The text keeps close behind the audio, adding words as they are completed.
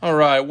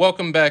right,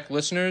 welcome back,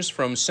 listeners,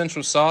 from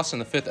Central Sauce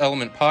and the Fifth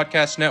Element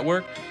Podcast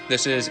Network.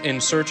 This is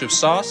In Search of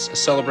Sauce, a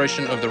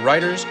celebration of the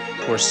writers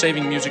who are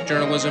saving music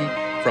journalism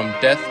from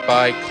death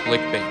by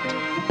clickbait.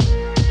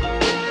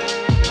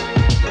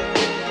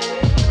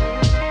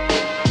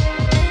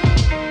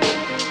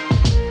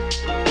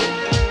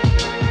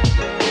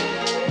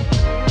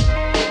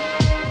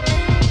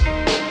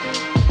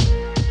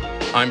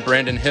 I'm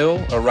Brandon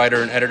Hill, a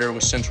writer and editor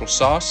with Central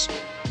Sauce,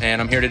 and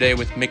I'm here today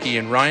with Mickey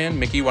and Ryan.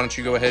 Mickey, why don't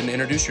you go ahead and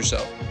introduce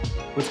yourself?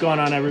 What's going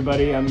on,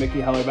 everybody? I'm Mickey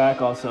Hellerback,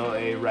 also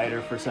a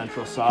writer for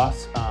Central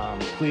Sauce.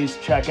 Please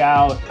check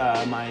out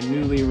my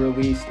newly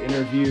released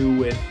interview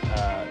with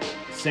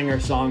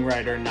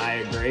singer-songwriter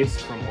Nia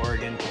Grace from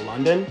Oregon to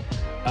London.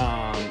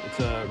 It's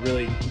a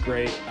really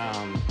great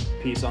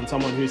piece on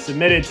someone who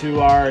submitted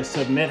to our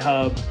Submit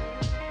Hub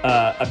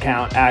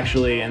account,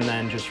 actually, and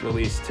then just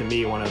released to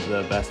me one of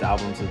the best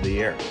albums of the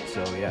year.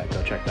 So yeah,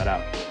 go check that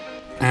out.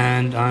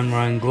 And I'm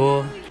Ryan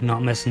Gore,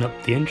 not messing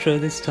up the intro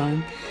this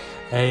time,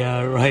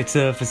 a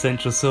writer for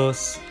Central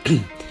Sauce.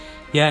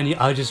 Yeah, and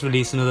I just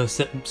released another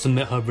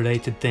Submit Hub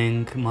related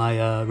thing,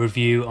 my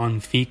review on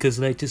Fika's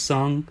latest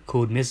song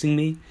called Missing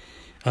Me.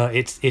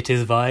 It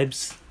is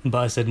vibes, but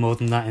I said more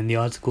than that in the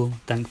article,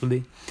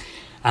 thankfully.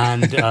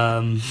 And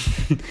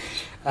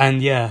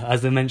and yeah,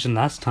 as I mentioned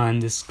last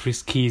time, this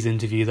Chris Keys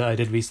interview that I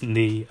did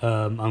recently,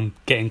 I'm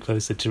getting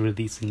closer to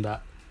releasing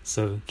that,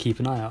 so keep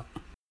an eye out.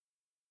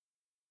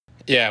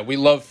 Yeah, we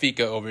love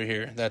Fika over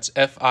here. That's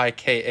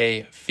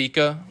Fika,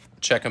 Fika.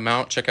 Check him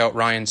out. Check out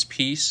Ryan's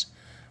piece.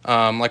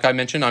 Like I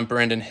mentioned, I'm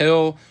Brandon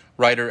Hill,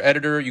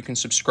 writer-editor. You can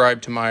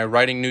subscribe to my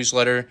writing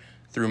newsletter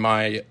through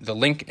the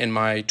link in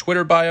my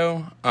Twitter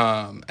bio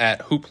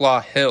at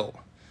Hoopla Hill.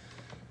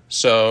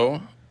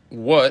 So,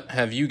 what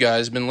have you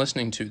guys been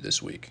listening to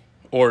this week?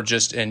 Or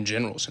just in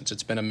general, since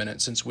it's been a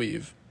minute since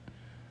we've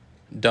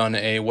done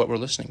a What We're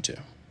Listening To.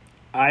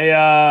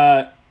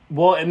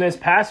 Well, in this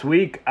past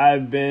week,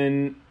 I've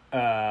been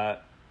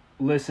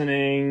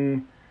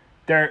listening.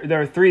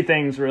 There are three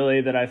things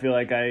really that I feel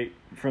like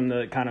from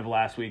the kind of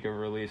last week of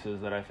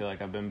releases that I feel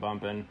like I've been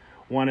bumping.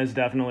 One is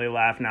definitely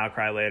Laugh Now,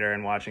 Cry Later,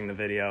 and watching the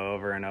video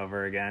over and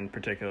over again,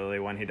 particularly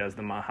when he does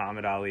the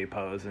Muhammad Ali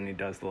pose and he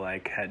does the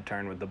head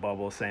turn with the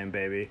bubble, same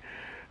baby.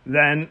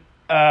 Then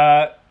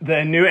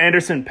the new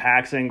Anderson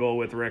 .Paak single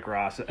with Rick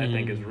Ross, I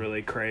think, is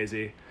really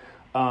crazy.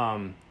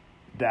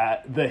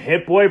 That the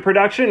Hit Boy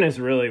production is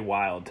really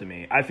wild to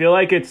me. I feel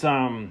like it's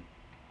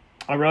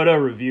I wrote a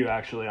review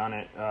actually on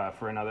it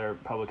for another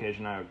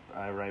publication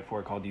I write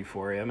for called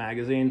Euphoria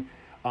magazine.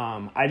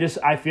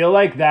 I feel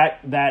like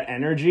that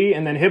energy,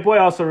 and then Hit Boy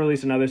also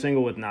released another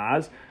single with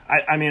Nas.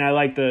 I mean, I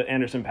like the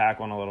Anderson .Paak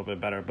one a little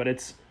bit better, but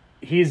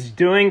he's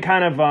doing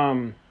kind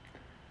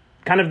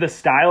of the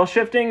style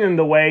shifting, and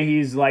the way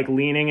he's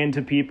leaning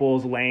into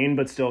people's lane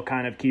but still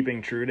kind of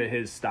keeping true to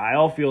his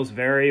style feels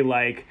very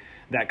like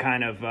that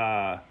kind of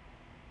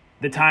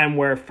the time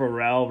where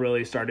Pharrell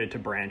really started to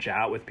branch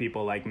out with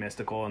people like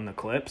Mystical and the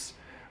Clips.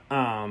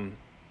 And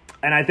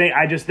I think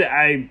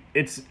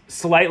it's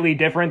slightly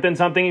different than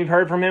something you've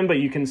heard from him, but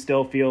you can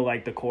still feel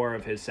like the core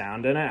of his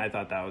sound in it. I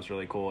thought that was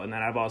really cool. And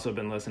then I've also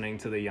been listening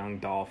to the Young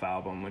Dolph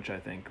album, which I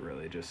think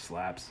really just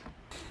slaps.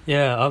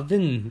 Yeah, I've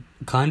been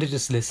kind of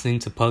just listening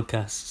to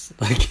podcasts.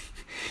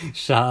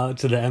 Shout out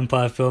to the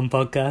Empire Film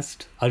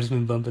Podcast. I've just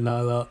been bumping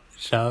that a lot.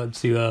 Shout out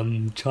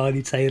to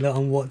Charlie Taylor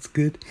on What's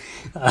Good.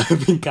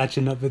 I've been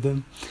catching up with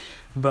him.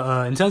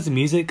 But in terms of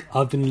music,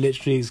 I've been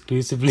literally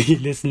exclusively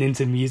listening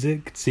to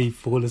music to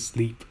fall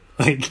asleep.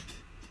 So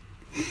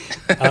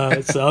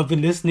I've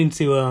been listening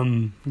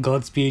to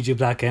Godspeed You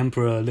Black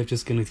Emperor, Lift Your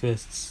Skinny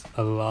Fists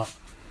a lot,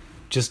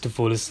 just to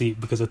fall asleep,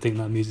 because I think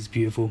that music's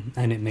beautiful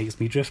and it makes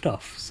me drift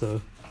off.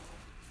 So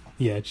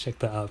yeah, check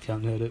that out if you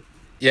haven't heard it.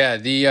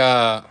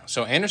 Yeah,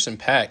 so Anderson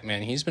 .Paak,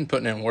 man, he's been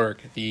putting in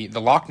work. The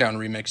Lockdown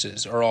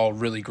remixes are all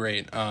really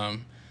great.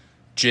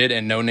 Jid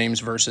and No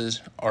Name's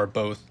verses are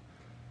both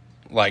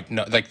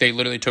they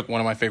literally took one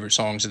of my favorite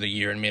songs of the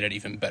year and made it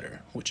even better,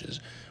 which is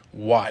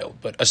wild.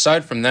 But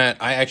aside from that,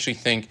 I actually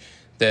think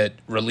that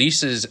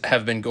releases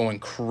have been going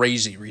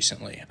crazy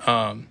recently.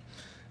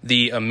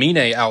 The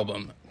Amine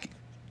album,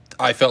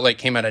 I felt like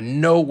came out of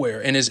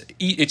nowhere and it's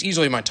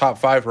easily my top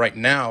 5 right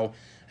now.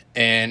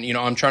 And,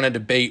 I'm trying to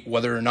debate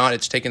whether or not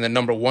it's taking the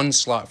number 1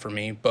 slot for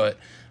me, but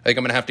I think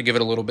I'm going to have to give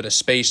it a little bit of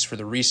space for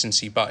the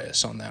recency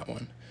bias on that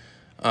one.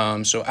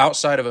 So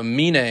outside of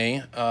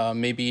Amine,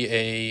 maybe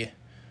a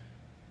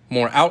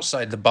more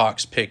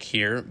outside-the-box pick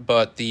here,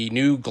 but the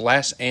new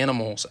Glass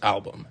Animals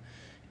album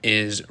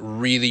is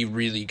really,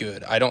 really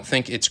good. I don't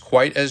think it's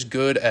quite as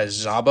good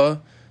as Zaba,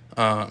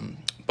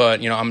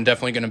 but, I'm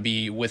definitely going to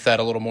be with that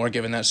a little more,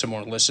 giving that some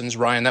more listens.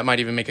 Ryan, that might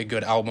even make a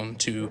good album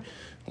to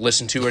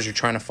listen to as you're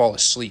trying to fall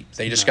asleep.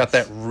 They just got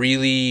that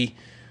really,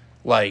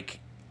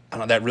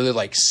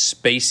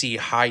 spacey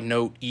high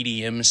note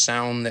EDM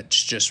sound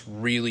that's just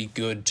really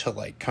good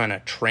to kind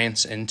of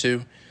trance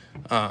into.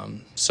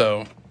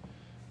 So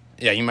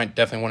yeah, you might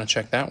definitely want to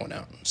check that one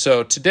out.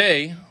 So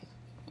today,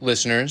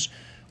 listeners,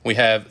 we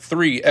have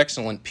 3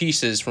 excellent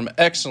pieces from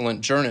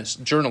excellent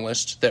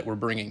journalists that we're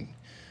bringing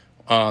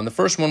The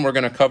first one we're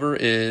going to cover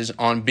is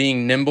on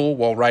being nimble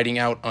while riding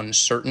out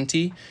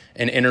uncertainty,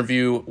 an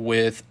interview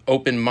with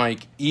Open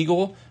Mike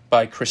Eagle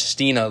by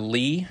Christina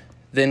Lee.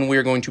 Then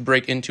we're going to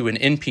break into an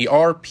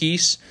NPR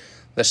piece,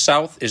 The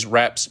South is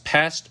Rap's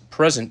Past,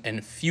 Present,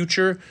 and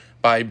Future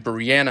by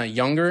Brianna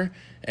Younger.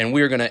 And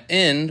we are going to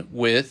end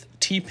with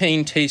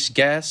T-Pain Tastes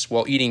Gas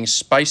While Eating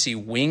Spicy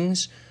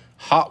Wings,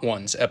 Hot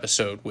Ones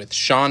episode with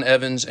Sean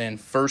Evans and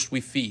First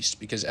We Feast,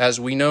 because as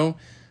we know,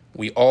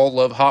 we all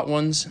love Hot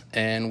Ones,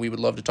 and we would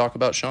love to talk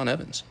about Sean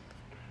Evans.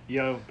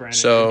 Yo, Brandon,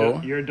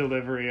 So, your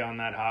delivery on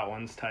that Hot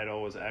Ones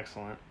title was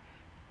excellent.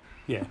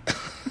 Yeah,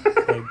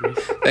 I agree.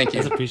 Thank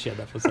you. I appreciate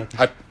that for a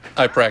second.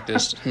 I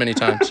practiced many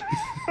times.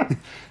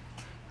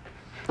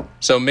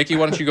 So, Mickey,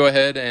 why don't you go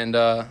ahead and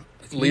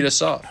lead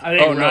us off? I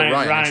think Ryan,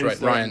 Ryan's that's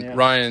the right. one, yeah.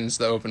 Ryan's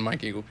the Open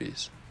Mike Eagle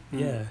piece,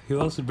 Yeah, who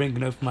else would bring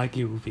an open mic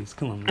Eagle piece?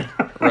 Come on, man.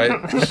 right?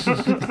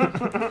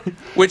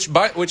 which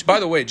by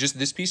the way, just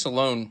this piece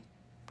alone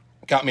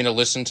got me to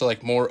listen to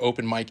like more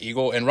Open Mike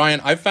Eagle. And Ryan,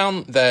 I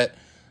found that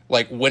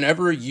like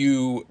whenever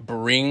you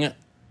bring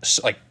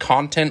like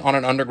content on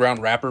an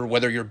underground rapper,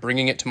 whether you're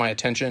bringing it to my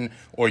attention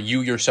or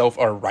you yourself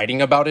are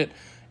writing about it,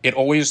 it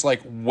always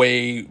like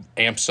way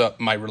amps up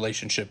my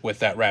relationship with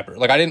that rapper.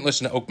 Like I didn't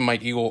listen to Open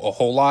Mike Eagle a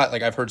whole lot.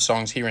 Like I've heard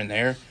songs here and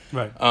there.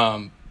 Right.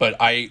 But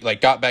I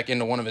like got back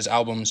into one of his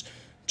albums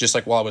just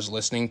like while I was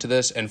listening to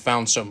this and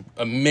found some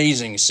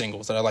amazing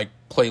singles that I like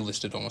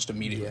playlisted almost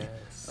immediately.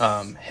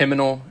 Yes.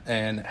 Hymnal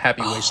and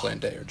Happy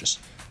Wasteland Day are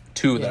just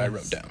two that I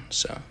wrote down.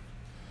 So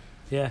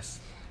Yes.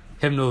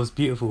 Hymnal is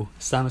beautiful.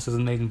 Samus has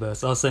an amazing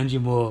verse. I'll send you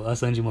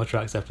more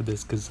tracks after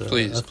this because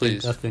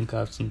Please. I think I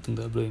have something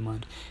that'll blow your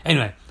mind.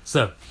 Anyway,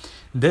 so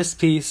this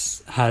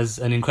piece has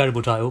an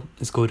incredible title.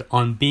 It's called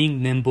On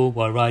Being Nimble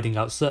While Riding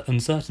Out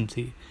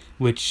Uncertainty,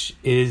 which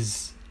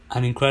is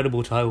an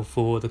incredible title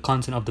for the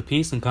content of the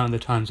piece and kind of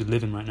the times we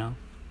live in right now.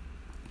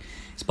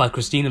 It's by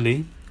Christina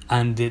Lee,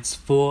 and it's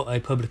for a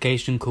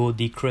publication called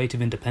The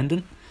Creative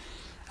Independent.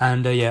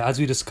 And as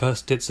we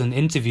discussed, it's an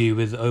interview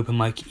with Open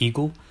Mike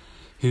Eagle,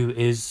 who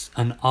is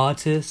an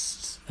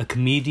artist, a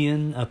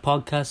comedian, a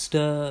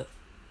podcaster,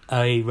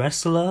 a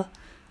wrestler,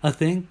 I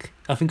think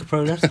a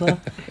pro wrestler,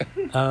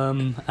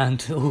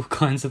 and all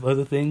kinds of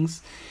other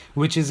things,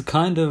 which is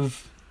kind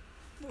of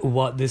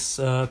what this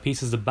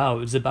piece is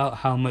about. It's about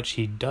how much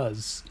he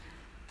does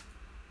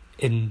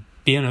in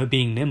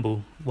being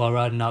nimble while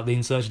riding out the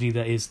uncertainty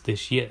that is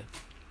this year.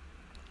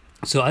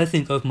 So I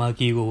think Open Mike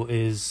Eagle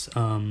is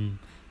one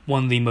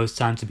of the most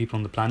talented people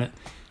on the planet.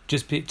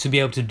 To be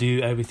able to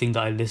do everything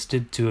that I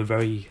listed to a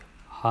very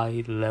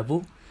high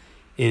level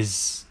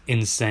is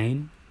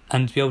insane,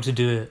 and to be able to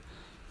do it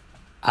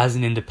as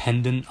an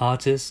independent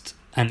artist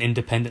and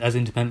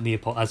independently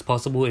as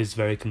possible is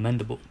very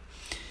commendable.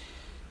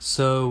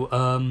 So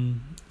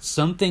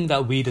something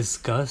that we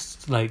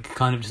discussed, like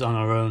kind of just on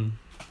our own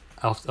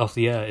off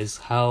the air, is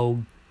how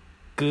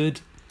good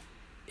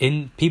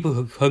in people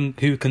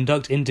who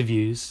conduct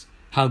interviews,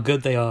 how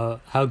good they are,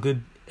 how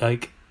good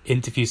like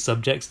interview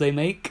subjects they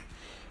make.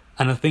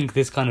 And I think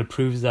this kind of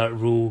proves that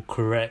rule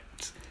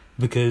correct,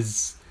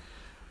 because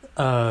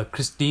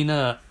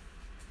Christina,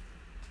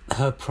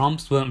 her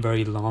prompts weren't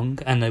very long,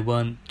 and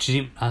she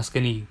didn't ask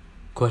any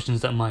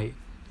questions that might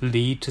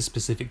lead to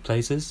specific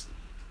places,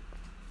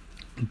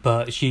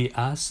 but she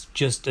asked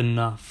just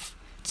enough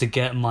to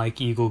get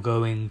Mike Eagle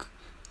going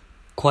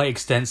quite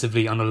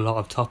extensively on a lot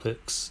of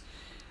topics.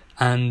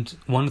 And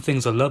one of the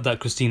things I love that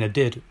Christina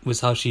did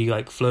was how she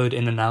like flowed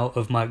in and out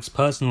of Mike's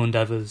personal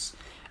endeavors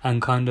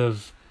and kind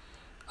of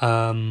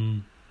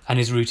and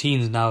his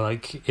routines now,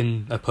 like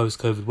in a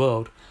post-COVID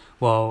world,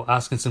 while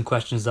asking some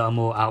questions that are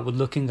more outward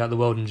looking at the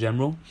world in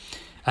general.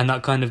 And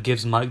that kind of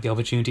gives Mike the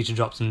opportunity to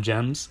drop some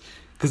gems,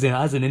 because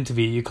as an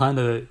interview,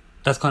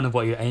 that's kind of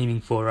what you're aiming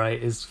for, right?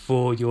 Is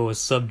for your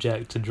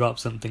subject to drop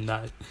something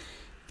that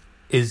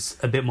is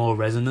a bit more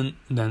resonant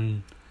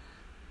than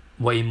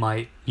what you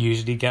might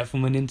usually get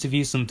from an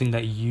interview, something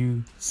that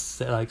you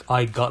say, like,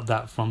 I got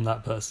that from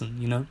that person,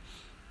 you know?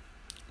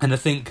 And I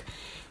think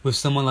with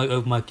someone like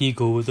Open Mike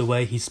Eagle, with the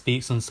way he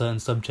speaks on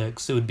certain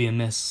subjects, it would be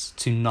amiss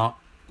to not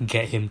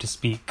get him to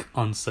speak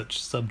on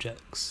such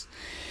subjects.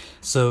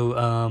 So,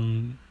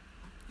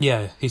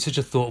 he's such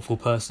a thoughtful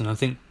person. I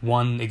think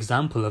one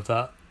example of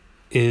that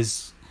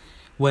is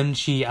when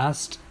she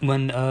asked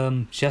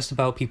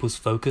about people's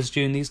focus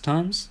during these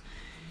times.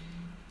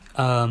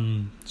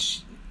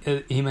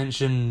 He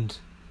mentioned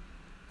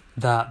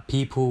that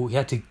he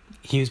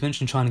was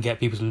mentioning trying to get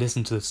people to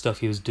listen to the stuff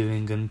he was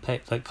doing and pay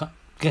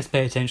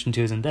attention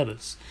to his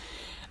endeavors.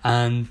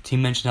 And he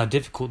mentioned how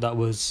difficult that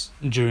was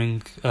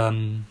during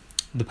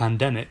the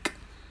pandemic.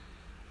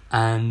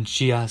 And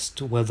she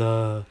asked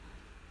whether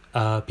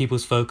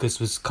people's focus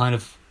was kind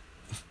of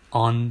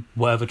on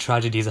whatever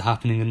tragedies are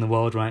happening in the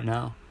world right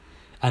now.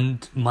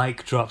 And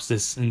Mike drops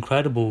this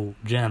incredible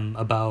gem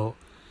about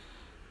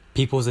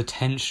people's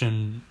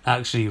attention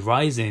actually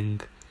rising,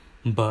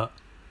 but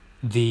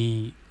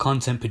the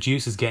content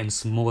producers getting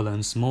smaller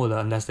and smaller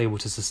unless they're able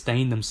to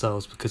sustain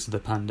themselves because of the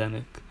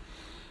pandemic.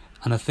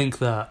 And I think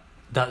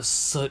that's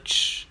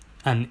such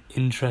an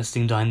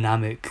interesting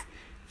dynamic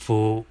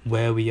for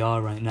where we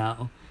are right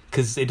now,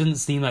 because it doesn't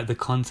seem like the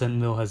content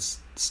mill has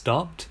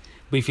stopped.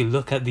 But if you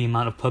look at the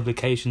amount of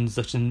publications,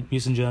 such in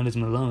news and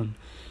journalism alone,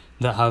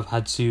 that have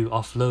had to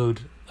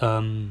offload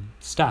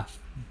staff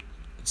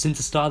since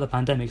the start of the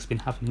pandemic, it's been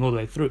happening all the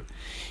way through.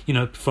 You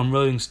know, from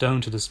Rolling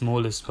Stone to the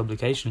smallest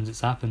publications,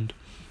 it's happened.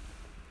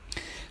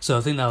 So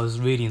I think that was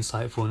really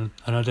insightful,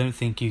 and I don't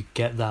think you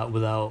get that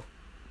without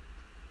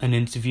an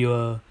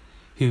interviewer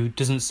who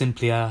doesn't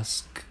simply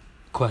ask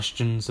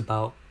questions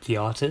about the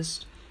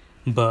artist,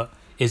 but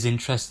is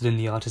interested in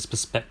the artist's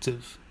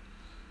perspective.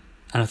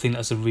 And I think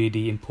that's a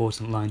really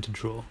important line to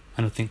draw.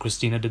 And I think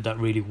Christina did that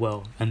really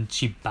well, and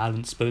she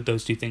balanced both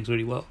those two things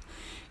really well.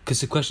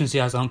 Because the questions she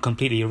has aren't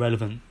completely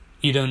irrelevant.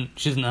 She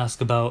doesn't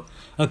ask about,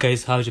 okay,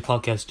 so how's your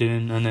podcast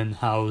doing? And then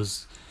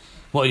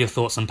what are your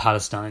thoughts on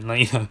Palestine?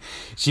 Like, you know,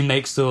 she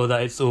makes sure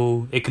that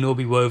it can all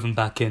be woven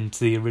back into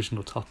the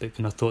original topic,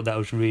 and I thought that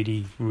was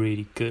really,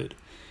 really good.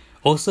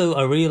 Also,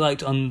 I really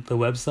liked on the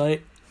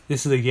website,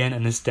 this is again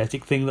an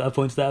aesthetic thing that I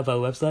pointed out about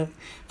the website,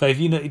 but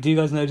do you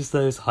guys notice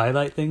those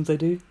highlight things I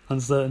do on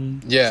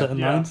certain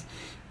lines?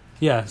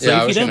 Yeah, so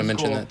I was going to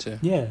mention that too.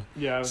 Yeah,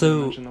 I was going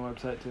to mention the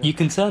website too. You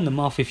can turn them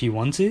off if you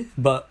want to,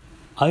 but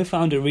I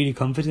found it really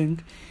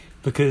comforting,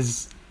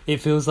 because it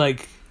feels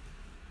like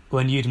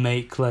when you'd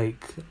make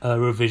like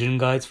revision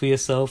guides for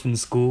yourself in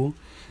school,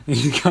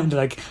 you kind of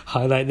like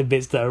highlight the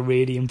bits that are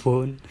really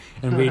important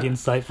and really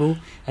insightful,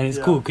 and it's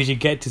cool because you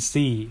get to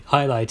see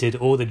highlighted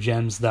all the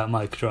gems that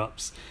Mike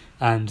drops,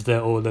 and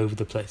they're all over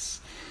the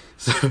place.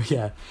 So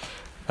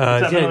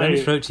let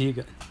me throw it to you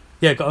guys.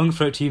 I'm going to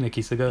throw it to you,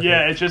 Mickey, so go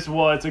ahead.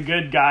 It's a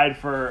good guide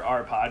for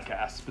our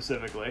podcast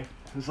specifically.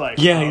 It's like,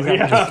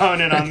 exactly. Hone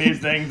in on these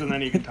things, and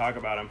then you can talk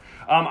about them.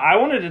 I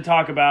wanted to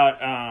talk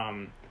about,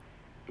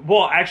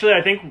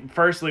 I think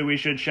firstly we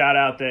should shout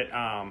out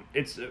that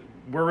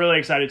we're really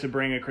excited to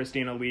bring a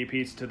Christina Lee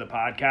piece to the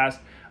podcast.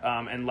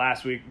 And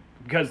last week,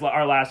 because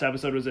our last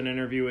episode was an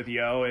interview with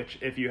Yo, which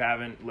if you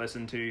haven't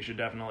listened to, you should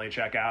definitely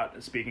check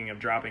out. Speaking of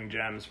dropping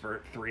gems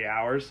for 3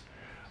 hours.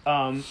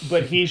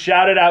 But he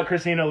shouted out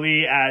Christina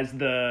Lee as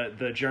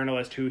the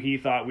journalist who he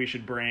thought we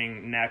should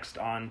bring next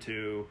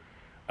onto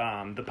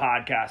the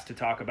podcast to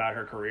talk about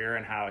her career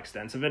and how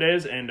extensive it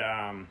is. And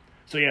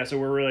so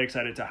we're really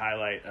excited to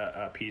highlight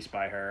a piece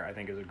by her, I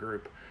think, as a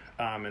group.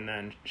 And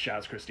then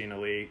shouts Christina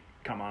Lee,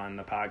 come on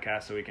the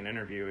podcast so we can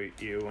interview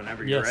you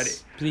whenever you're ready.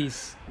 Yes,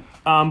 please.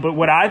 But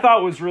what I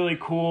thought was really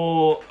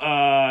cool,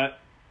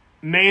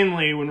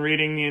 mainly when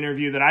reading the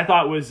interview, that I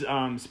thought was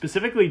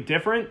specifically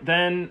different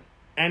than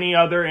any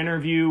other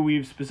interview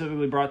we've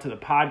specifically brought to the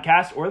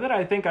podcast, or that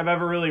I think I've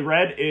ever really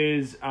read,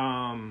 is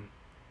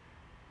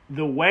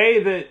the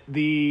way that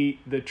the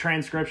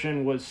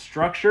transcription was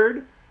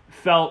structured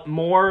felt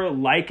more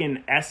like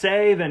an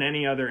essay than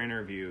any other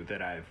interview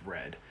that I've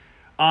read.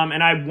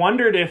 And I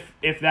wondered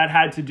if that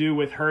had to do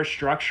with her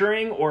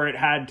structuring, or it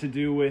had to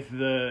do with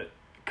the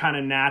kind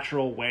of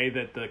natural way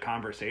that the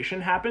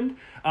conversation happened.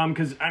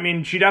 Because,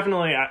 she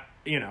definitely,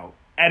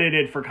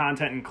 edited for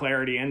content and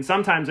clarity. And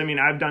sometimes,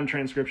 I've done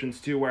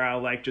transcriptions too, where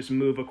I'll just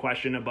move a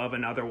question above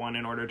another one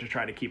in order to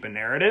try to keep a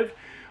narrative.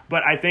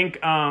 But I think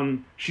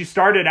she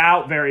started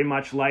out very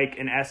much like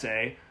an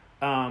essay,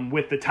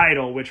 with the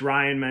title, which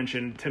Ryan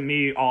mentioned, to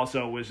me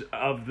also was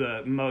of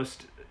the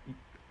most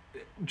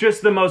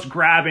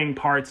grabbing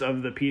parts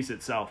of the piece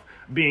itself,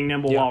 being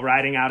nimble while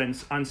riding out in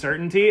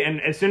uncertainty.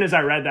 And as soon as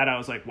I read that, I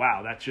was like,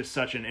 wow, that's just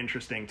such an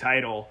interesting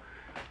title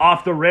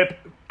off the rip.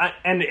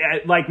 And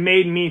it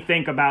made me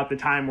think about the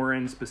time we're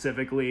in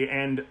specifically,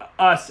 and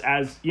us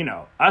as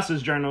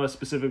journalists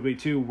specifically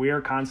too.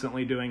 We're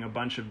constantly doing a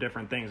bunch of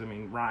different things.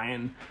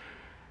 Ryan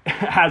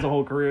has a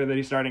whole career that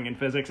he's starting in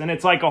physics, and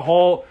it's like a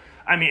whole,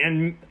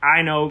 and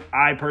I know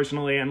I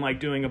personally am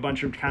doing a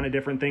bunch of kind of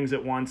different things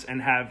at once,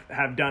 and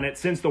have done it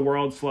since the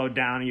world slowed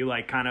down. You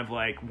want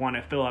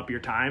to fill up your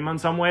time on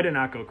some way to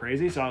not go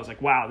crazy. So I was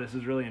like, wow, this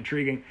is really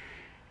intriguing.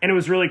 And it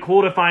was really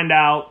cool to find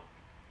out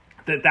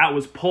that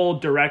was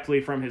pulled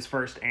directly from his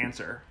first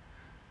answer.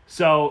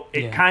 So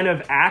it kind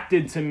of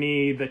acted to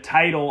me, the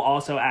title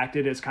also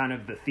acted as kind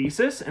of the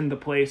thesis and the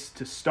place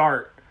to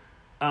start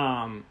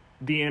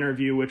the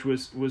interview, which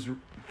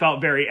felt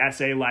very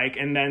essay-like.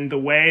 And then the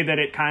way that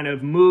it kind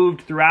of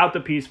moved throughout the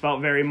piece felt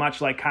very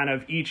much like kind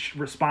of each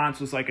response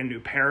was like a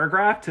new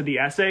paragraph to the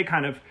essay,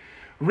 kind of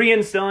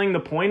reinstilling the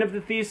point of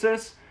the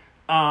thesis,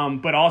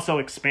 but also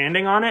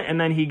expanding on it.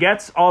 And then he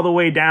gets all the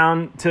way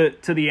down to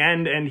the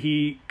end, and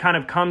he kind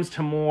of comes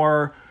to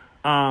more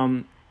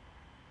of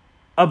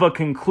a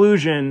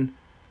conclusion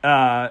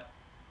to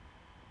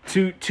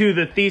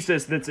the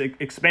thesis that's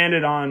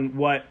expanded on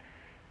what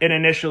it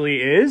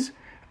initially is.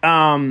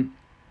 And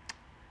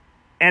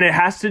it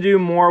has to do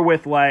more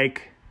with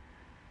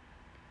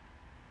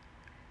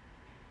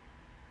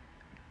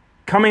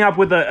coming up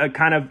with a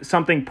kind of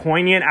something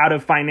poignant out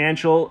of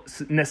financial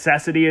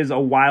necessity is a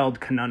wild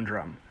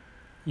conundrum.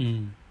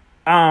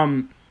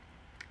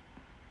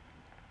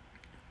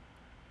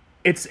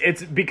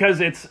 It's because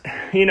it's,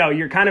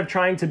 you're kind of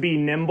trying to be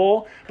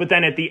nimble, but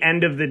then at the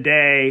end of the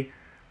day,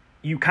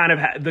 you kind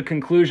of the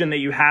conclusion that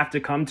you have to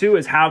come to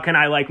is, how can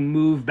I like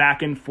move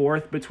back and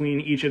forth between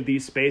each of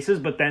these spaces,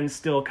 but then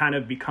still kind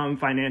of become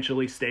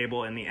financially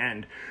stable in the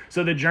end.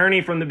 So the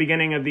journey from the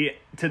beginning of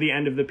to the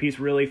end of the piece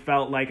really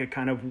felt like a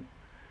kind of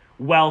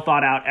well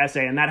thought out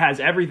essay. And that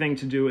has everything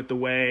to do with the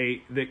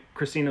way that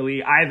Christina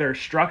Lee either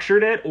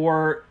structured it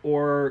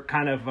or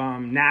kind of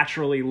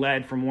naturally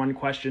led from one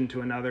question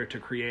to another to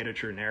create a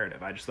true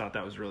narrative. I just thought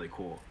that was really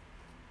cool.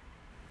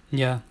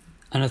 Yeah.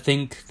 And I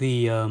think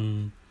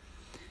the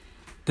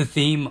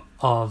theme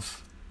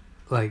of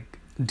like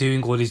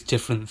doing all these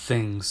different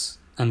things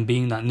and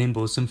being that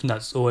nimble is something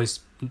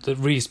that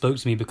really spoke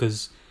to me,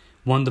 because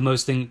one of the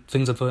most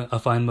things I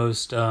find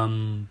most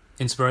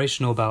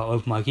inspirational about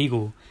Open Mike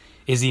Eagle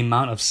is the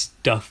amount of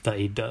stuff that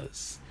he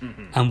does,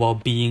 and while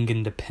being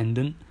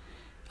independent.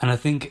 And I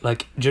think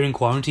like during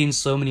quarantine,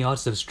 so many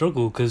artists have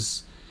struggled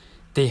because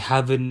they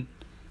haven't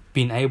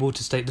been able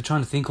to stay. They're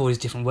trying to think of all these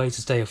different ways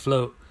to stay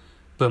afloat,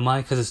 but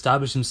Mike has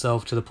established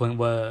himself to the point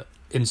where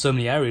in so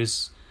many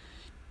areas,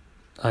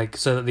 like,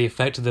 so that the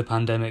effect of the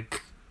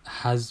pandemic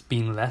has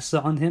been lesser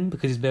on him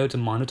because he's been able to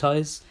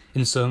monetize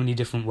in so many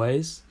different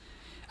ways.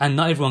 And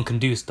not everyone can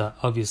do that,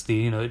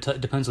 obviously, it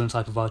depends on the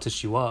type of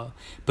artist you are.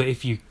 But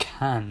if you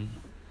can,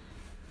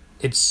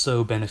 it's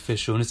so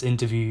beneficial. And this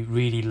interview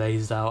really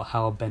lays out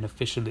how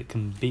beneficial it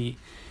can be,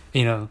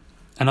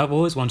 And I've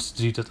always wanted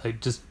to do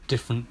like just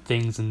different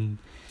things, and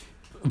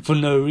for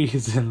no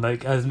reason,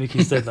 like as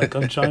Mickey said, like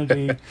I'm trying to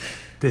do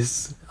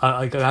this.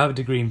 I have a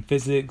degree in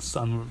physics.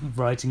 I'm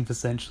writing for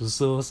Central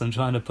Source. I'm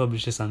trying to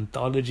publish this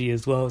anthology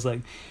as well. It's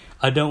like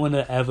I don't want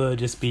to ever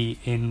just be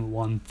in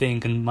one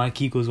thing. And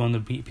Mike Eagle is one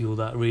of the people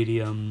that really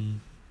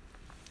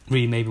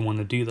made me want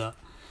to do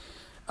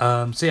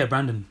that. So yeah,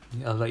 Brandon,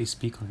 I'll let you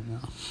speak on it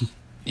now.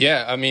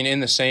 Yeah, I mean, in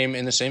the same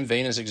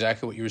vein as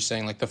exactly what you were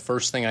saying, like the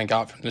first thing I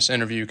got from this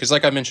interview, because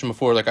like I mentioned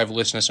before, like I've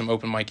listened to some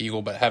Open Mike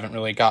Eagle, but haven't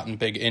really gotten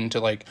big into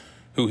like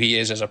who he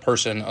is as a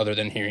person other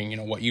than hearing,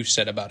 what you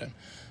said about him.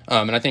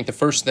 And I think the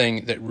first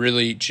thing that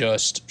really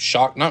just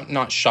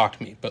not shocked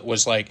me, but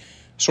was like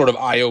sort of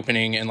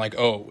eye-opening and like,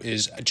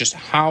 is just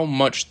how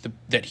much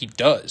that he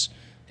does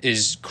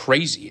is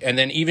crazy. And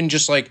then even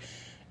just like,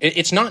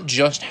 it's not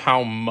just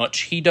how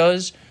much he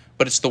does,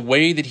 but it's the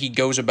way that he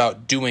goes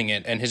about doing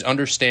it and his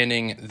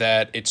understanding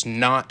that it's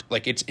not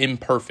like it's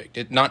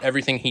imperfect. Not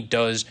everything he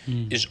does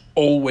is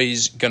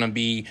always going to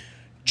be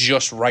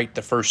just right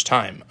the first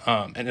time.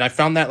 And I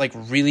found that like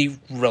really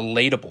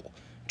relatable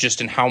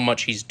just in how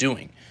much he's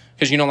doing.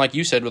 Because, like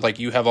you said, with like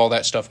you have all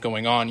that stuff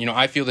going on,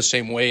 I feel the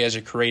same way as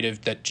a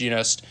creative that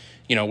just,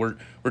 we're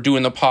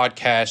doing the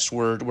podcast,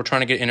 we're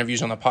trying to get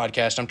interviews on the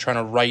podcast, I'm trying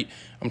to write,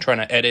 I'm trying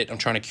to edit, I'm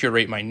trying to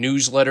curate my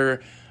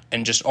newsletter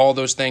and just all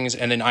those things.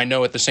 And then I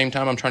know at the same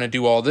time I'm trying to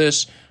do all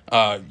this,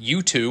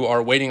 you two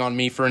are waiting on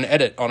me for an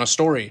edit on a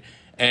story.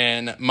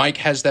 And Mike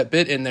has that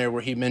bit in there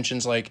where he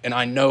mentions like, and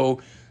I know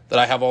that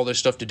I have all this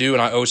stuff to do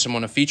and I owe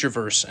someone a feature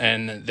verse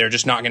and they're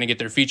just not going to get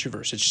their feature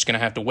verse. It's just going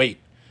to have to wait.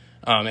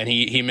 And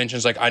he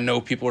mentions like, I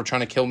know people are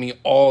trying to kill me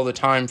all the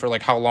time for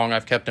like how long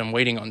I've kept them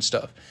waiting on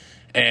stuff.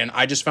 And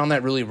I just found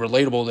that really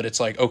relatable, that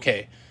it's like,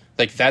 okay,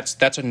 like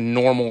that's a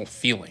normal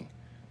feeling.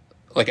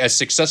 Like as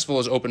successful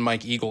as Open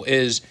Mike Eagle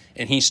is,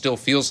 and he still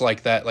feels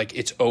like that, like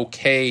it's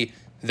okay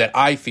that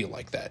I feel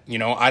like that.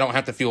 I don't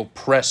have to feel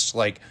pressed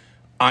like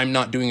I'm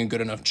not doing a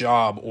good enough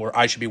job or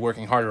I should be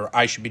working harder or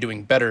I should be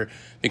doing better,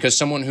 because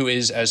someone who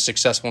is as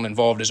successful and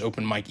involved as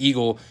Open Mike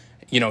Eagle,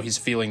 he's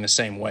feeling the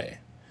same way.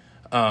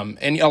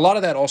 And a lot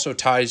of that also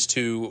ties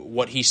to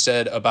what he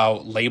said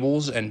about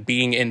labels and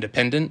being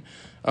independent.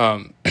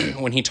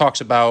 When he talks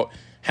about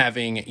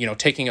having,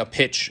 taking a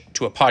pitch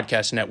to a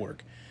podcast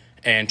network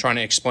and trying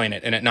to explain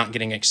it and it not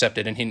getting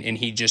accepted. And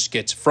he just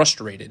gets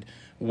frustrated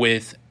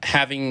with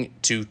having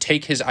to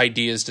take his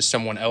ideas to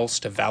someone else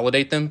to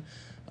validate them,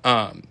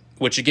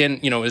 which again,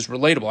 is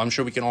relatable. I'm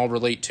sure we can all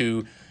relate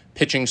to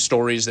pitching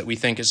stories that we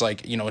think is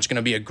like, it's going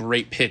to be a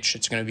great pitch.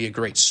 It's going to be a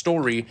great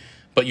story,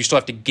 but you still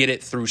have to get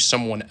it through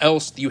someone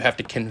else that you have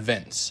to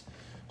convince.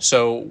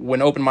 So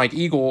when Open Mike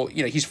Eagle,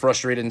 he's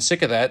frustrated and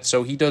sick of that.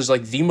 So he does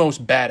like the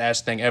most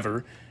badass thing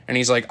ever. And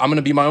he's like, I'm going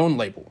to be my own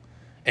label.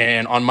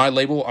 And on my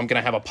label, I'm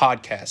going to have a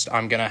podcast.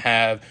 I'm going to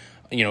have,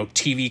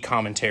 TV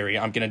commentary.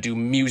 I'm going to do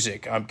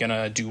music. I'm going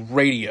to do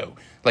radio.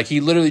 Like he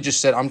literally just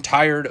said, I'm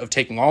tired of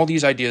taking all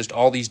these ideas to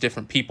all these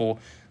different people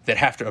that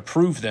have to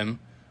approve them.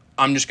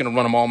 I'm just going to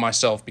run them all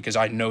myself because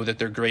I know that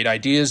they're great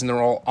ideas and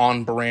they're all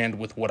on brand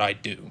with what I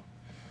do.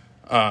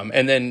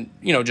 And then,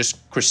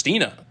 just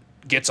Christina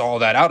gets all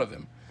that out of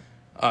him.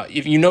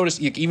 If you notice,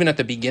 even at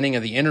the beginning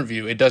of the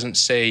interview, it doesn't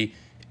say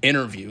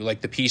interview.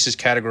 Like the piece is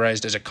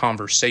categorized as a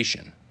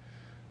conversation.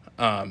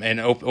 And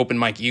Open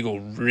Mike Eagle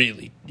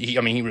really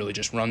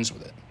just runs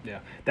with it. Yeah.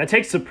 That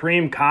takes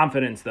supreme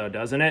confidence, though,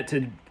 doesn't it?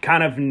 To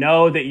kind of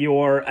know that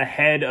you're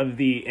ahead of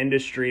the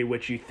industry,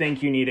 which you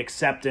think you need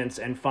acceptance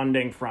and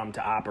funding from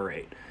to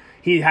operate.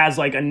 He has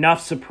like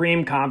enough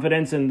supreme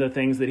confidence in the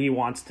things that he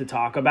wants to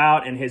talk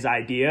about and his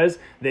ideas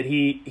that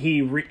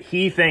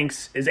he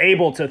thinks is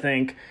able to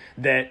think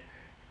that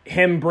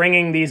him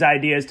bringing these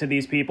ideas to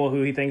these people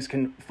who he thinks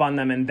can fund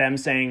them and them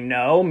saying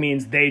no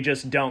means they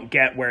just don't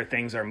get where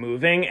things are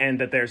moving and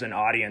that there's an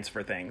audience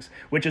for things,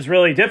 which is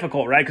really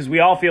difficult, right? Because we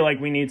all feel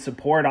like we need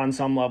support on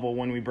some level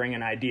when we bring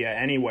an idea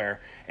anywhere.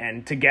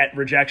 And to get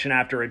rejection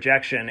after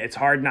rejection, it's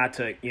hard not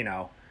to,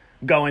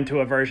 go into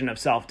a version of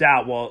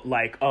self-doubt. Well,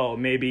 like, oh,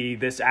 maybe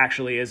this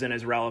actually isn't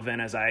as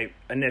relevant as I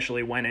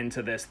initially went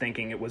into this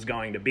thinking it was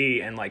going to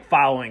be, and like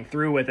following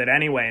through with it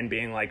anyway and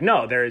being like,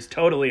 no, there is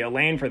totally a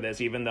lane for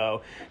this, even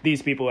though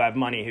these people who have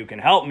money who can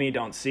help me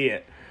don't see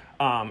it.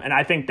 And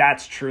I think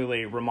that's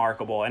truly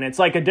remarkable. And it's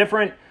like a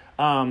different,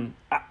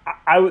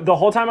 the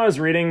whole time I was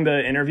reading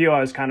the interview,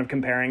 I was kind of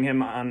comparing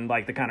him on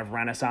like the kind of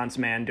Renaissance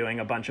man doing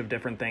a bunch of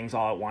different things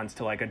all at once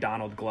to like a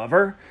Donald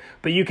Glover.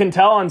 But you can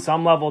tell on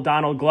some level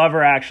Donald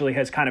Glover actually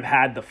has kind of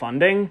had the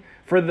funding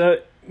for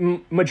the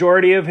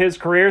majority of his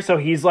career. So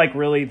he's like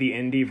really the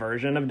indie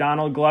version of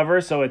Donald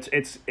Glover. So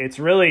it's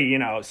really,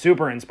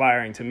 super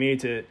inspiring to me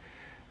to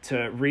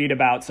read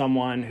about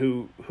someone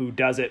who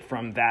does it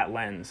from that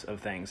lens of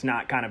things,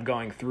 not kind of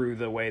going through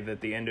the way that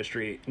the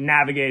industry,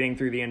 navigating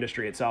through the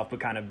industry itself, but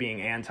kind of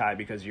being anti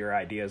because your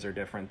ideas are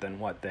different than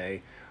what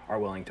they are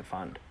willing to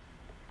fund.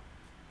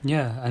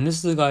 Yeah, and this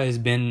is a guy who's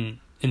been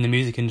in the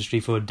music industry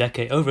for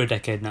over a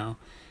decade now.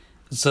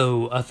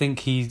 So I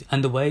think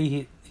the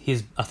way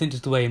I think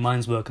just the way his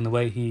minds work and the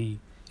way he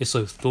is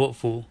so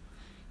thoughtful,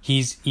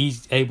 he's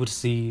able to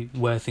see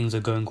where things are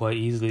going quite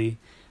easily.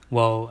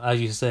 Well, as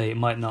you say, it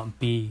might not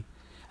be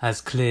as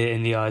clear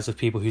in the eyes of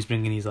people who's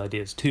bringing these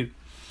ideas too.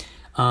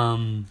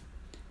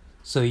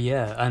 So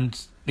yeah,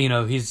 and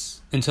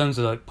he's, in terms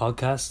of like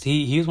podcasts,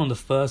 he was one of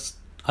the first.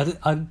 I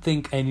don't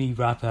think any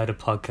rapper had a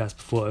podcast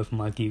before Open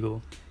Mike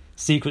Eagle.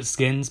 Secret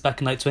Skins back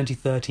in like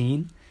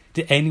 2013.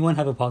 Did anyone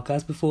have a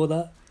podcast before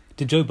that?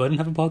 Did Joe Budden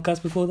have a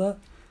podcast before that?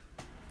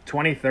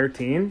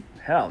 2013?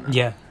 Hell no.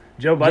 Yeah.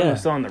 Joe Budden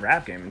was still in the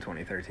rap game in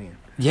 2013.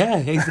 Yeah,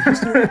 he's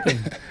still rapping.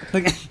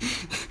 Like,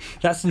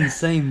 that's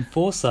insane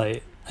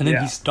foresight. And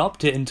then he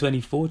stopped it in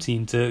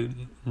 2014 to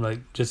like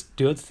just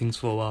do other things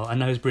for a while, and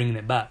now he's bringing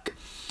it back.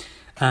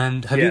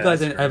 And have you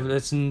guys ever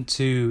listened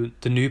to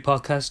the new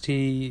podcast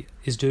he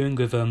is doing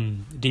with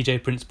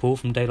DJ Prince Paul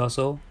from De La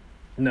Soul?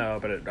 No,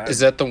 but is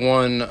that the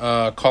one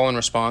call and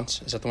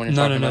response? Is that the one you're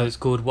talking about? No. It's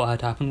called What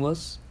Had Happened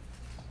Was.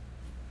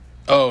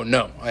 Oh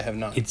no, I have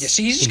not. He's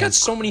just got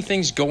so many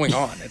things going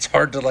on. It's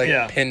hard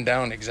to pin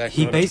down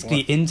exactly. He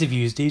basically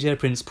interviews DJ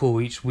Prince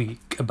Paul each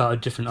week about a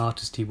different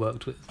artist he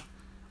worked with,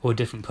 or a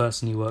different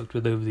person he worked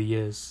with over the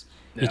years.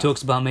 Yeah. He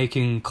talks about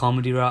making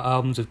comedy rap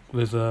albums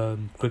with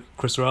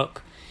Chris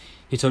Rock.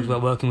 He talked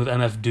about working with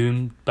MF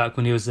Doom back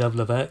when he was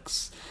Level of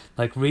X.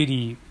 Like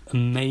really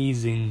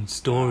amazing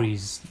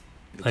stories.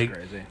 Wow. Like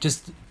crazy.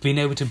 Just being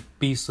able to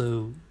be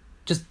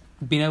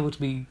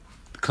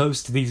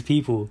close to these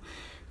people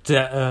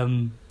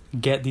to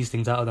get these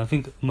things out of them. I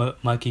think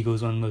Mike Eagle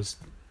is one of the most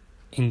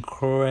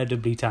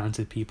incredibly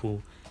talented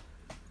people,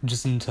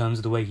 just in terms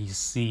of the way he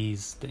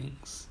sees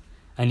things,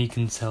 and you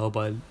can tell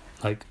by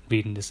like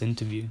reading this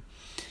interview.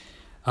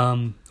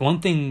 One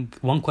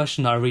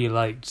question that I really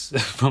liked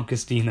from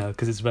Christina,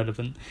 because it's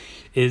relevant,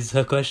 is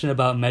her question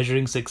about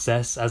measuring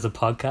success as a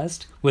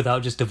podcast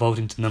without just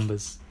devolving to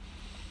numbers.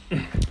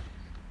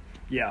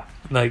 Yeah.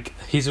 Like,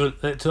 he's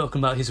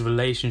talking about his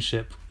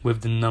relationship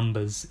with the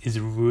numbers is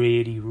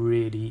really,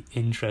 really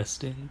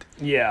interesting.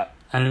 Yeah.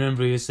 And I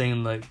remember he was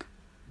saying, like,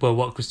 well,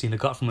 what Christina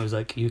got from it was,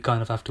 like, you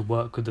kind of have to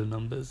work with the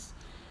numbers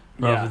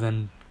rather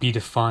than be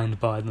defined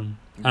by them.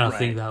 And I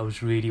think that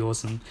was really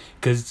awesome.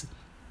 Because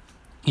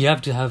you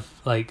have to have,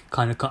 like,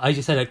 kind of, as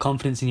you said, like,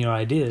 confidence in your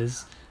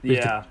ideas.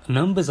 The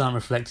numbers aren't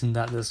reflecting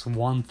that. That's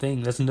one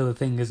thing. That's another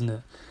thing, isn't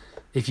it?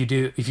 If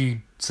you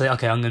say,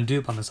 okay, I'm going to do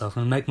it by myself,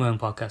 I'm going to make my own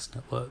podcast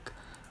network,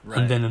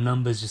 and then the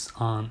numbers just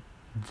aren't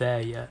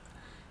there yet.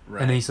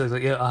 Right. And then he says,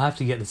 like, I have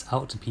to get this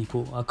out to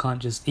people. I can't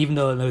just, even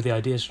though I know the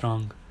idea is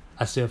strong,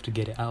 I still have to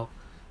get it out.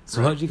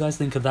 So what do you guys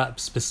think of that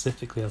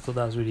specifically? I thought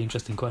that was a really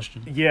interesting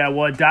question. Yeah,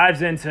 well, it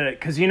dives into,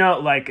 because,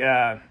 like,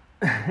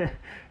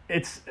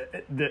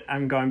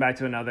 I'm going back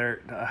to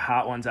another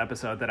Hot Ones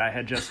episode that I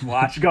had just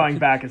watched. Going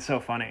back, it's so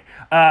funny.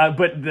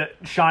 But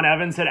Sean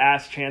Evans had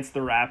asked Chance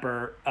the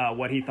Rapper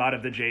what he thought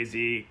of the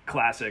Jay-Z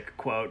classic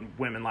quote,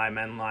 "Women lie,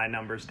 men lie,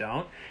 numbers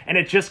don't." And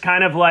it just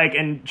kind of like,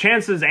 and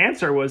Chance's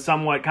answer was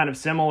somewhat kind of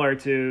similar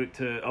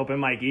to Open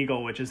Mike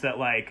Eagle, which is that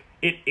like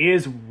it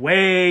is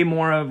way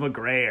more of a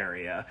gray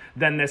area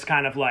than this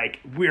kind of like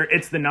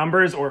it's the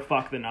numbers or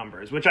fuck the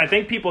numbers, which I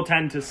think people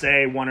tend to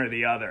say one or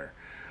the other.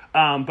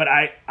 But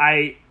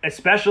I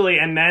especially,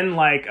 and then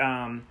like,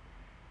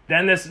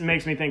 then this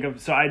makes me think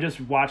of, so I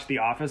just watched The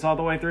Office all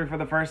the way through for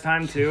the first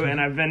time too. And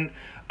I've been,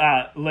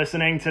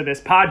 listening to this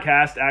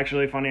podcast,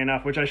 actually, funny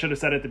enough, which I should have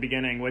said at the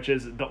beginning, which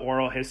is The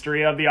Oral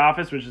History of The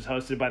Office, which is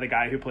hosted by the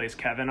guy who plays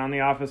Kevin on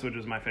The Office, which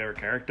is my favorite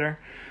character.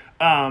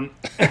 But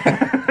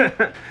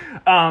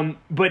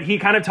he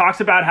kind of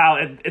talks about how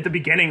at the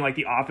beginning, like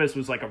The Office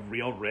was like a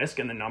real risk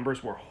and the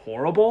numbers were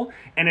horrible.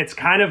 And it's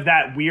kind of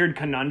that weird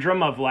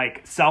conundrum of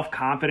like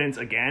self-confidence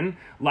again,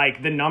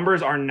 like the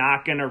numbers are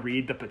not going to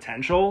read the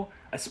potential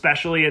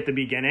especially at the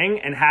beginning,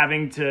 and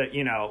having to,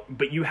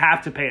 but you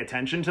have to pay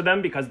attention to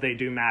them because they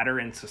do matter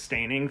in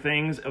sustaining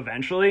things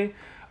eventually.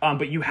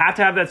 But you have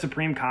to have that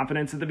supreme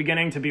confidence at the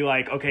beginning to be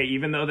like, okay,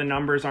 even though the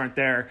numbers aren't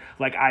there,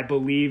 like, I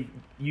believe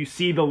you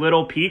see the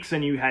little peaks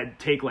and you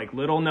take like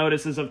little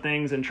notices of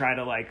things and try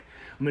to like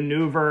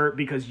maneuver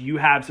because you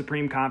have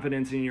supreme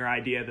confidence in your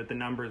idea that the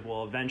numbers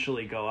will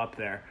eventually go up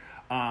there.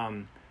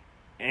 And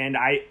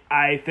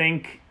I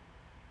think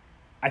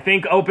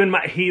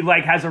he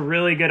like has a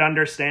really good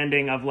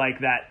understanding of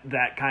like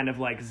that kind of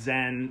like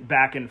Zen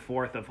back and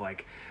forth of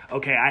like,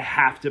 okay, I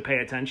have to pay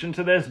attention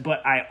to this,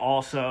 but I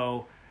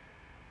also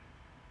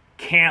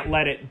can't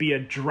let it be a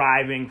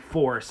driving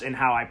force in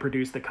how I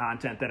produce the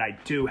content that I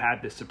do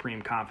have this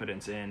supreme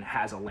confidence in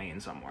has a lane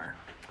somewhere.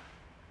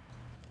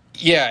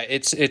 Yeah,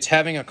 it's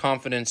having a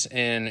confidence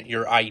in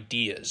your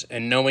ideas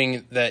and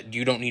knowing that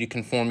you don't need to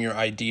conform your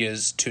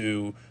ideas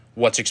to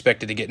what's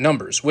expected to get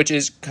numbers, which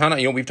is kind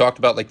of, we've talked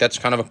about, like, that's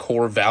kind of a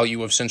core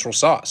value of Central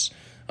Sauce.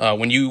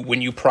 When you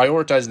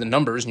prioritize the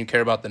numbers and you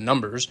care about the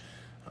numbers,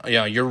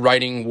 you're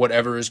writing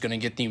whatever is going to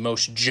get the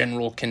most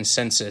general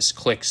consensus,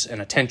 clicks,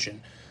 and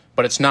attention.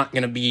 But it's not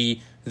going to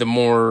be the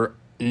more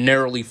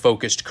narrowly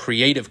focused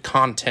creative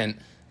content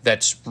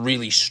that's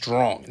really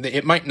strong.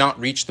 It might not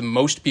reach the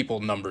most people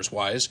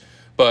numbers-wise,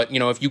 but,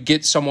 if you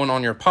get someone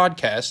on your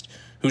podcast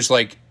who's,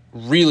 like,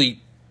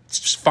 really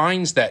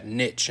finds that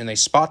niche and they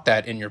spot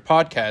that in your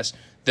podcast,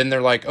 then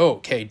they're like, oh,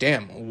 okay,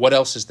 damn, what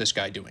else is this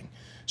guy doing?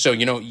 So,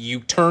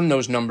 you turn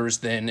those numbers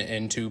then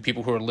into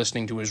people who are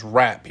listening to his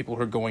rap, people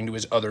who are going to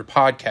his other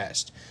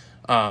podcast.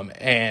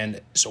 And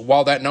so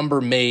while that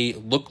number may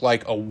look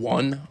like a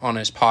 1 on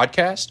his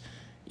podcast,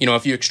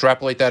 if you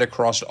extrapolate that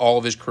across all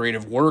of his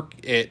creative work,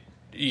 it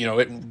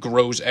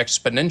grows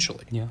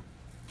exponentially.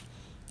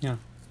 Yeah.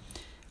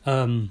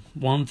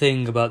 One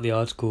thing about the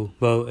article,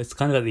 well, it's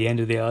kind of at the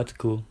end of the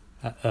article,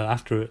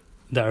 after it,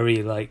 that I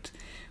really liked,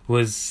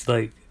 was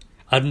like,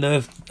 I don't know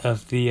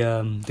if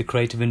the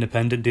Creative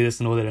Independent do this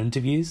in all their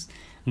interviews,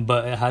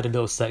 but it had a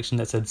little section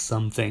that said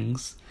some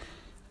things.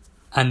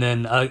 And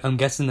then I'm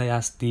guessing they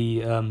asked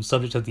the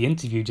subject of the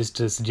interview just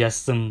to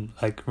suggest some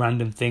like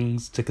random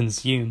things to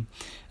consume.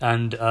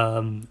 And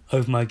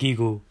Over My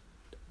Giggle,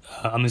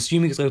 I'm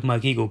assuming it's Over My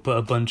Giggle, put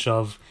a bunch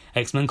of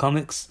X-Men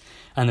comics.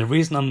 And the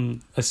reason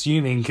I'm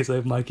assuming it's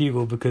Over My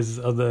Giggle because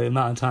of the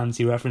amount of times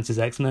he references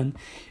X-Men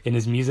in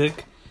his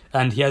music.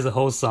 And he has a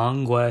whole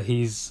song where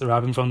he's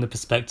rapping from the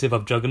perspective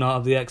of Juggernaut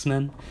of the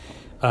X-Men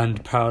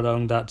and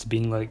paralleling that to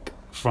being like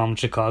from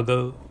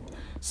Chicago.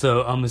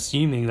 So I'm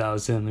assuming that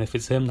was him, and if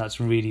it's him,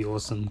 that's really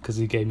awesome because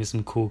he gave me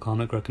some cool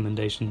comic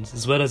recommendations,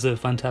 as well as a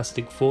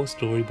Fantastic Four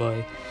story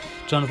by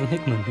Jonathan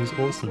Hickman, who's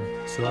awesome.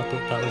 So I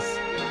thought that was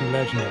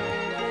legendary.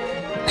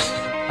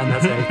 And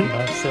that's everything I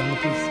have to say on the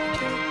piece.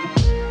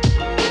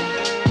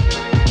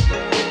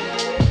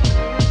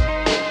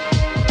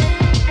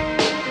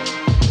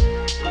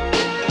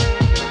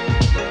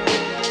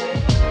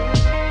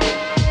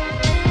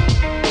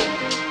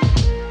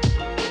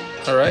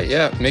 All right,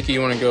 yeah. Mickey,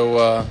 you want to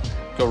go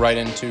right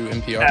into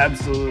NPR?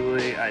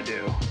 Absolutely, I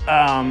do.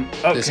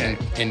 Okay. This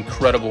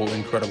incredible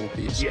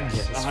piece.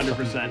 Yes,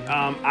 100%.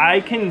 I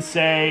can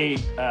say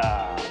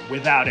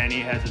without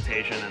any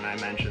hesitation, and I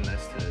mentioned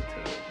this to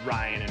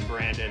Ryan and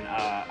Brandon,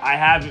 I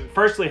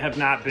have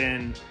not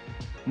been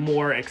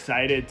more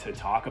excited to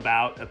talk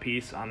about a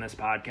piece on this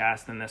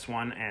podcast than this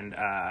one, and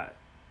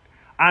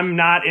I'm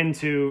not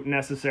into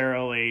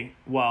necessarily,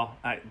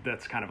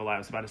 that's kind of a lie. I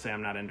was about to say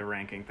I'm not into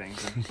ranking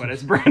things, but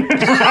it's Brandon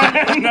and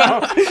Ryan. No,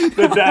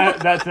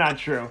 that's not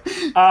true.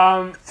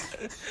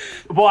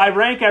 Well, I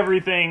rank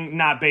everything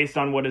not based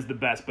on what is the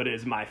best, but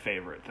is my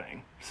favorite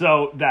thing.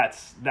 So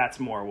that's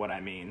more what I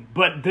mean.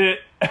 But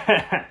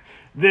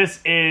this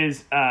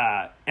is,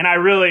 and I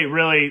really,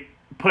 really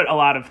put a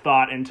lot of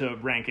thought into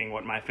ranking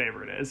what my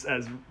favorite is,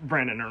 as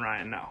Brandon and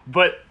Ryan know.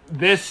 But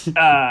this...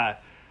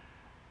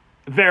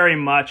 very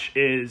much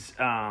is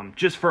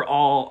just for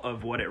all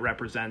of what it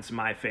represents,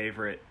 my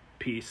favorite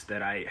piece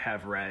that I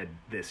have read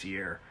this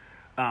year.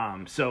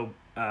 So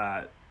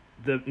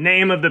the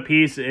name of the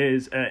piece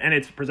is, and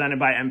it's presented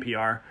by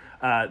NPR,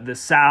 The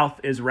South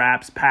is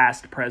Rap's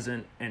Past,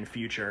 Present, and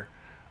Future.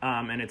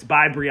 And it's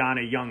by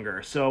Brianna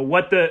Younger. So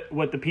what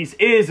the piece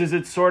is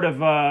it's sort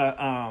of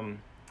an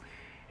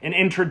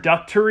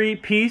introductory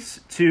piece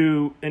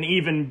to an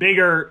even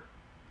bigger,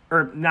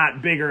 or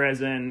not bigger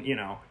as in,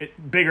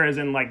 bigger as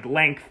in like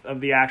length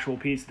of the actual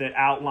piece that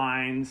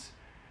outlines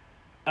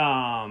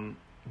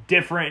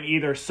different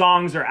either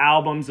songs or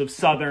albums of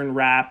Southern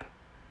rap.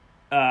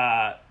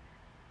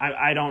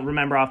 I don't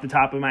remember off the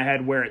top of my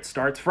head where it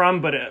starts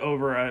from, but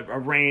over a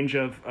range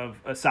of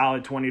a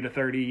solid 20 to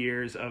 30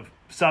 years of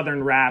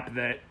Southern rap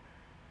that,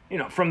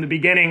 from the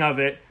beginning of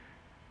it,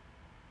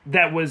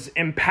 that was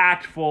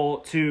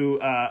impactful to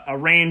a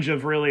range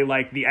of really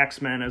like the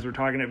X-Men, as we're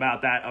talking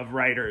about that, of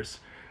writers.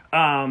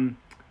 One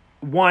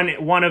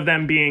of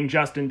them being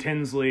Justin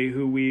Tinsley,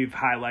 who we've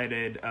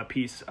highlighted a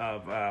piece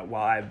of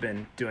while I've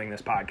been doing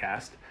this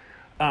podcast,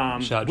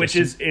 which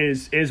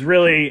is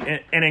really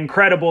an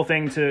incredible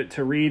thing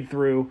to read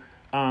through.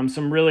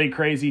 some really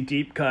crazy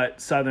deep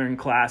cut Southern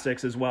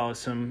classics, as well as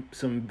some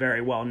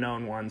very well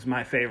known ones.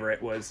 My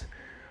favorite was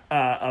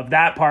of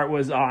that part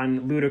was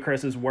on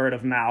Ludacris's Word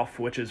of Mouth,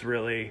 which is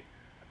really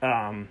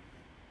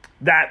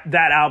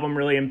that album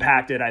really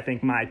impacted, I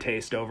think, my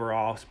taste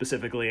overall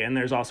specifically. And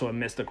there's also a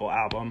Mystical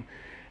album.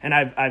 And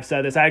I've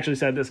said this, I actually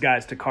said this,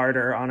 guys, to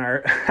Carter on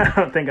our, I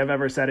don't think I've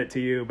ever said it to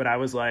you, but I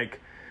was like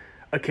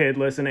a kid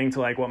listening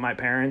to like what my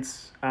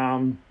parents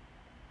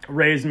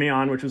raised me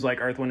on, which was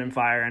like Earth, Wind and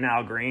Fire and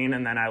Al Green.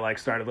 And then I like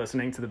started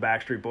listening to the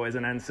Backstreet Boys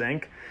and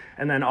NSYNC.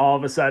 And then all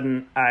of a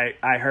sudden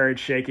I heard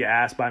Shake Your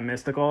Ass by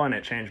Mystical, and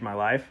it changed my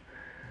life.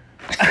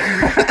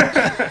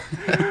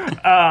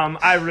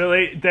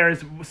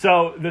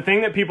 So the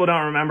thing that people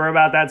don't remember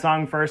about that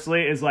song,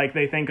 firstly, is like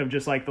they think of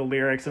just like the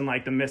lyrics and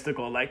like the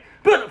mystical, like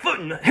put the foot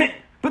in the hand,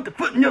 put the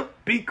foot in the,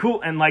 be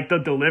cool, and like the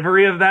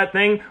delivery of that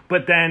thing,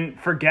 but then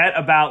forget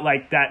about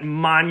like that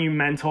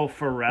monumental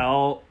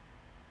Pharrell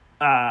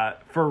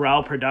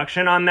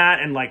production on that,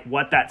 and like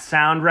what that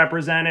sound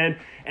represented,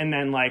 and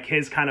then like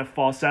his kind of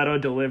falsetto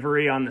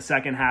delivery on the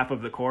second half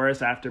of the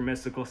chorus after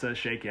Mystical says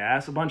shake your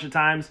ass a bunch of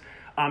times.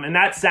 And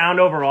that sound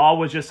overall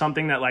was just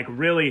something that like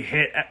really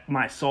hit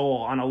my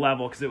soul on a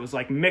level, because it was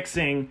like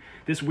mixing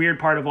this weird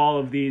part of all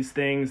of these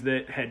things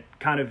that had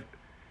kind of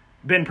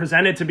been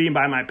presented to me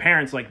by my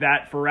parents, like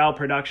that Pharrell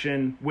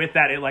production with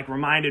that. It like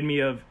reminded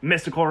me of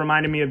Mystical,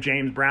 reminded me of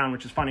James Brown,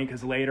 which is funny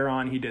because later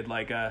on he did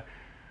like a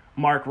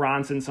Mark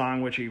Ronson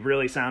song, which he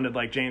really sounded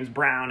like James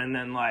Brown. And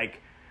then like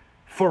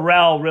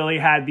Pharrell really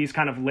had these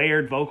kind of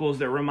layered vocals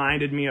that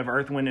reminded me of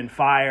Earth, Wind and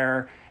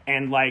Fire,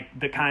 and like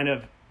the kind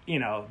of, you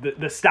know,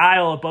 the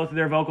style of both of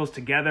their vocals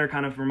together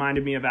kind of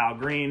reminded me of Al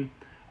Green.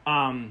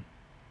 But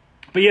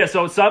yeah,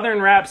 so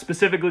Southern rap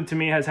specifically to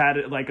me has had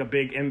like a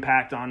big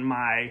impact on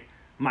my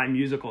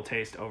musical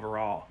taste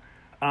overall.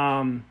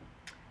 And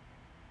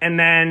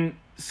then,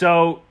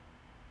 so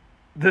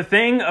the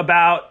thing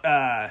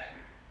about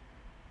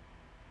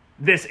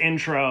this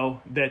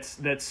intro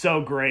that's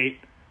so great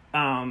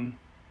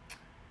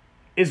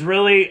is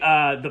really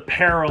the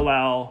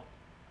parallel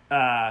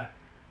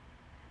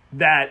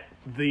that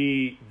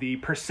the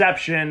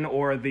perception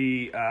or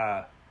the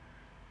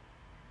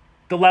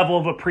level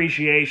of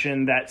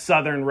appreciation that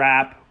Southern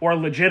rap, or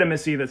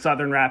legitimacy that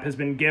Southern rap has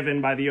been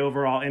given by the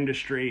overall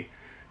industry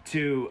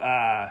to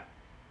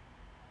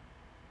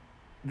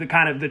the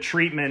kind of the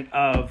treatment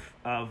of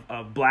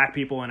black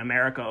people in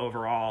America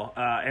overall.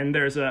 And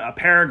there's a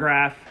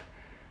paragraph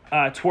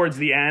towards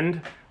the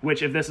end,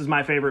 which, if this is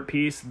my favorite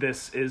piece,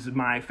 this is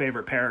my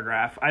favorite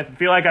paragraph. I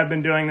feel like I've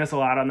been doing this a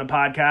lot on the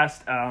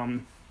podcast.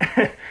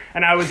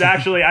 And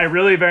I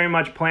really very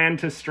much planned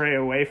to stray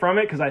away from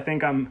it, because I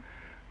think I'm,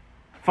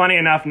 funny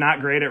enough,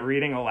 not great at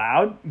reading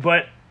aloud,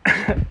 but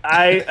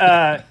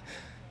I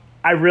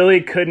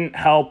really couldn't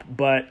help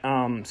but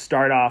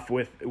start off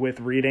with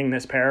reading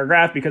this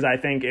paragraph, because I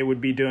think it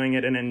would be doing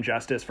it an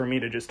injustice for me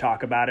to just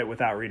talk about it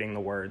without reading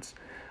the words.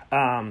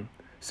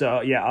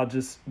 So yeah, I'll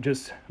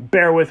just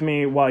bear with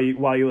me while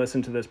you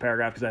listen to this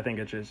paragraph, because I think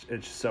it's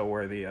just so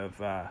worthy of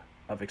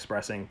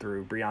expressing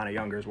through Brianna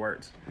Younger's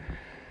words.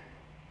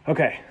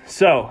 Okay,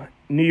 so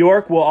New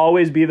York will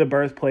always be the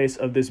birthplace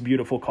of this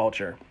beautiful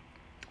culture.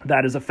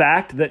 That is a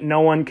fact that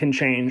no one can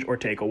change or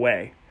take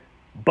away.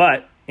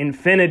 But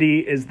infinity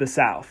is the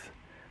South,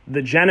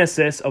 the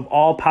genesis of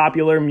all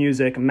popular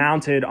music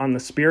mounted on the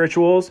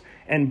spirituals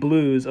and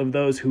blues of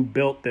those who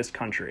built this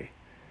country.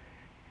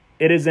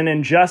 It is an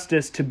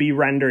injustice to be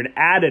rendered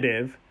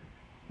additive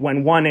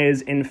when one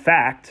is, in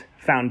fact,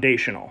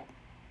 foundational.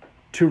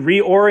 To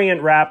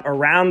reorient rap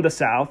around the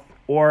South,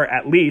 or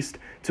at least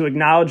to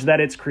acknowledge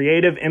that its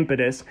creative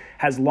impetus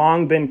has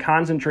long been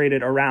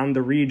concentrated around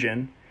the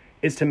region,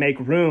 is to make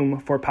room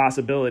for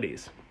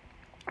possibilities.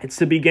 It's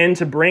to begin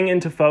to bring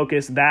into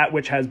focus that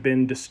which has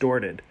been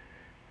distorted.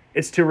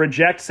 It's to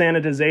reject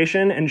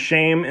sanitization and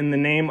shame in the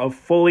name of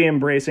fully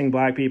embracing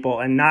black people,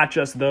 and not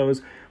just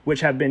those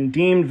which have been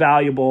deemed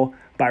valuable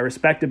by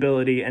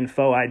respectability and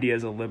faux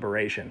ideas of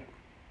liberation.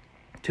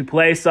 To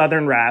play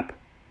Southern rap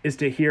is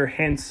to hear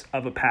hints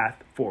of a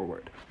path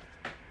forward.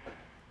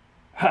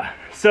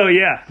 So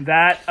yeah,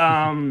 that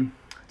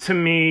to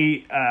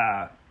me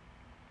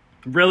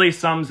really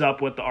sums up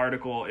what the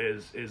article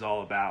is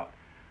all about.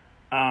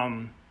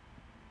 And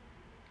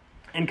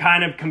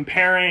kind of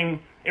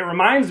comparing, it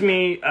reminds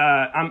me,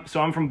 I'm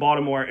from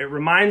Baltimore, it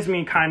reminds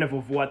me kind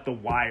of what The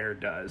Wire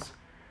does,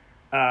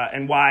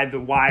 and why The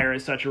Wire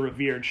is such a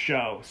revered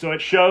show. So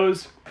it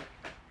shows,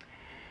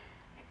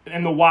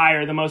 in The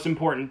Wire, the most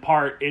important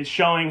part is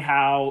showing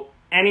how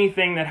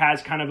anything that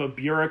has kind of a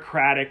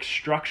bureaucratic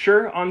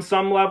structure on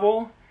some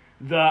level,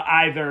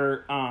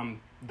 either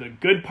the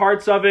good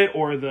parts of it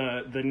or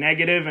the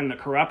negative and the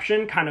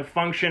corruption kind of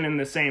function in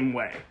the same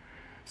way.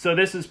 So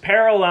this is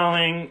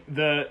paralleling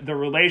the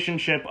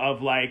relationship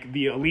of like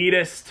the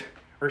elitist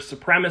or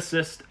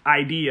supremacist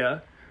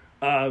idea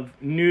of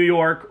New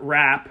York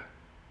rap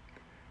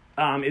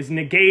is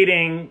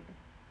negating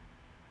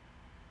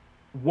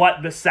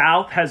what the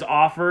South has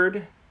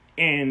offered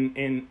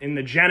in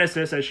the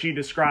genesis, as she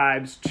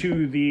describes,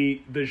 to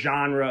the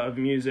genre of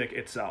music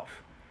itself.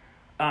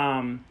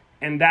 And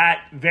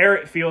that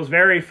feels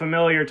very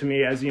familiar to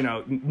me, as, you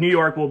know, New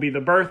York will be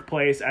the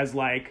birthplace, as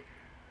like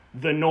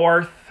the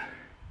North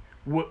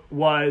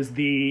was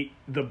the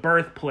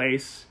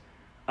birthplace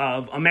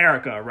of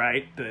America,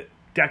 right? The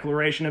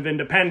Declaration of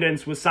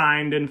Independence was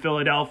signed in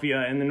Philadelphia,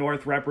 and the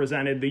North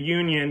represented the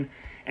Union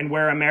and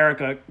where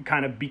America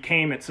kind of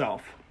became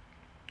itself.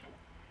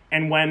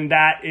 And when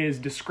that is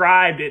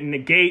described, it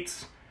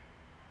negates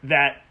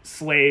that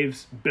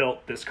slaves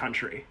built this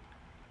country.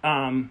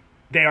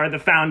 They are the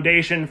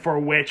foundation for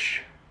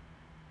which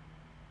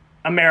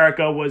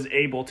America was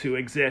able to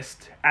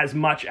exist, as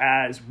much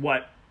as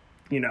what,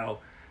 you know,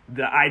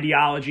 the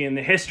ideology and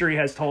the history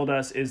has told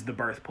us is the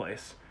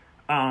birthplace.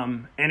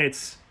 And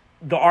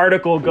the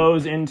article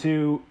goes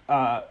into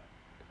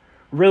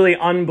really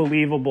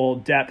unbelievable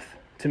depth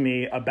to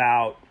me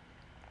about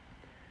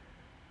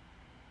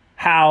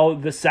how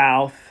the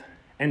South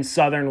and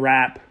Southern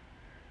rap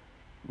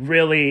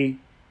really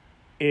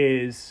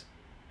is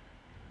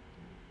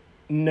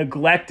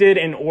neglected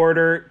in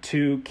order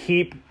to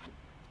keep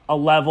a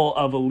level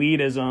of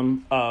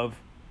elitism of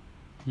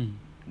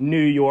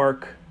New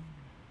York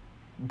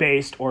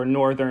based or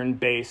Northern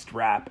based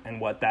rap and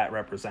what that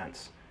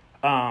represents.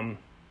 And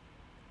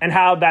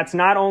how that's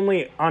not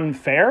only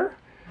unfair,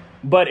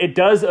 but it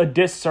does a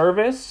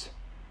disservice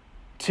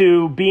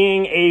to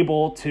being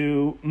able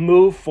to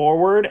move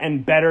forward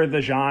and better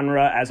the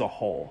genre as a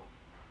whole.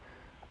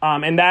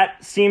 And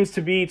that seems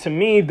to be, to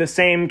me, the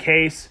same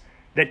case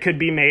that could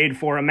be made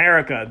for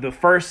America. The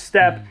first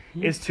step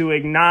is to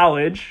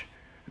acknowledge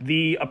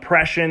the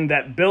oppression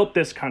that built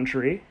this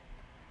country.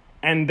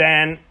 And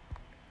then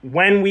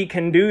when we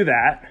can do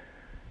that,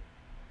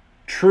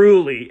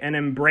 truly, and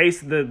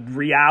embrace the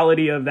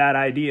reality of that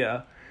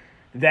idea,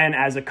 then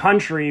as a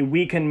country,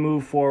 we can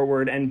move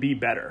forward and be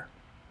better.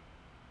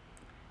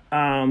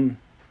 And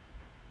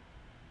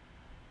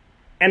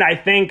I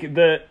think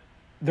the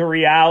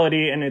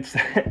reality, and it's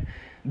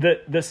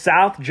the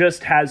South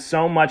just has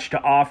so much to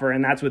offer,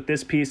 and that's what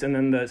this piece and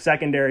then the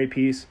secondary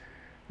piece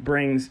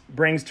brings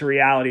to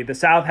reality. The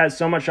South has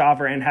so much to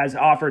offer and has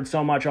offered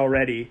so much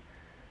already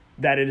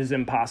that it is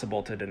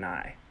impossible to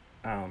deny.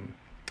 I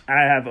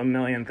have a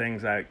million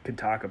things I could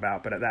talk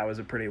about, but that was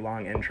a pretty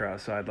long intro,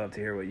 so I'd love to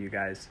hear what you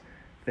guys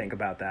think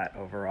about that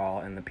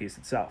overall and the piece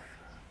itself.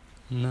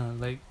 No,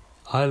 like,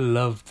 I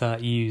love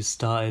that you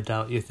started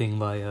out your thing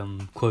by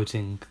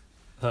quoting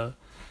her,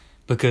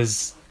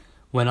 because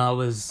when I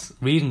was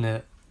reading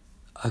it,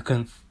 I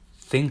couldn't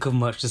think of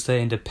much to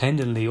say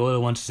independently. All I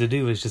wanted to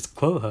do was just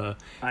quote her,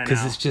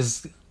 because it's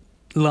just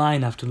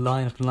line after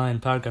line after line,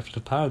 paragraph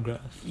after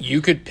paragraph. You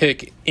could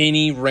pick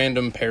any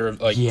random pair of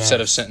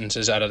set of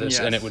sentences out of this,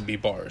 and it would be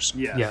bars.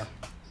 Yes. Yeah,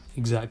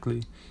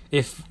 exactly.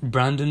 If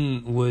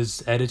Brandon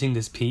was editing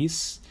this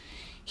piece,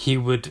 he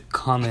would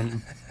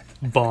comment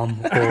bomb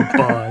or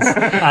bars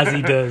as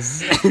he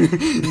does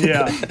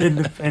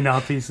in our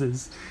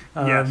pieces.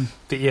 But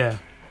yeah.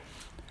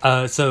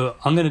 So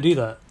I'm gonna do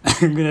that.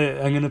 I'm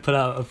gonna put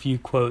out a few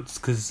quotes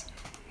because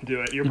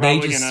do it. You're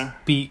probably gonna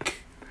speak.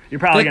 You're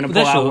probably gonna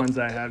pull out ones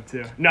I have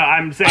too. No,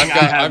 I'm saying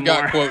I've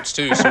got quotes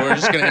too. So we're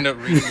just gonna end up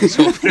reading this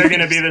whole thing. They're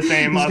gonna be the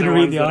same. I'm just other gonna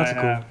read ones the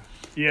article. That I have.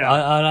 Yeah,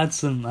 I'll add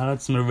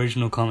some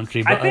original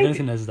commentary, but I don't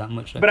think there's that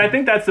much. I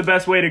think that's the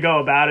best way to go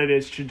about it,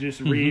 is to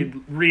just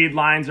read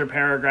lines or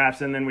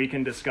paragraphs, and then we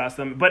can discuss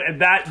them. But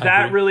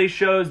that really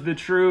shows the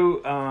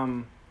true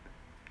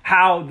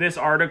how this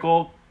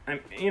article,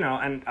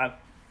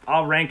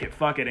 I'll rank it.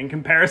 Fuck it. In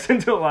comparison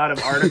to a lot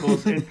of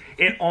articles,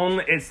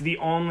 it's the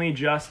only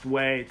just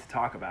way to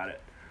talk about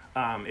it.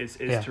 Is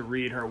to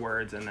read her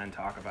words and then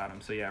talk about them.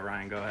 So yeah,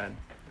 Ryan, go ahead.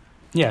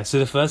 Yeah. So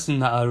the first thing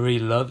that I really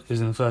love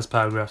is in the first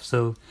paragraph.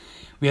 So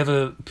we have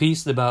a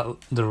piece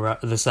about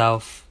the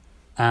South,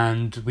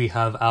 and we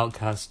have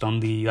Outkast on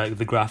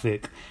the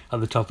graphic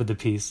at the top of the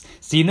piece.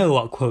 So you know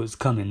what quote's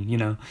coming. You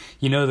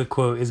know the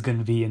quote is going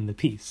to be in the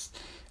piece.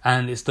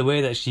 And it's the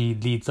way that she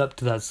leads up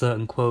to that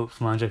certain quote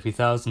from Andre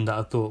 3000 that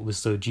I thought was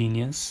so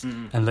genius,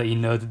 and let you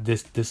know that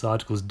this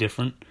article is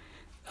different.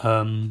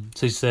 So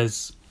she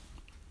says,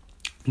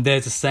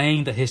 "There's a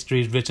saying that history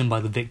is written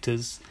by the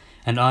victors,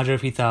 and Andre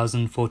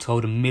 3000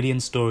 foretold 1,000,000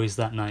 stories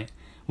that night,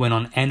 when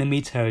on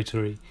enemy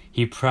territory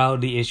he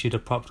proudly issued a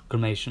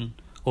proclamation,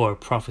 or a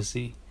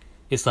prophecy.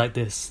 It's like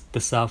this, the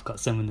South got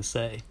something to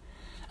say."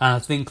 And I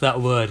think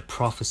that word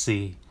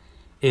prophecy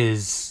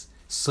is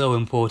so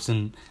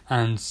important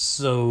and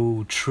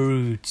so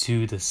true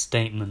to the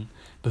statement,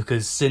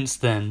 because since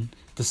then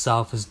the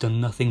South has done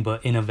nothing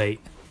but innovate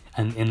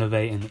and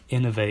innovate and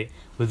innovate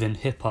within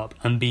hip-hop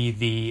and be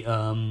the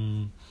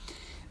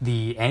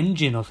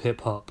engine of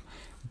hip-hop.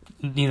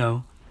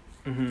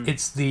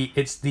 It's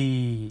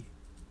the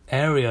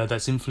area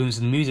that's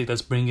influencing music,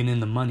 that's bringing in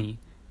the money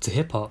to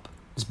hip-hop,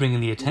 it's bringing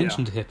the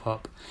attention to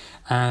hip-hop.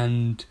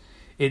 And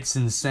it's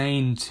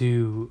insane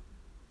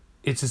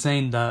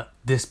that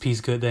this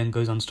piece then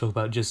goes on to talk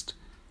about just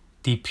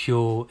the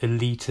pure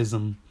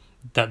elitism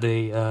that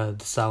the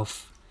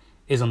South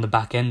is on the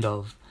back end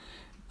of.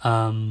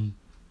 And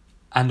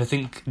I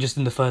think just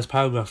in the first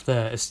paragraph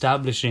there,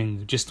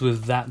 establishing just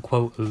with that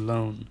quote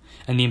alone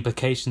and the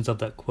implications of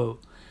that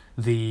quote,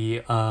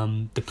 the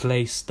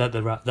place that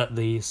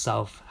the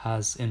South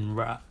has in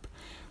rap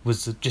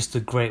was just a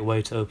great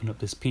way to open up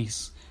this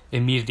piece.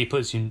 Immediately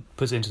puts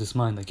it into this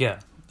mind, like, yeah,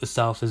 the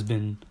South has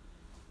been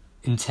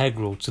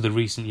integral to the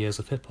recent years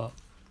of hip hop.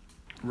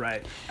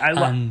 Right. Yeah,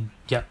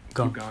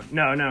 go on. Keep going.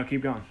 No,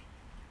 keep going.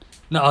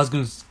 No, I was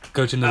going to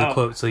go to another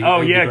quote. So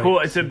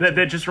cool. So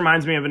that just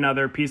reminds me of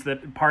another piece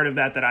part of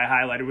that I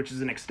highlighted, which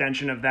is an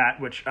extension of that.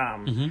 Which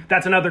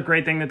that's another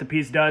great thing that the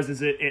piece does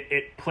is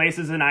it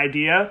places an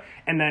idea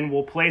and then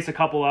we'll place a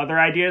couple other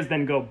ideas,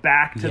 then go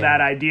back to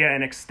that idea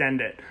and extend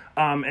it.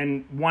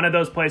 And one of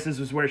those places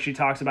is where she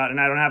talks about,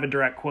 and I don't have a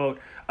direct quote,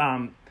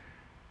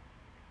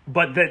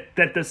 but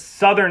that the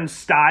Southern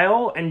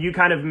style, and you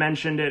kind of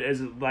mentioned it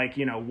as like,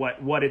 you know,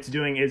 what it's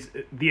doing is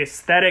the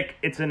aesthetic.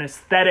 It's an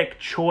aesthetic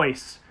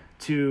choice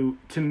to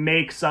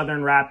make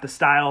Southern rap the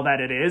style that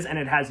it is, and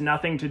it has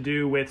nothing to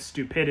do with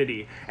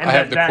stupidity. And I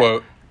have the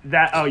quote.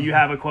 You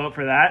have a quote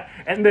for that?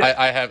 And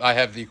I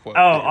have the quote.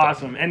 Oh,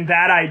 awesome. And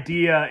that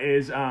idea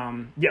is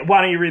why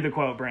don't you read the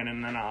quote, Brandon,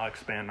 and then I'll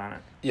expand on it.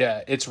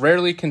 Yeah, it's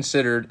rarely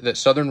considered that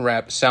Southern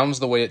rap sounds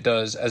the way it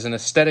does as an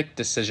aesthetic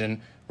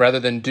decision rather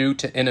than due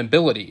to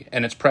inability,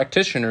 and its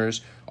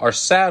practitioners are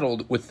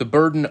saddled with the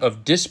burden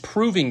of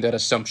disproving that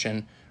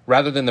assumption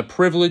rather than the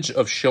privilege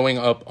of showing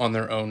up on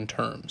their own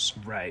terms.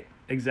 Right,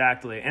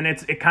 exactly. And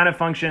it kind of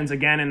functions,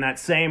 again, in that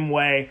same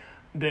way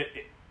that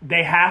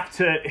they have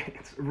to,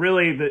 it's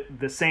really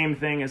the same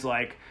thing as,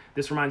 like,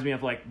 this reminds me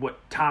of, like, what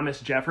Thomas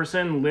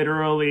Jefferson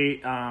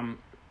literally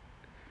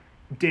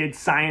did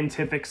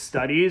scientific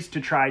studies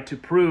to try to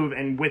prove,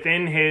 and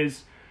within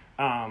his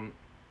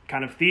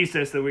kind of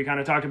thesis that we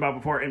kind of talked about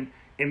before, and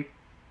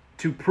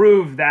to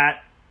prove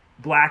that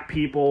Black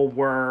people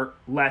were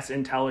less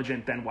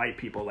intelligent than white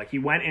people. Like, he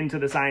went into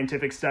the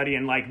scientific study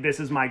and, like, this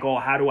is my goal.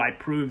 How do I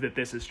prove that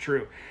this is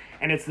true?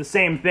 And it's the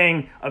same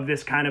thing of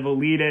this kind of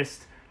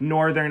elitist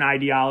Northern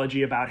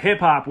ideology about hip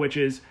hop, which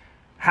is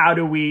how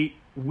do we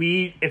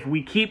if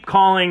we keep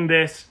calling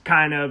this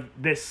kind of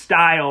this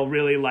style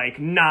really like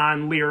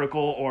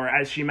non-lyrical, or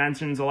as she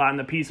mentions a lot in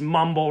the piece,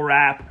 mumble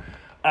rap,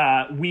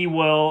 we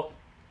will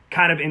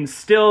kind of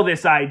instill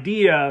this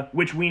idea,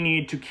 which we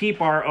need to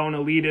keep our own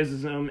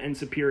elitism and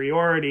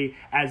superiority,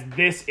 as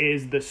this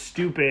is the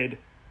stupid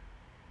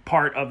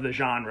part of the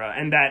genre,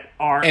 and that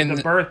the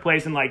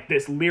birthplace and like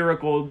this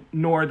lyrical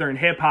Northern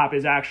hip hop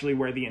is actually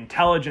where the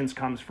intelligence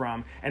comes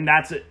from, and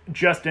that's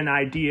just an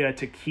idea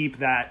to keep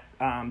that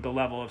the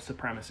level of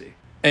supremacy.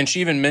 And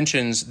she even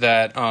mentions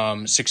that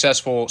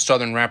successful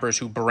Southern rappers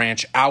who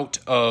branch out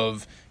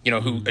of,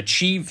 who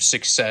achieve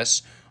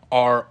success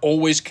are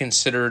always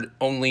considered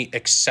only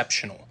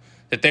exceptional,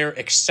 that they're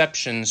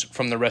exceptions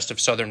from the rest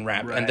of Southern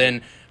rap. Right. And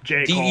then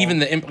even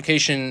the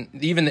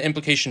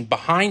implication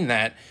behind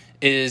that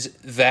is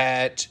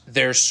that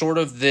there's sort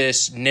of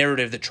this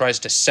narrative that tries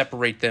to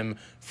separate them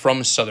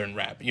from Southern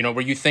rap,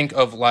 where you think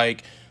of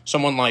like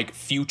someone like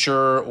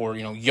Future or,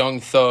 Young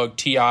Thug,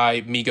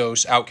 T.I.,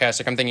 Migos, Outkast.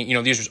 Like I'm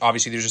thinking, these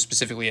are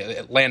specifically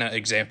Atlanta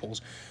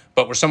examples,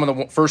 but were some of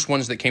the first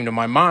ones that came to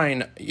my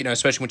mind,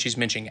 especially when she's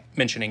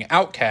mentioning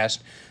Outkast,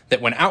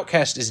 that when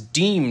Outkast is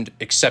deemed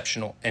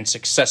exceptional and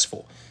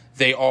successful,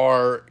 they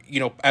are,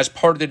 as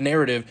part of the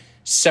narrative,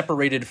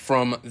 separated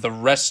from the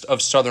rest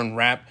of Southern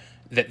rap,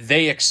 that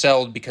they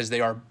excelled because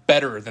they are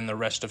better than the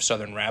rest of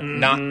Southern rap,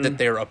 not that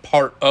they're a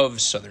part of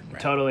Southern rap.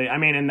 Totally. I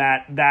mean, and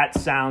that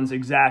sounds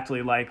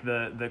exactly like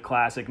the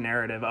classic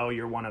narrative,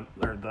 you're one of,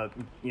 or the,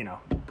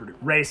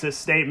 racist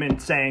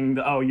statement saying,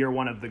 you're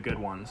one of the good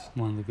ones.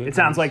 One of the good It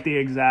sounds like the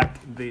exact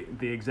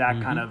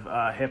kind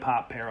of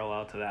hip-hop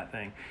parallel to that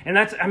thing. And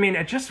that's, I mean,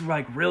 it just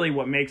like really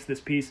what makes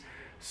this piece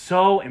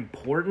so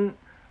important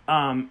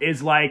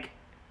is like,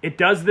 it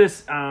does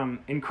this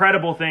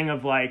incredible thing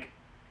of like,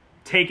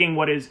 taking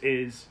what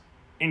is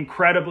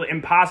incredibly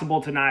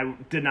impossible to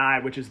deny,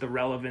 which is the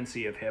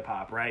relevancy of hip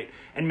hop, right?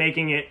 And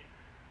making it,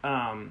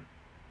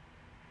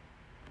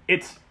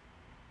 it's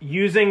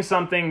using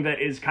something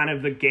that is kind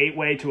of the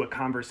gateway to a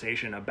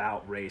conversation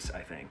about race, I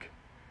think.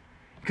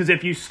 Because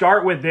if you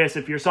start with this,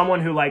 if you're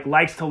someone who like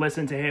likes to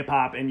listen to hip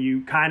hop and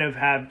you kind of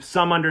have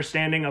some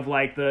understanding of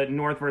like the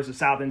North versus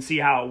South and see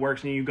how it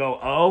works, and you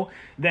go,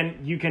 then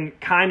you can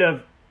kind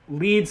of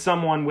lead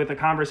someone with a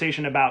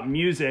conversation about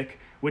music,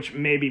 which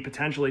maybe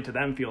potentially to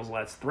them feels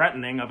less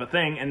threatening of a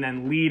thing, and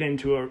then lead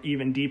into an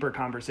even deeper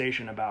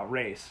conversation about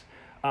race.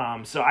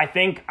 So I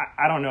think,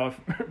 I don't know if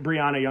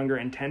Brianna Younger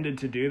intended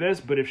to do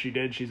this, but if she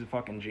did, she's a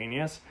fucking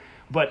genius.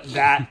 But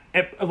that,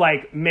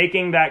 like,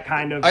 making that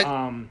kind of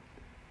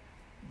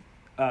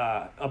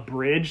a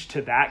bridge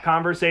to that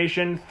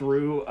conversation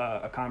through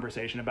a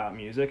conversation about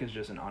music is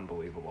just an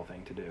unbelievable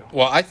thing to do.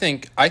 Well, I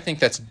think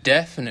that's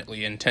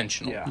definitely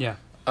intentional. Yeah.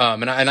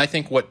 And I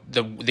think what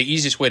the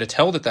easiest way to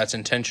tell that that's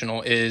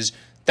intentional is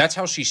that's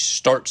how she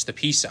starts the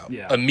piece out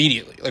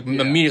immediately,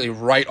 immediately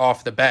right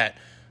off the bat.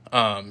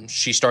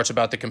 She starts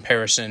about the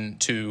comparison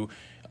to,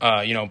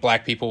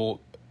 Black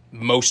people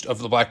most of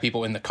the black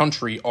people in the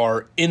country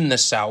are in the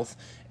South,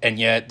 and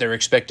yet they're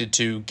expected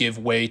to give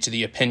way to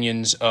the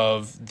opinions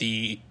of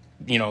the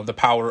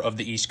power of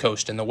the East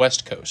Coast and the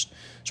West Coast.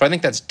 So I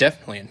think that's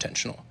definitely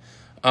intentional.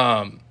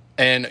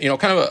 And,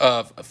 kind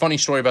of a funny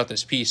story about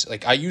this piece.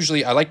 Like, I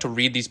like to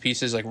read these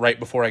pieces, like, right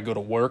before I go to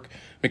work,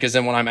 because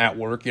then when I'm at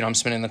work, I'm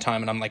spending the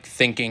time and I'm, like,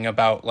 thinking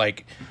about,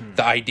 like,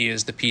 the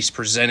ideas the piece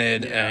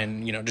presented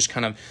and, just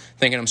kind of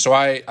thinking them. So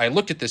I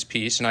looked at this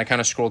piece and I kind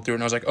of scrolled through it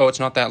and I was like, oh, it's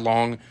not that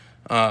long.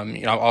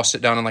 I'll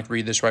sit down and, like,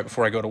 read this right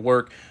before I go to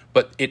work.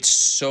 But it's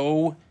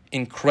so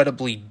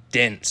incredibly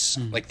dense.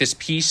 Like, this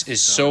piece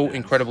is so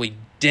incredibly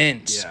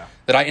dense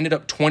that I ended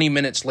up 20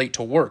 minutes late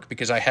to work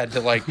because I had to,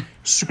 like,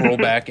 scroll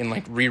back and,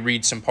 like,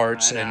 reread some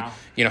parts and,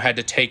 had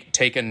to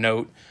take a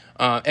note.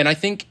 And I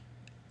think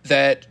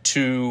that,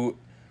 to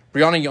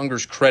Brianna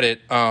Younger's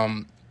credit,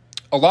 a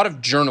lot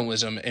of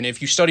journalism, and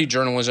if you study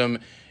journalism,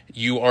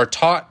 you are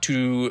taught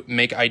to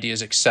make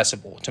ideas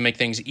accessible, to make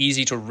things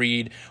easy to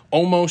read,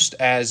 almost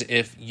as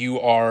if you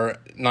are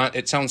not,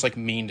 it sounds like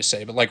mean to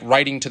say, but like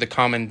writing to the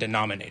common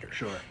denominator.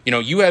 Sure.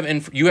 You have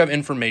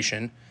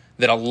information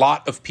that a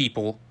lot of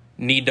people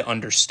need to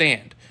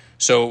understand.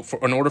 So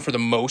in order for the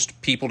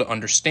most people to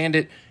understand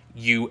it,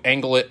 you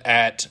angle it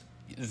at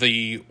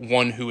the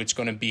one who it's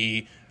going to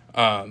be,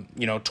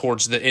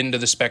 towards the end of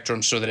the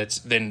spectrum, so that it's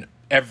then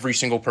every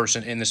single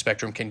person in the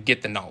spectrum can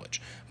get the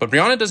knowledge. But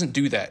Brianna doesn't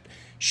do that.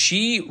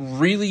 She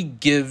really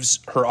gives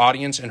her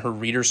audience and her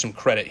readers some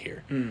credit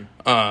here.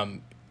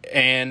 And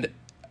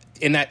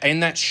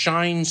that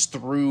shines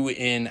through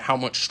in how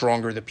much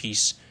stronger the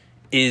piece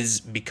is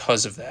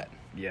because of that.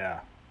 Yeah.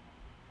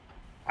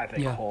 I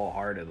think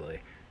wholeheartedly.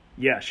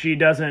 Yeah, she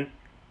does it.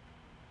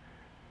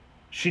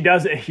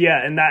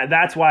 Yeah, and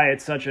that's why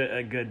it's such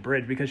a good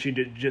bridge, because she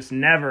just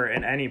never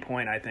at any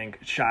point, I think,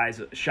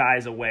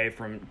 shies away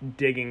from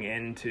digging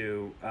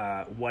into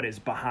what is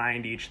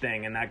behind each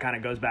thing. And that kind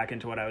of goes back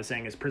into what I was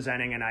saying, is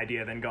presenting an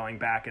idea, then going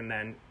back and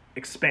then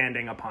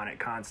expanding upon it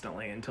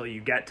constantly until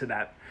you get to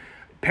that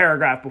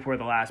paragraph before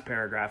the last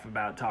paragraph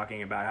about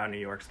talking about how New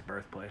York's the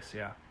birthplace.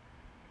 Yeah.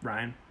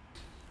 Ryan?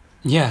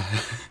 Yeah,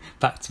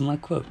 back to my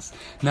quotes.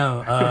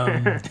 No,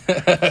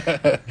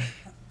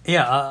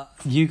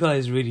 you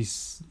guys really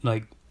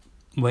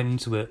went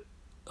into it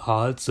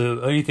hard. So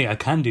the only thing I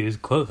can do is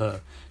quote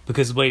her,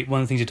 because one of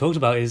the things you talked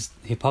about is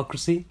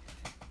hypocrisy,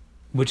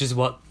 which is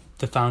what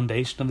the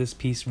foundation of this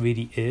piece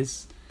really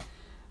is.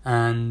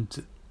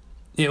 And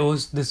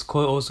this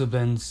quote also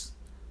blends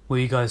what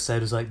you guys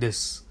said was like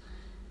this,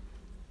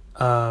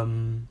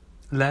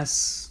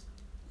 less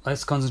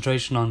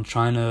concentration on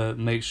trying to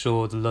make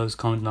sure the lowest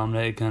common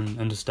denominator can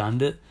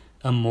understand it,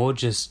 and more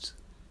just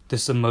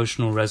this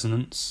emotional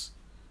resonance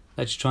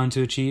that she's trying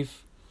to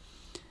achieve.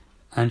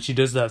 And she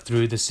does that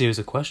through this series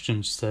of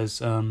questions. She says,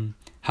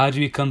 how do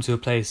we come to a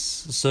place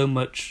so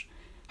much...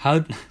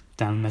 Damn,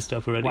 I messed it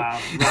up already. Wow,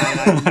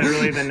 Ryan,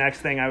 literally the next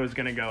thing I was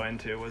going to go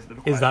into was the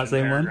question. Is that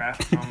same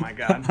paragraph. one? Oh my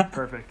god,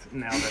 perfect.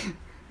 Nailed it.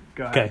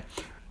 Go ahead. Okay.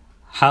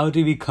 How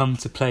do we come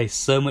to place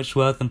so much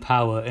worth and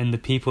power in the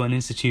people and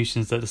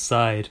institutions that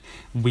decide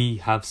we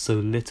have so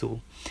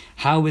little?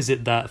 How is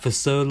it that for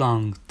so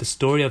long the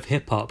story of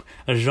hip-hop,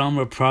 a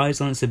genre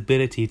prized on its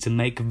ability to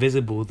make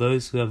visible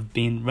those who have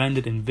been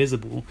rendered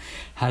invisible,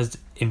 has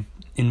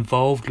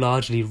involved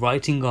largely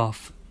writing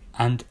off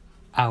and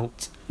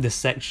out the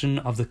section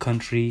of the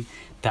country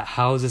that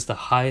houses the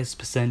highest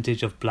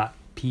percentage of black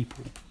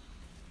people?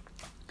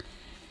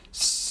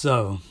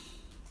 So,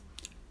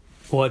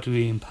 what do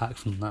we impact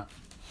from that?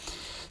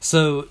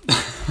 So,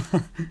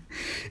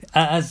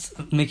 as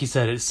Mickey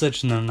said, it's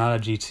such an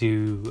analogy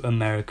to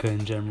America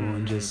in general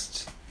and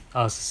just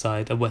our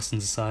society, a Western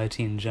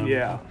society in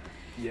general.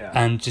 Yeah.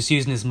 And just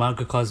using this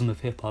microcosm of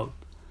hip-hop,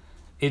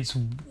 it's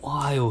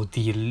wild,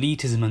 the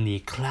elitism and the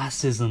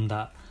classism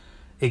that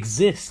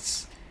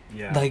exists.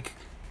 Yeah. Like,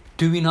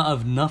 do we not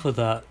have enough of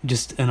that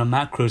just in a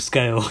macro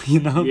scale,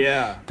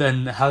 Yeah.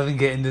 Then having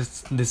it in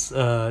this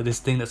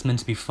thing that's meant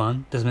to be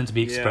fun, that's meant to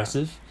be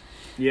expressive.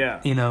 Yeah.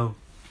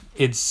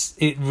 It's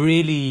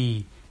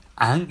angering,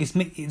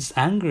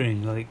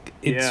 like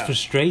it's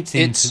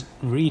frustrating to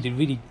read. It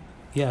really,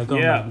 go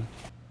on.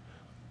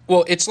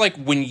 Well, it's like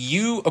when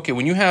you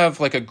have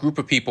like a group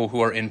of people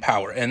who are in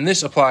power, and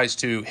this applies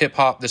to hip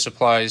hop, this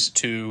applies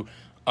to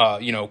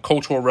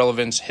cultural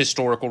relevance,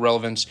 historical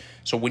relevance.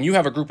 So when you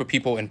have a group of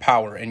people in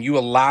power and you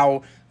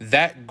allow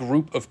that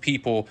group of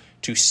people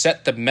to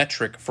set the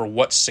metric for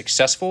what's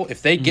successful,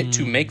 if they get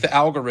to make the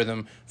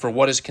algorithm for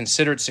what is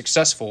considered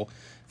successful,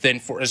 then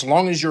for as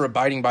long as you're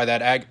abiding by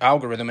that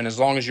algorithm and as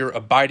long as you're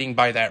abiding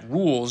by that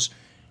rules,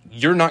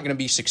 you're not going to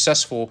be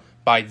successful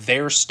by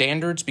their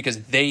standards,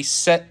 because they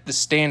set the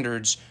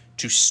standards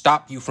to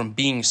stop you from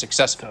being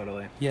successful.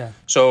 Totally. Yeah.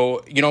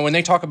 So, when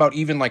they talk about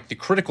even like the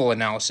critical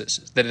analysis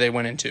that they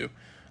went into,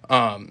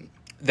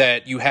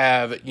 that you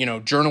have,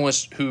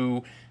 journalists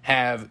who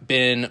have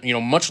been,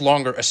 much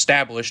longer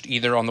established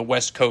either on the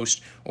West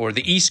Coast or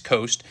the East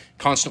Coast,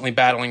 constantly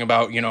battling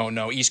about,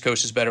 no, East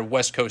Coast is better,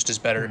 West Coast is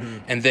better. Mm-hmm.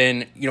 And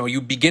then, you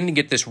begin to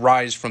get this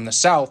rise from the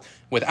South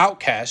with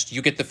Outkast.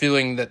 You get the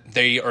feeling that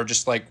they are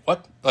just like,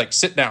 what? Like,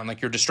 sit down,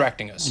 like you're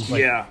distracting us.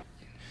 Like, yeah.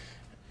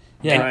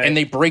 And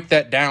they break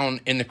that down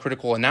in the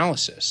critical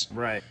analysis.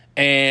 Right.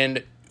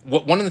 And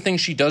one of the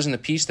things she does in the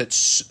piece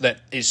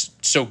that is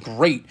so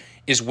great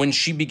is when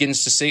she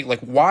begins to say,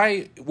 like,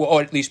 why, well,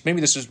 or at least maybe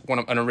this is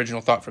an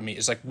original thought for me,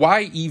 is like,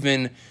 why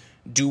even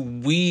do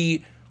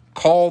we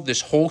call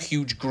this whole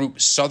huge group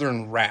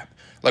Southern rap?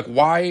 Like,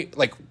 why,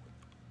 like,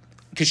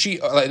 because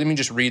let me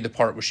just read the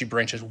part where she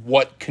branches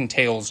what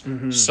contains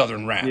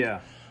Southern rap.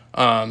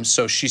 Yeah.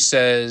 So she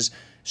says,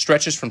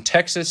 stretches from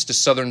Texas to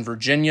Southern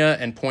Virginia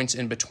and points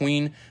in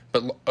between.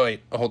 But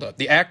hold up.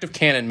 The act of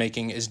canon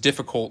making is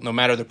difficult no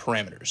matter the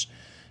parameters.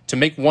 To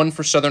make one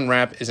for Southern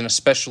rap is an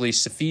especially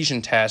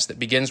Cephean task that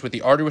begins with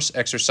the arduous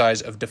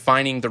exercise of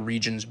defining the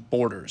region's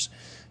borders.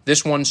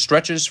 This one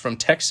stretches from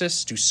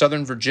Texas to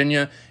Southern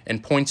Virginia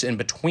and points in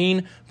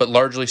between, but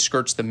largely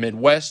skirts the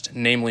Midwest,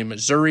 namely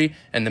Missouri,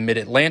 and the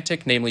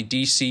Mid-Atlantic, namely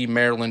D.C.,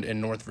 Maryland, and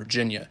North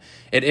Virginia.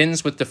 It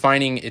ends with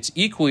defining its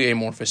equally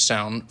amorphous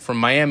sound from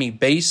Miami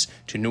bass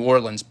to New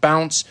Orleans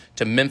bounce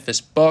to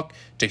Memphis buck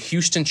to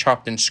Houston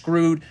chopped and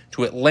screwed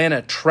to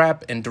Atlanta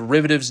trap and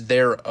derivatives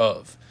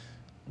thereof.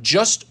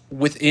 Just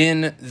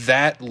within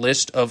that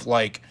list of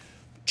like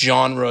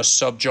genre,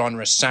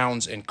 subgenre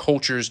sounds and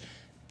cultures,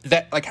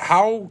 that like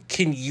how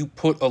can you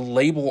put a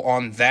label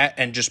on that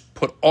and just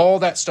put all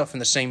that stuff in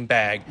the same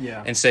bag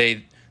and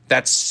say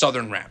that's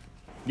Southern rap?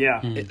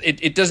 Yeah.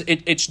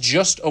 It's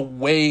just a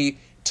way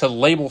to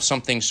label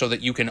something so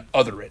that you can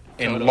other it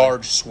in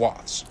large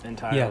swaths.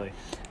 Entirely.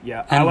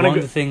 Yeah. And one of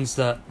the things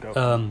that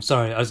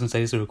sorry, I was gonna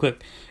say this real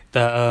quick.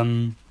 That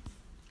one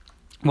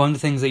of the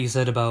things that you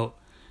said about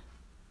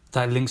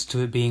that links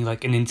to it being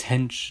like an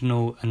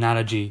intentional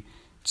analogy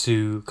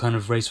to kind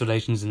of race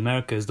relations in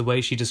America is the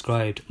way she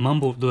described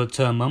the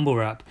term mumble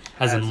rap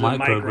as a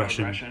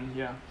microaggression.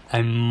 Yeah. A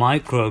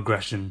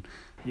microaggression.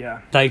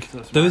 Yeah. Like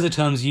those are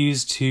terms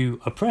used to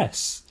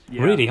oppress,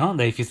 really, aren't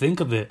they? If you think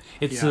of it,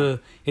 it's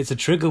a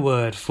trigger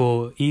word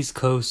for East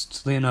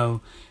Coast,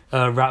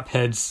 rap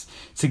heads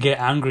to get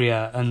angry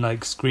at and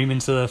like scream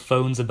into their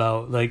phones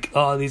about like,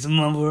 oh, these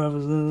mumble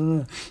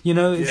rappers,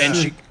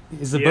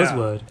 it's a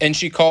buzzword. And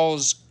she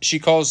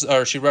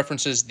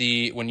references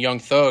when Young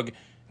Thug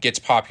gets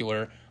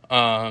popular,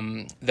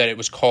 that it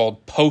was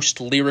called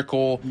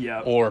post-lyrical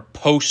or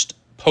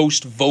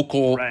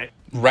post-vocal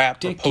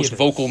rap, or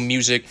post-vocal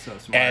music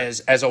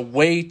as a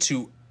way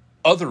to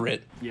other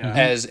it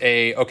as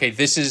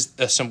this is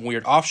some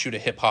weird offshoot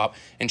of hip-hop.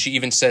 And she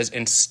even says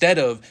instead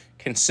of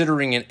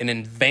considering it an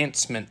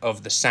advancement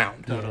of the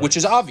sound, which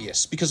is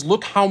obvious because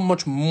look how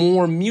much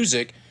more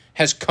music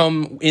has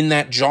come in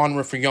that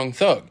genre for Young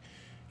Thug,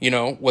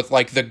 with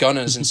like the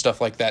Gunnas and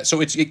stuff like that. So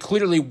it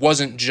clearly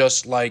wasn't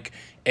just like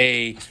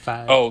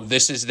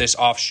this is this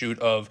offshoot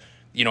of,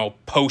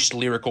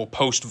 post-lyrical,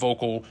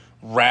 post-vocal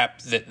rap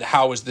that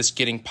how is this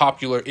getting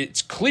popular?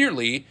 It's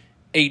clearly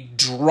a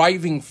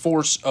driving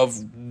force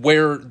of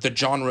where the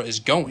genre is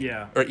going.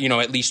 Yeah. Or,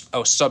 at least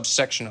a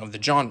subsection of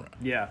the genre.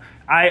 Yeah.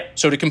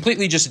 So to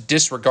completely just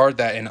disregard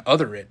that and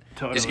other it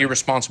is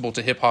irresponsible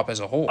to hip-hop as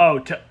a whole.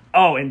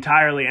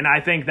 Entirely. And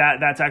I think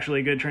that's actually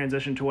a good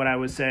transition to what I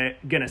was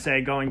going to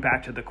say, going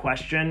back to the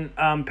question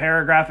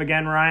paragraph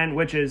again, Ryan,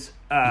 which is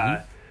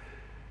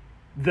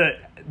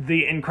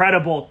the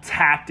incredible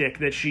tactic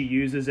that she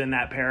uses in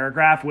that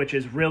paragraph, which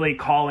is really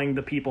calling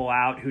the people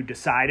out who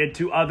decided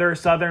to other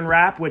Southern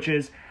rap, which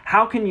is,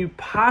 how can you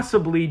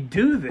possibly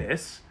do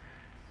this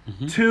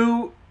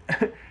to...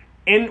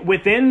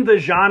 within the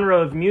genre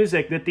of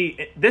music that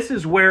this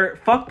is where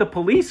Fuck the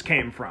Police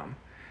came from.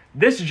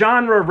 This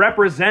genre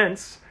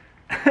represents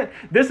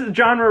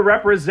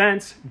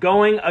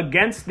going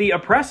against the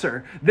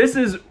oppressor. This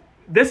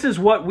is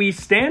what we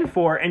stand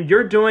for, and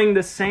you're doing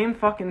the same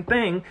fucking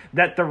thing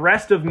that the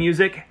rest of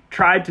music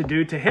tried to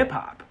do to hip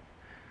hop.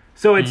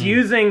 So it's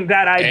using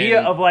that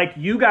idea of like,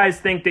 you guys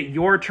think that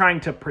you're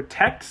trying to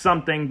protect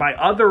something by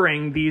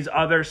othering these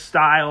other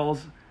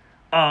styles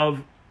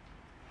of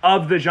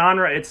the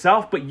genre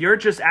itself, but you're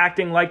just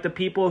acting like the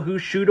people who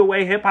shoot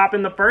away hip hop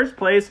in the first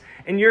place,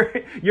 and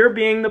you're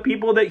being the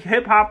people that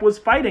hip hop was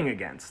fighting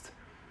against.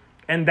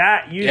 And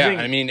that using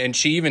and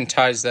she even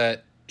ties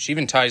that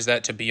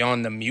to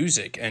beyond the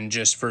music and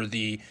just for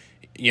the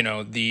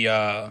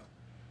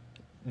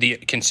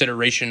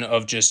consideration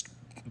of just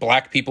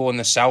black people in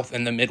the South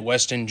and the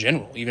Midwest in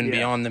general, even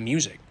beyond the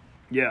music.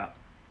 It's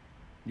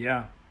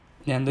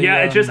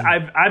just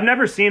I've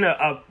never seen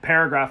a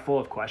paragraph full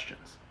of questions.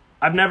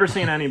 I've never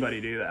seen anybody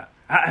do that.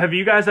 Have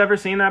you guys ever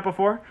seen that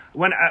before?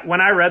 When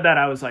I read that,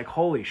 I was like,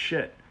 holy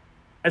shit.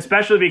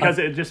 Especially because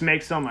it just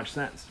makes so much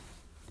sense.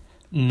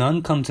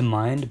 None come to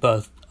mind,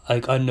 but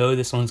I know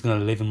this one's going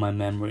to live in my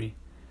memory.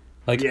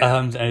 I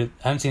haven't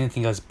seen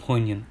anything as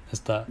poignant as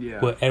that. Yeah.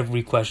 Where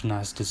every question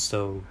asked is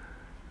so...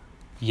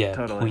 Yeah,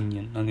 totally.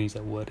 Poignant. I'm going to use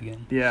that word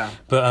again. Yeah.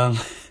 But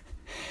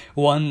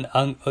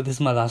this is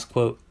my last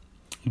quote,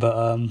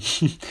 but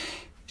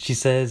she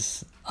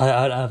says,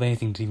 I don't have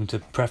anything to even to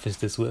preface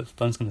this with,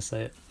 but I'm just going to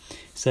say it.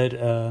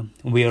 Said,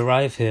 we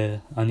arrive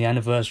here on the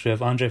anniversary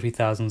of Andre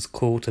 3000's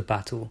call to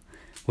battle,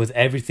 with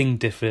everything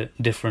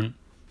different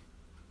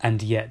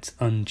and yet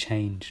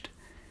unchanged.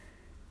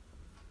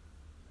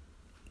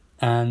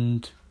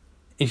 And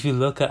if you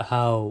look at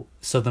how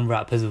Southern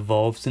rap has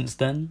evolved since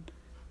then,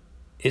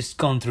 it's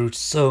gone through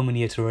so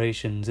many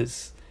iterations.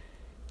 It's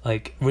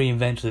like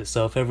reinvented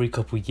itself every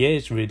couple of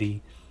years,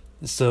 really.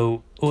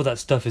 So all that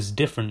stuff is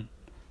different,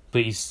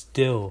 but you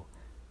still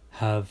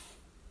have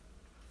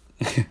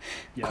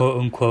quote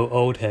unquote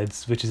old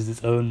heads, which is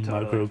its own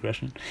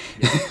microaggression.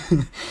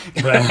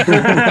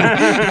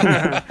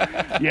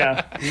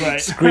 Yeah,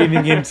 right.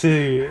 Screaming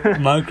into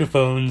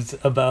microphones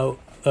about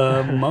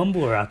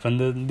mumble rap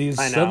and these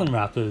Southern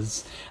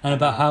rappers, and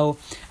about how,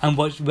 and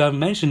what we haven't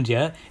mentioned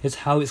yet is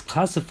how it's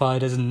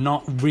classified as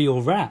not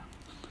real rap.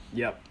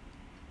 Yep.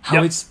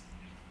 How it's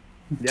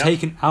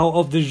taken out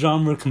of the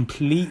genre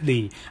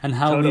completely, and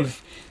how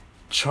we've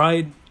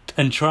tried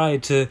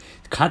to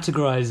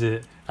categorize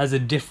it as a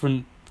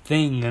different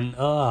thing, and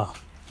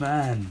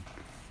man.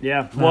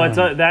 Yeah, well,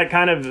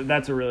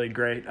 that's a really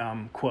great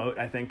quote,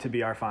 I think, to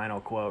be our final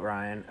quote,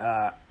 Ryan.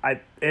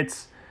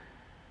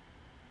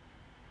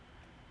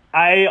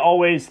 I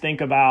always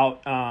think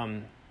about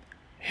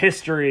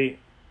history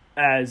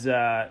as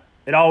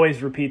it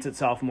always repeats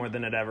itself more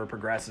than it ever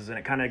progresses, and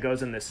it kind of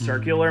goes in this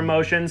circular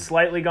motion,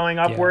 slightly going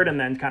upward and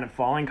then kind of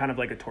falling, kind of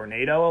like a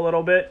tornado a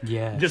little bit,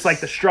 just like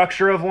the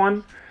structure of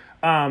one.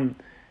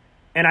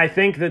 And I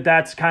think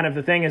that's kind of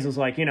the thing is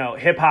like, you know,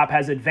 hip hop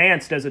has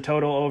advanced as a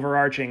total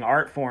overarching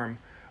art form.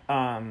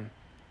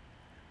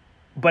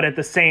 But at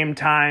the same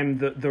time,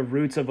 the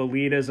roots of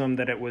elitism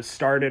that it was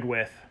started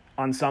with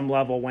on some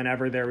level,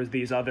 whenever there was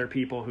these other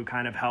people who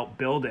kind of helped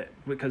build it,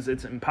 because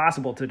it's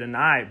impossible to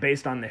deny,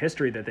 based on the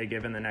history that they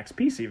give in the next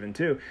piece even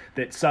too,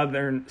 that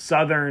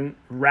Southern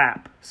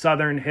rap,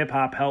 Southern hip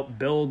hop helped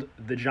build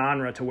the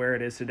genre to where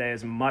it is today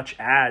as much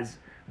as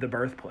the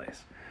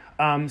birthplace.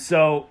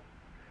 So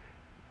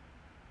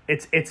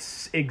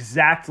it's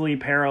exactly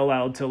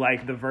paralleled to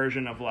like the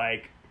version of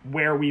like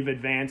where we've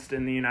advanced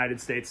in the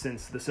United States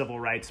since the civil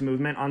rights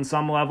movement on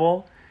some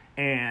level.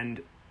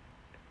 And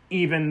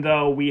even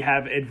though we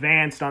have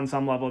advanced on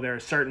some level, there are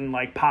certain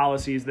like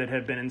policies that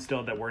have been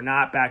instilled that were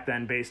not back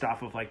then, based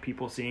off of like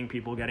seeing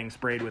people getting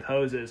sprayed with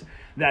hoses,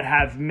 that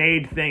have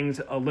made things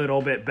a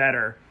little bit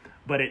better.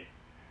 But it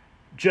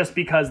just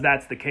because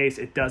that's the case,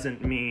 it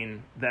doesn't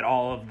mean that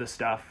all of the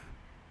stuff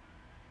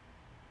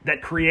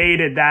that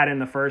created that in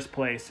the first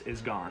place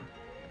is gone.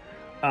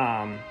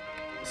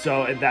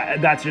 So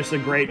that's just a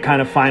great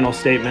kind of final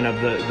statement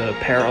of the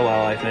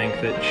parallel, I think,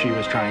 that she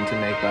was trying to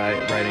make by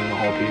writing the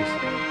whole piece.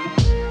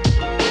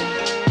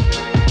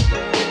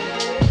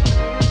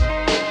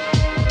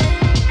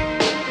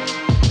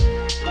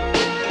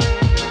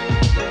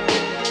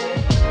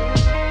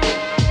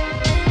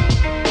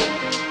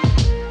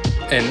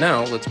 And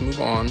now let's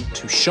move on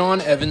to Sean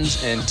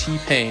Evans and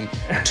T-Pain,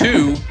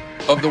 two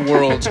of the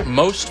world's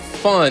most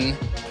fun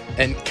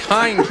and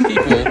kind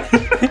people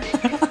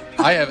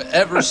I have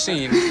ever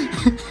seen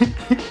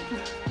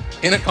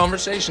in a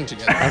conversation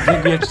together. I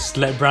think we have to just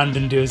let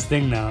Brandon do his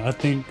thing now. I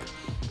think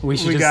we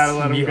should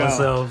just mute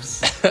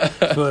ourselves for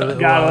a little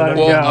while.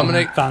 Well, I'm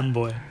gonna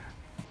fanboy.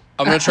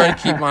 I'm gonna try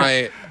to keep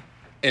my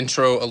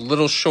intro a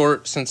little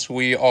short since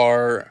we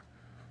are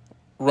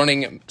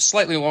running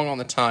slightly long on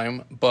the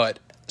time, but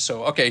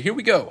so, okay, here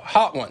we go.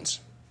 Hot Ones,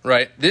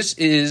 right? This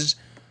is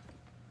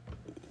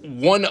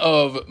one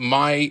of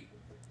my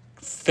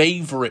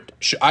favorite...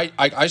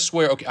 I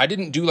swear, okay, I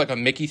didn't do like a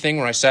Mickey thing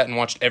where I sat and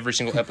watched every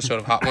single episode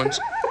of Hot Ones,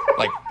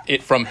 like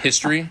it from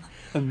history.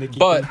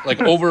 But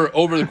like over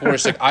the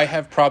course, like I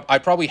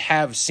probably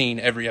have seen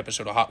every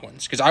episode of Hot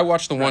Ones, because I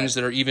watch the ones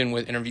that are even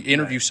with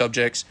interview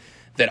subjects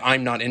that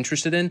I'm not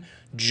interested in,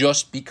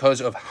 just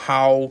because of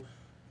how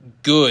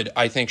good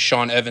I think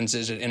Sean Evans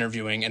is at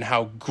interviewing, and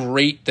how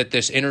great that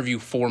this interview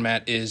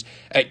format is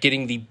at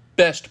getting the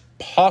best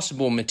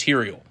possible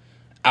material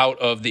out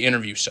of the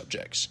interview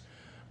subjects.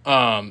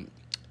 And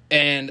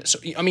so,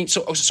 I mean,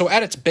 so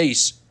at its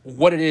base,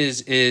 what it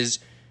is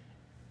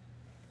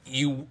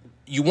you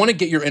want to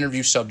get your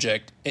interview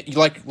subject,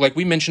 like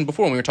we mentioned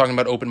before when we were talking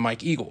about Open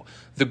Mike Eagle.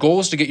 The goal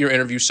is to get your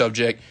interview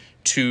subject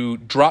to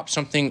drop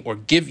something or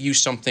give you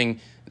something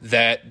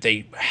that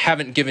they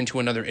haven't given to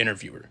another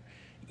interviewer.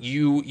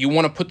 You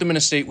want to put them in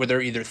a state where they're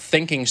either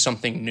thinking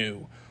something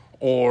new,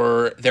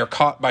 or they're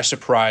caught by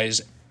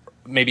surprise,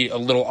 maybe a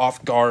little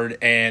off guard,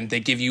 and they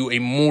give you a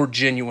more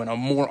genuine, a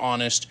more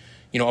honest,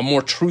 a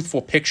more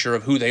truthful picture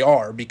of who they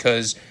are,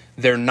 because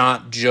they're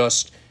not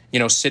just,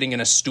 sitting in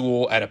a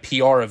stool at a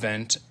PR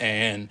event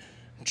and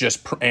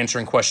just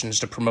answering questions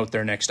to promote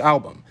their next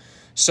album.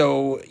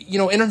 So,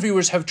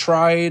 interviewers have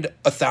tried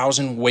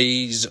 1,000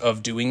 ways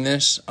of doing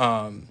this,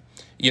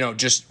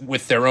 just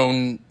with their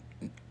own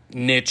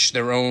niche,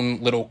 their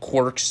own little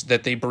quirks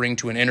that they bring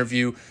to an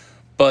interview,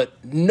 but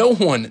no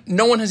one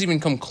has even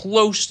come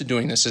close to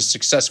doing this as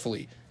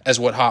successfully as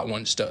what Hot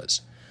Ones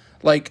does.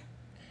 Like,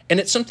 and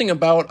it's something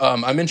about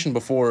I mentioned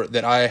before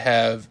that I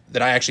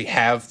actually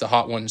have the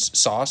Hot Ones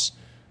sauce,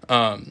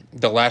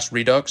 the last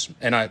Redux,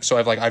 and I've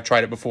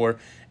tried it before,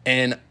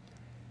 and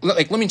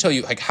like let me tell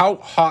you like how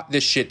hot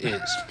this shit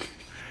is.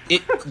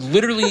 It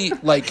literally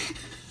like,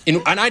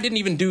 and I didn't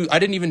even do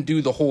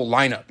the whole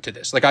lineup to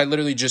this. Like I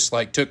literally just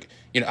like took,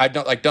 I've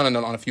done it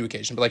on a few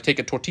occasions, but like take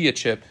a tortilla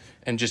chip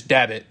and just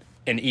dab it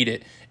and eat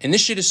it, and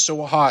this shit is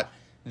so hot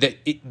that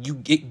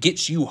it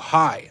gets you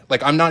high.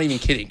 Like I'm not even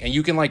kidding, and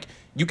you can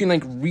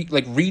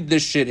read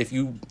this shit if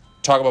you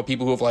talk about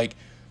people who have like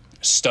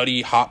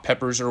study hot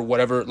peppers or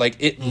whatever. Like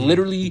it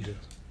literally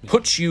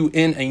puts you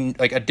in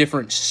a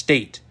different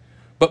state.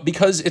 But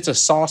because it's a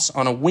sauce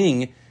on a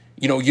wing,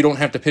 you don't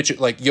have to pitch it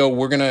like, yo,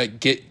 we're gonna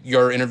get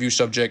your interview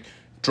subject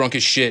drunk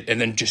as shit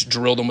and then just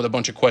drill them with a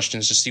bunch of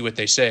questions to see what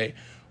they say,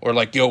 or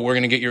like, yo, we're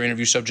gonna get your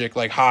interview subject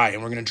like high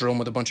and we're gonna drill them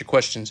with a bunch of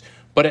questions.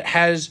 But it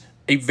has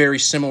a very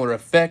similar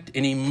effect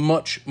in a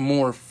much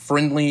more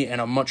friendly and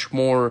a much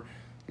more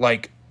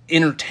like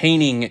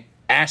entertaining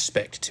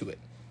aspect to it.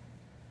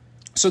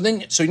 So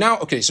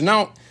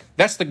now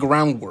that's the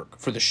groundwork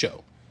for the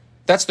show.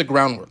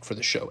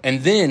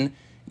 And then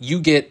you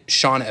get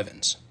Sean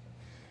Evans.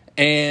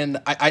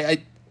 And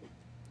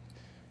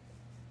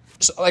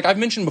so like I've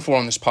mentioned before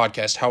on this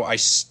podcast how I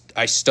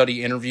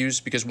study interviews,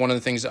 because one of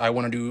the things that I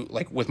want to do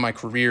like with my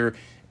career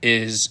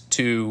is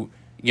to,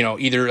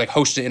 either like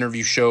host an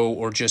interview show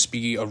or just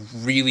be a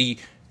really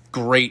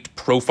great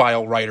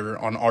profile writer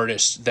on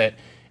artists that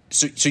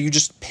so you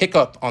just pick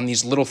up on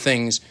these little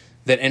things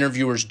that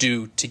interviewers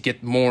do to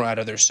get more out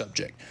of their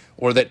subject,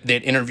 or that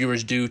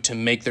interviewers do to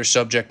make their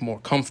subject more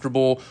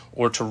comfortable,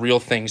 or to reel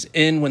things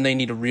in when they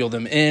need to reel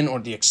them in, or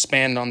to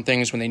expand on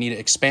things when they need to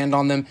expand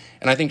on them.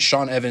 And I think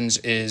Sean Evans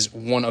is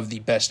one of the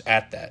best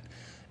at that.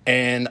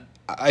 And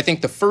I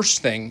think the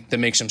first thing that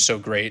makes him so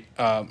great,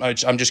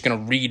 I'm just going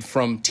to read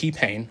from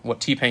T-Pain, what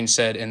T-Pain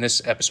said in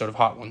this episode of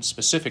Hot Ones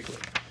specifically.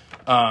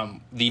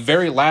 The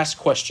very last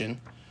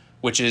question,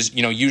 which is,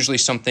 usually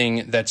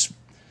something that's,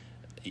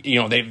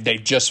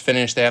 they've just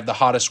finished, they have the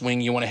hottest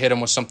wing, you want to hit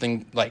them with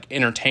something like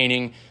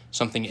entertaining,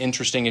 something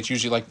interesting. It's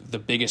usually like the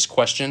biggest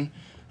question.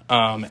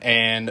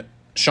 And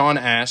Sean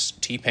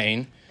asked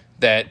T-Pain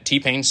that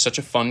T-Pain's such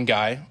a fun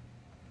guy.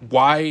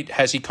 Why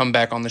has he come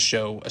back on the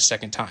show a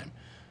second time?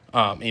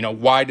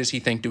 Why does he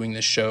think doing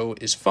this show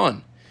is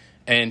fun?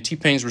 And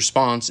T-Pain's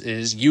response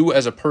is, you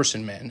as a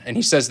person, man. And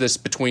he says this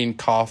between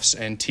coughs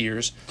and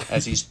tears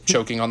as he's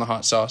choking on the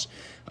hot sauce.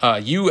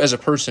 You as a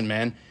person,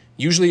 man.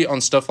 Usually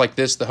on stuff like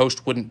this, the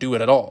host wouldn't do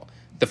it at all.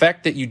 The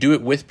fact that you do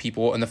it with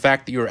people and the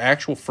fact that you're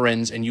actual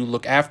friends and you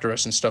look after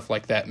us and stuff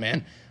like that,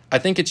 man, I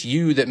think it's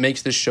you that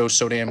makes this show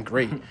so damn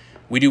great.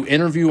 We do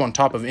interview on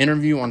top of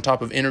interview on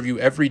top of interview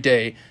every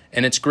day,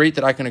 and it's great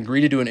that I can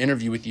agree to do an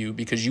interview with you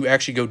because you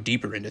actually go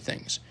deeper into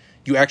things.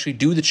 You actually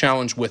do the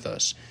challenge with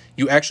us.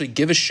 You actually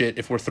give a shit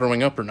if we're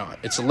throwing up or not.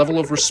 It's a level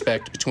of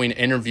respect between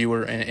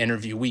interviewer and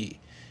interviewee.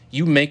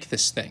 You make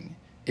this thing.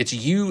 It's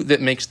you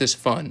that makes this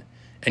fun.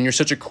 And you're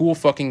such a cool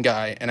fucking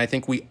guy, and I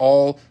think we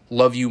all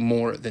love you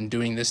more than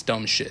doing this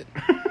dumb shit.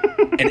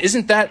 And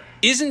isn't that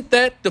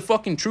the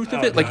fucking truth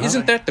of it? Like,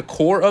 isn't that the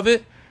core of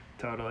it?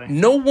 Totally.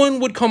 No one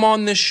would come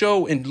on this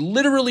show and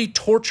literally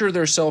torture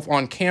themselves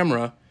on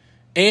camera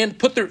and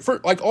put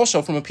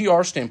also from a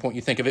PR standpoint,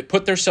 you think of it,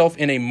 put themselves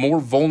in a more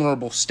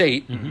vulnerable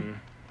state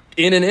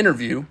in an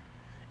interview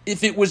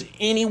if it was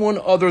anyone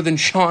other than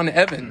Sean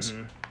Evans.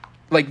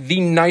 Like, the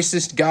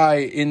nicest guy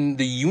in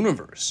the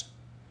universe.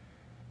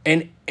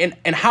 And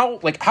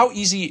how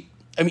easy,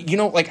 I mean,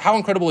 how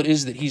incredible it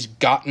is that he's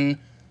gotten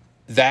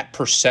that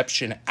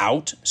perception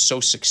out so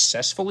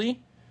successfully,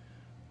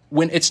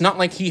 when it's not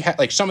like he had,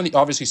 like, some of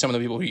the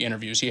people he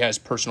interviews, he has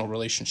personal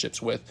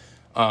relationships with.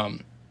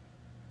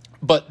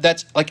 But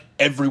that's like,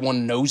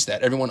 everyone knows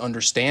that, everyone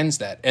understands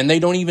that. And they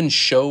don't even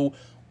show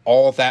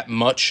all that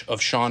much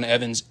of Sean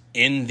Evans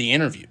in the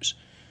interviews.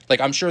 Like,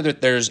 I'm sure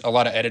that there's a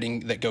lot of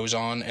editing that goes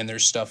on and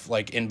there's stuff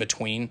like in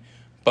between,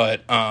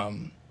 but,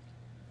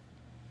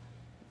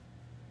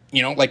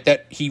 like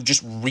that, he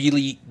just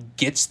really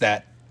gets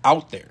that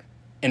out there,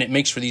 and it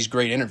makes for these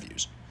great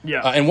interviews.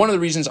 Yeah. And one of the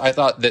reasons I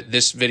thought that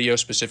this video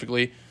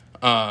specifically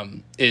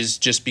is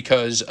just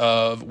because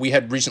of, we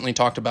had recently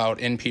talked about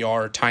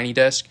NPR Tiny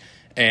Desk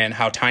and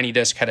how Tiny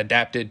Desk had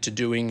adapted to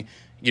doing,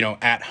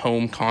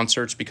 at-home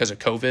concerts because of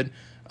COVID.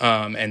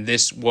 And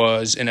this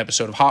was an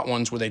episode of Hot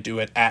Ones where they do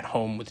it at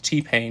home with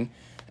T-Pain.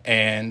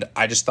 And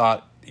I just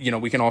thought,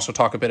 we can also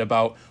talk a bit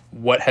about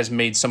what has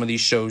made some of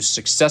these shows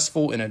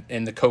successful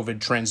in the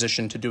COVID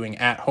transition to doing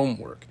at-home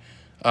work.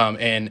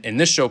 And in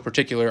this show in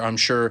particular, I'm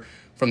sure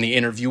from the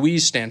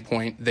interviewee's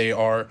standpoint, they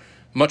are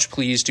much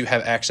pleased to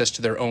have access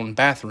to their own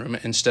bathroom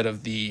instead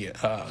of the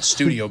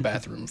studio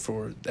bathroom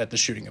at the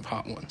shooting of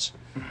Hot Ones.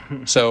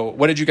 So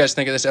what did you guys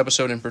think of this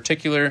episode in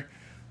particular?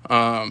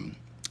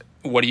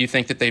 What do you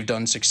think that they've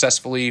done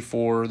successfully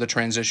for the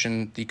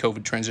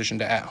COVID transition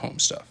to at-home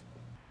stuff?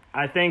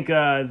 I think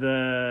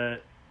the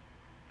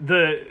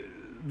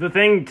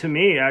thing to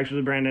me,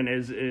 actually, Brandon,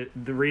 is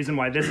the reason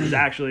why this is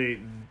actually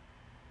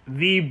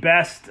the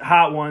best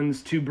Hot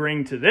Ones to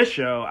bring to this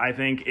show, I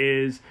think,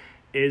 is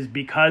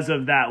because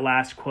of that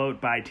last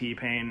quote by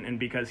T-Pain, and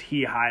because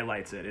he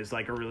highlights it is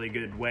like a really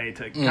good way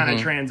to kind of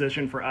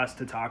transition for us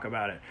to talk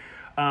about it.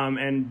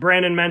 And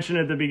Brandon mentioned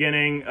at the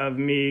beginning of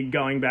me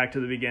going back to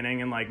the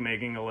beginning and like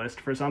making a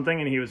list for something,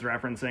 and he was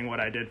referencing what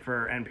I did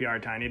for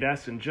NPR Tiny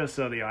Desk. And just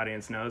so the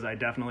audience knows, I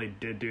definitely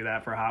did do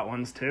that for Hot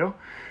Ones too.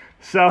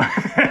 So,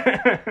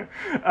 I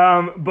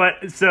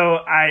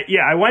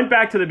went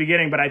back to the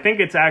beginning, but I think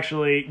it's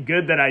actually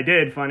good that I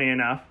did, funny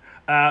enough,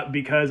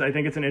 because I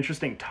think it's an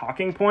interesting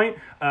talking point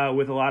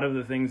with a lot of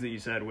the things that you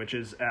said, which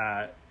is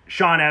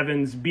Sean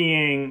Evans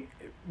being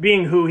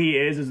who he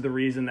is the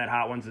reason that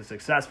Hot Ones is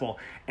successful.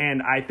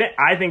 And I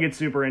think it's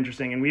super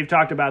interesting. And we've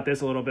talked about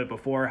this a little bit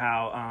before,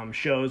 how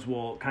shows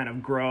will kind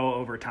of grow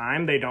over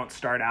time. They don't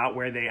start out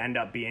where they end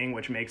up being,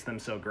 which makes them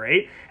so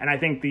great. And I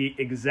think the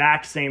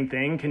exact same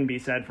thing can be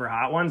said for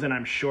Hot Ones. And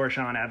I'm sure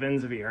Sean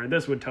Evans, if he heard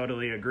this, would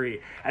totally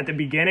agree. At the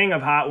beginning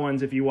of Hot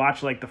Ones, if you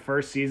watch like the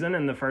first season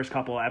and the first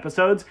couple of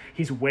episodes,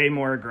 he's way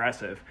more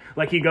aggressive.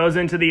 Like he goes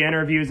into the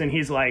interviews and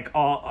he's like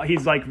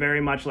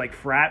very much like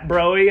frat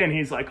bro-y, and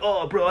he's like,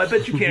 "Oh bro, I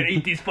bet you can't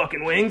eat these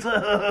fucking wings."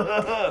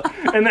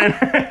 and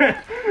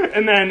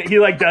then he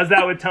like does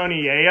that with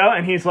Tony Yayo,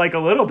 and he's like a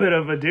little bit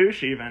of a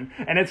douche even.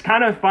 And it's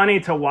kind of funny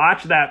to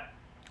watch that,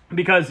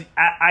 because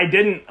I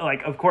didn't,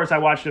 like, of course I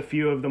watched a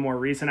few of the more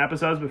recent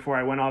episodes before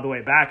I went all the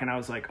way back, and I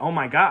was like, oh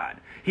my God,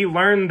 he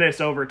learned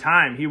this over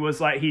time. He was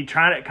like, he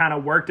tried to kind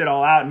of worked it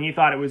all out, and he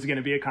thought it was going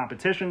to be a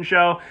competition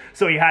show,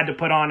 so he had to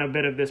put on a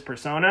bit of this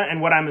persona.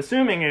 And what I'm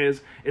assuming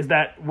is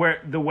that where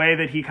the way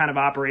that he kind of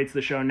operates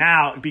the show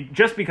now,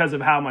 just because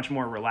of how much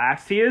more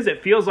relaxed he is,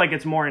 it feels like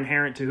it's more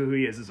inherent to who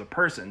he is as a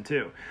person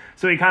too.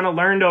 So he kind of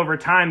learned over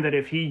time that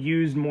if he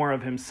used more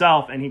of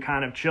himself and he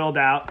kind of chilled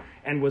out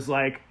and was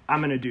like, I'm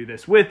going to do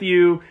this with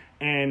you,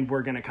 and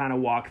we're going to kind of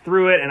walk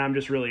through it, and I'm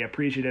just really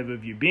appreciative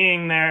of you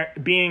being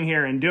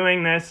here and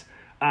doing this.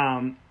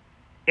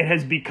 It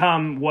has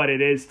become what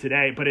it is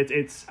today. But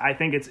I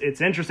think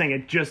it's interesting.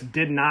 It just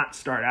did not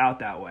start out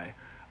that way.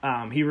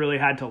 He really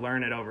had to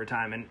learn it over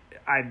time. And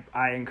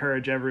I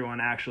encourage everyone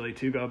actually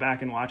to go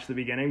back and watch the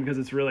beginning, because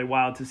it's really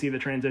wild to see the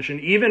transition,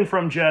 even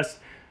from just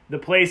the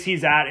place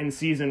he's at in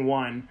season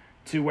 1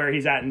 to where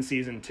he's at in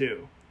season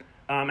 2.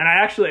 And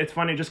it's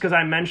funny, just because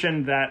I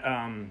mentioned that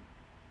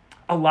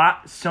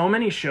so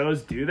many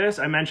shows do this.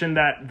 I mentioned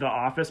that The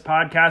Office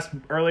podcast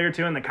earlier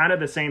too, and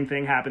the same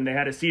thing happened. They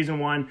had a season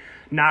 1,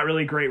 not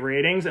really great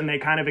ratings, and they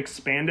kind of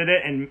expanded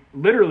it and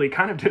literally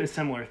kind of did a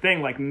similar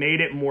thing, like made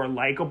it more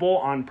likable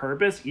on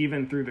purpose,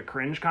 even through the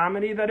cringe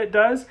comedy that it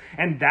does.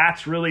 And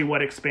that's really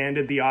what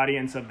expanded the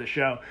audience of the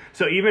show.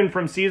 So even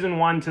from season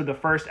 1 to the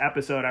first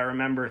episode, I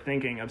remember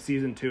thinking of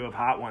season 2 of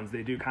Hot Ones,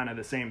 they do kind of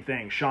the same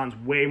thing. Sean's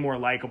way more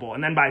likable.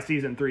 And then by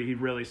season 3, he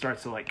really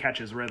starts to like catch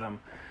his rhythm.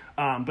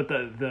 But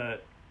the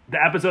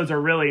episodes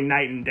are really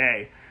night and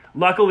day.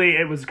 Luckily,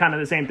 it was kind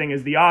of the same thing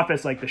as The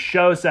Office. Like, the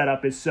show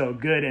setup is so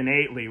good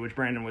innately, which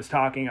Brandon was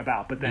talking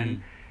about. But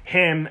then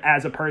him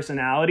as a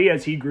personality,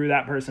 as he grew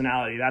that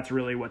personality, that's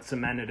really what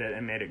cemented it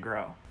and made it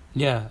grow.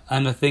 Yeah,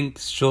 and I think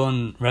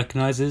Sean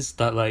recognizes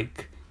that,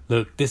 like,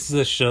 look, this is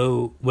a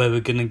show where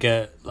we're going to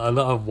get a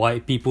lot of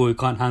white people who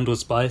can't handle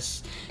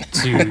spice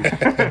to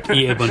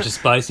eat a bunch of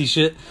spicy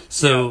shit.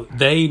 So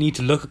they need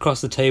to look across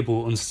the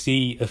table and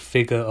see a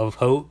figure of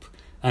hope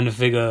and a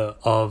figure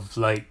of,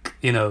 like,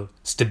 you know,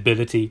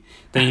 stability.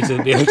 They need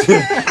to be able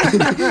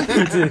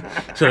to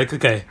so, like,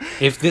 okay,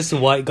 if this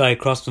white guy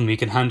across from me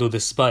can handle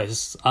this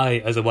spice, I,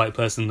 as a white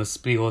person,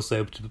 must be also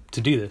able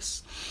to do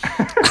this.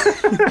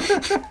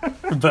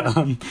 But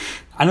and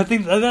I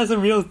think that's a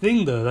real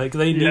thing, though. Like,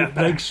 they need,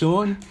 like,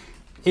 Sean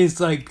is,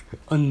 like,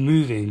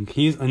 unmoving.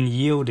 He's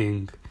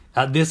unyielding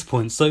at this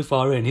point, so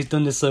far in. He's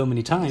done this so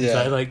many times.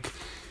 Like,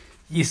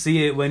 you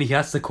see it when he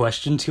has the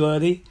question too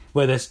early,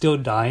 where they're still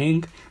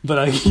dying, but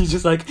like, he's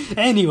just like,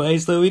 anyway,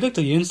 so we looked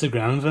at your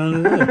Instagram.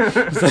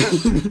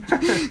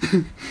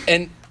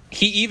 And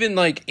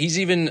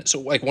so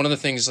one of the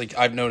things, like,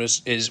 I've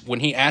noticed is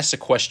when he asks a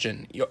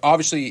question,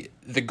 obviously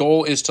the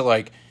goal is to,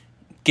 like,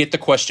 get the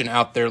question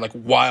out there, like,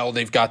 while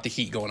they've got the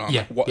heat going on.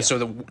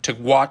 So to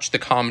watch the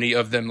comedy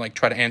of them, like,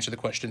 try to answer the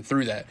question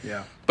through that.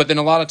 Yeah. But then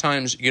a lot of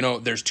times, you know,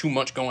 there's too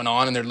much going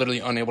on and they're literally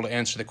unable to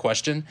answer the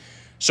question.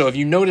 So if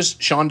you notice,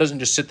 Sean doesn't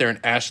just sit there and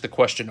ask the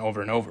question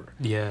over and over.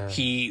 Yeah.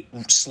 He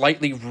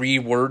slightly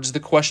rewords the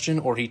question,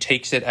 or he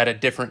takes it at a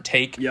different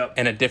take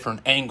and a different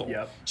angle.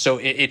 Yep. So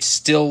it's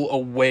still a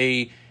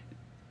way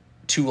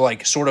to,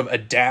 like, sort of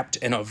adapt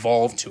and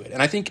evolve to it.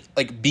 And I think,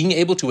 like, being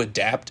able to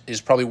adapt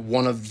is probably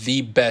one of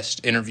the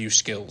best interview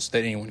skills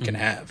that anyone can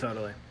have.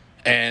 Totally.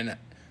 And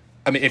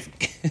I mean,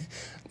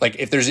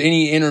 if there's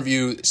any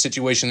interview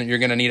situation that you're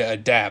going to need to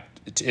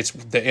adapt, it's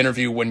the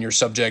interview when your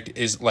subject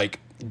is, like,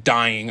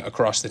 dying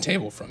across the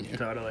table from you.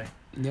 Totally.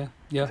 Yeah.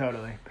 Yeah.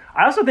 Totally.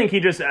 I also think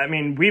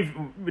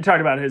we talked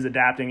about his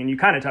adapting, and you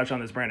kind of touched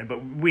on this, Brandon,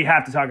 but we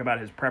have to talk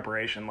about his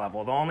preparation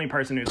level. The only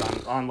person who's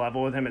on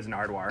level with him is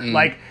Nardwar.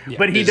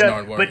 But he does.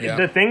 Nardwar, but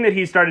the thing that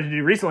he started to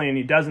do recently, and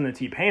he does in the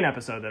T-Pain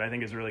episode that I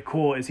think is really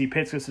cool, is he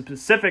picks a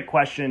specific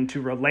question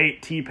to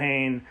relate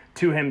T-Pain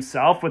to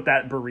himself with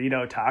that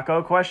burrito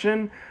taco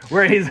question,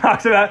 where he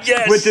talks about,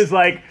 which is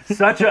like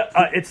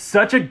it's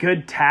such a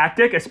good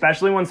tactic,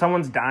 especially when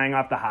someone's dying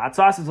off the hot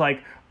sauce. It's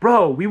like,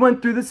 bro, we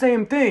went through the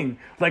same thing.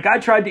 Like, I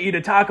tried to eat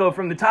a taco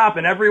from the top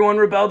and everyone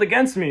rebelled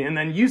against me. And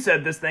then you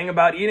said this thing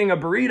about eating a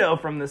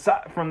burrito from the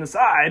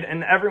side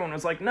and everyone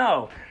was like,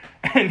 no.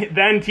 And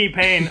then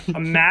T-Pain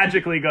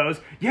magically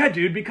goes, yeah,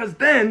 dude, because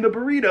then the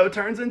burrito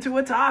turns into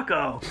a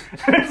taco.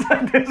 It's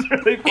like, it's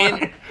really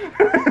funny.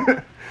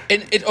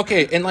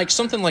 And like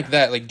something like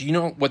that, like, do you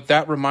know what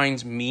that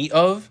reminds me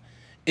of?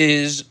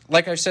 Is,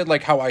 like I said,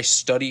 like how I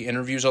study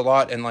interviews a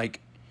lot, and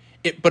like,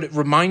 but it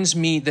reminds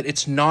me that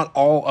it's not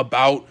all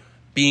about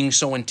being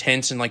so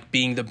intense and like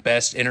being the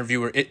best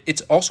interviewer.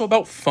 It's also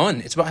about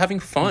fun. It's about having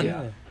fun.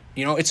 Yeah.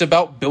 You know, it's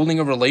about building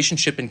a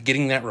relationship and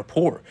getting that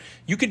rapport.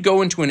 You could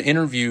go into an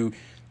interview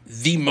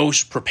the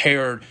most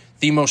prepared,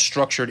 the most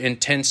structured,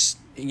 intense,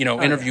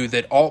 interview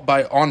that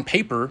on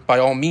paper, by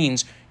all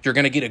means, you're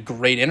going to get a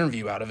great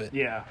interview out of it.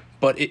 Yeah.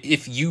 But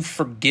if you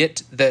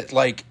forget that,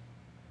 like,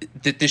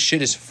 that this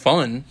shit is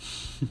fun,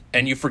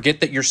 and you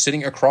forget that you're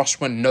sitting across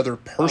from another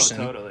person,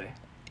 totally.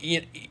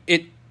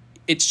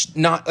 It's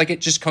not like it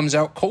just comes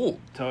out cold.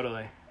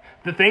 Totally.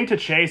 The thing to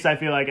chase, I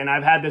feel like, and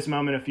I've had this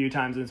moment a few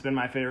times, and it's been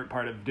my favorite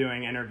part of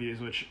doing interviews,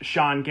 which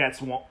Sean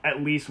gets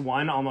at least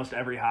one almost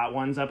every Hot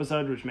Ones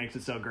episode, which makes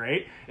it so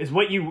great, is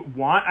what you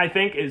want, I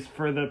think, is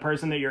for the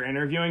person that you're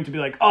interviewing to be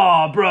like,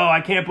 oh, bro,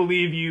 I can't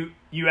believe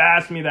you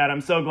asked me that.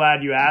 I'm so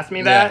glad you asked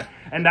me that. Yeah.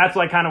 And that's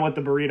like kind of what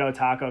the burrito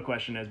taco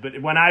question is.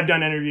 But when I've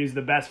done interviews,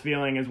 the best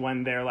feeling is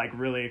when they're like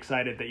really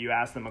excited that you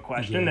asked them a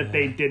question that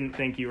they didn't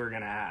think you were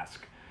going to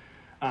ask.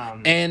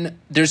 And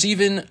there's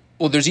even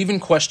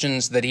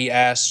questions that he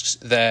asks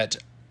that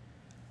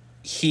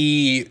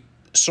he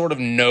sort of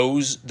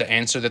knows the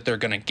answer that they're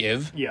going to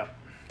give. Yeah.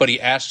 But he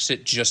asks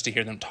it just to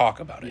hear them talk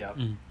about it. Yeah.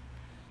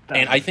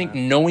 And I think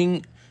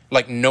knowing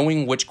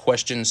which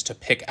questions to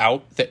pick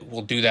out that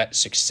will do that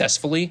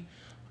successfully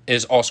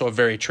is also a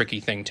very tricky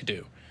thing to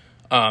do.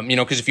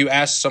 Because if you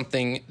ask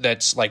something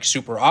that's like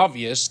super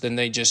obvious, then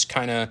they just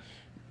kind of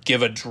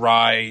give a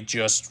dry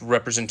just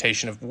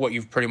representation of what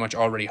you've pretty much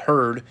already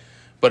heard.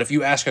 But if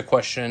you ask a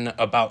question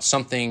about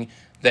something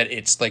that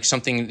it's like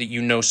something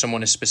that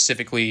someone is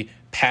specifically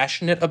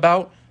passionate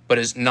about, but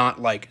is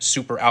not like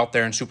super out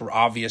there and super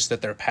obvious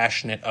that they're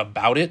passionate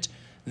about it,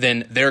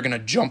 then they're going to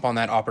jump on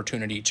that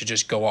opportunity to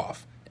just go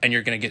off. And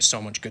you're going to get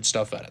so much good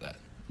stuff out of that.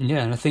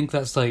 Yeah, and I think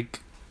that's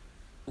like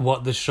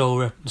what the show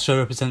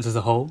represents as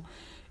a whole.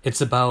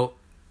 It's about,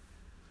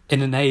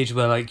 in an age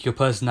where like your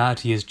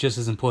personality is just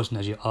as important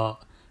as your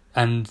art.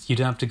 And you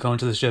don't have to go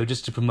into the show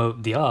just to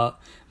promote the art,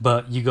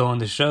 but you go on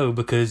the show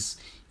because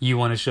you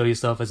want to show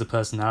yourself as a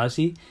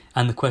personality,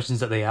 and the questions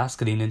that they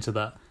ask lean into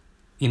that.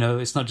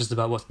 It's not just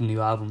about what's the new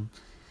album.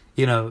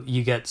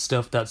 You get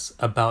stuff that's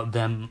about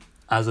them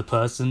as a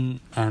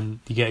person, and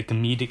you get a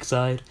comedic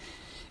side,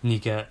 and you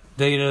get,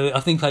 I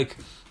think like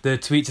the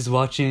Tweets is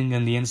Watching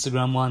and the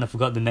Instagram one, I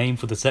forgot the name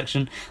for the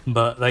section,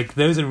 but like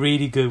those are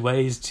really good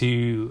ways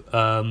to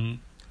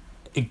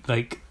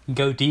like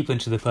go deep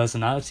into the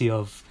personality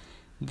of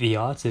the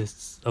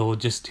artists or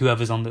just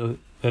whoever's on the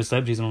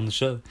celebrities on the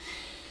show.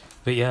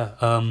 But yeah,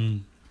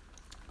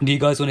 do you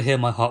guys want to hear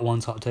my Hot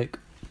Ones hot take?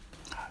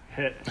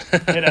 Hit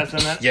us,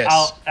 and then yes.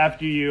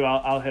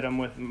 I'll hit them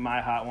with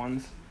my Hot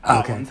Ones.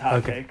 Hot Ones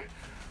hot take.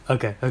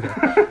 Okay.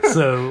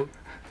 So,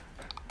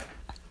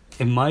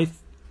 in my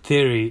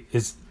theory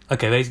is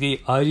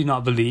basically, I do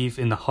not believe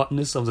in the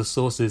hotness of the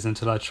sauces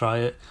until I try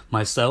it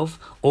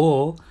myself,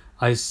 or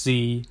I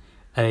see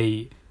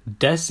a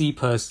Desi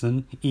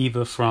person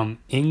either from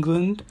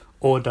England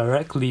or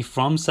directly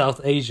from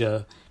South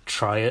Asia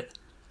try it.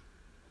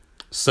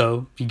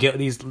 So you get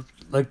these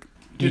like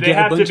you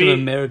get a bunch of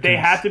Americans. They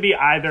have to be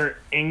either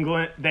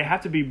England. They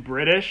have to be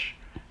British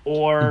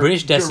or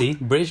British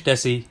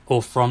Desi,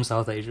 or from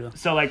South Asia.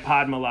 So like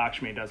Padma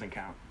Lakshmi doesn't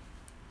count.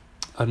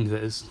 I think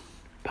it is.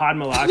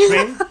 Padma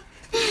Lakshmi.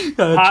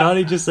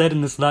 Charlie just said in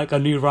the Slack, I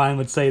knew Ryan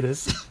would say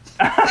this.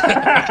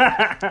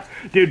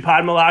 Dude,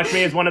 Padma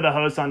Lakshmi is one of the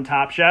hosts on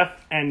Top Chef,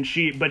 and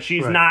she's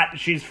not.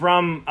 She's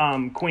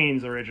from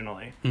Queens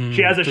originally.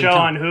 She has a show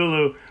on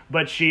Hulu,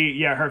 but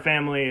her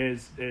family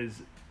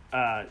is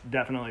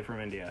definitely from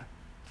India.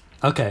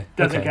 Okay,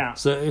 doesn't count.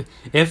 So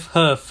if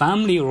her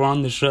family were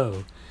on the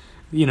show,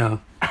 I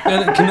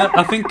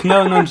think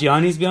Kumail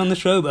Nanjiani's been on the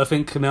show, but I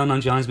think Kumail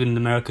Nanjiani's been in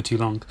America too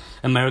long.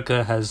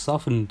 America has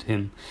softened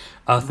him.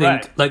 I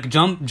think like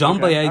John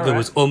Boyega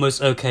was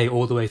almost okay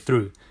all the way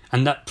through.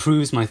 And that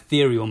proves my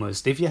theory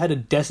almost. If you had a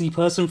Desi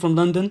person from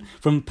London,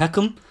 from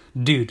Peckham,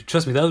 dude,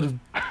 trust me,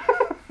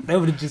 they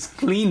would have just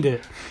cleaned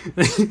it.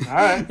 All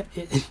right.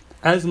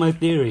 As my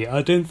theory,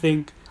 I don't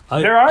think...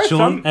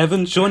 Sean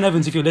Evans,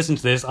 if you listen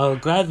to this, I'll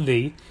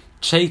gladly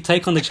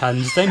take on the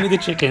challenge. Send me the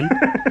chicken.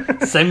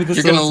 Send me the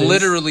You're sauces. gonna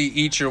literally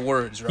eat your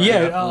words, right?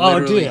 Yeah,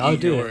 I'll do it. I'll Literally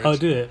do eat it. your I'll words.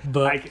 do it.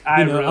 But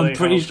I you know, really I'm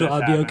pretty hope sure this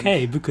I'll be happens.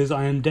 okay because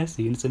I am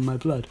Desi and it's in my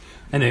blood.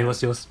 Anyway,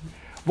 what's yours?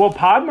 Well,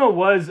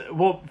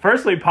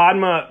 firstly,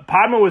 Padma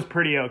was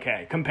pretty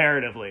okay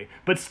comparatively,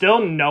 but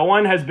still, no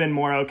one has been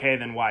more okay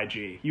than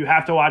YG. You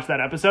have to watch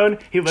that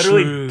episode. He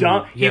literally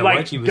True. he Yeah,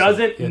 like YG was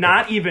doesn't yeah,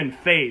 not even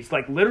phase,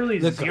 like literally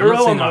Look, I'm not zero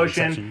saying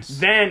emotion. exceptions.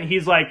 Then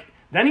he's like.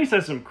 Then he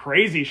says some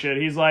crazy shit.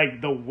 He's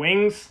like, the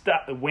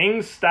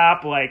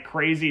Wingstop, like,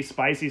 crazy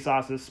spicy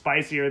sauce is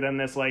spicier than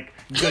this, like,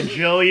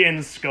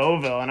 gajillion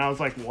Scoville. And I was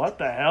like, what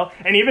the hell?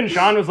 And even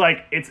Sean was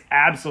like, it's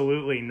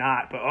absolutely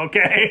not, but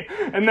okay.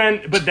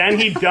 But then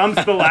he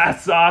dumps the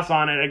last sauce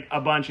on it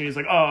a bunch, and he's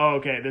like, oh,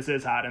 okay, this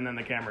is hot. And then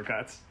the camera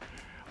cuts.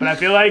 But I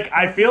feel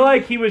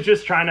like he was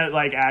just trying to,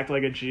 like, act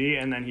like a G,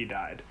 and then he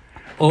died.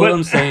 All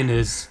I'm saying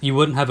is, you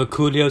wouldn't have a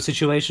Coolio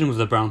situation with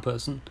a brown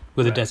person,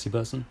 with a Desi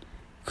person.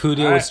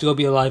 Coolio would still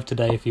be alive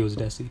today if he was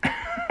Desi.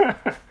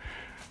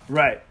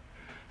 Right.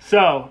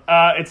 So,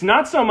 it's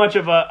not so much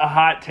of a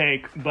hot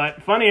take,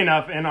 but funny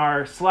enough, in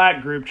our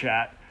Slack group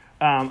chat,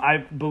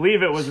 I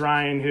believe it was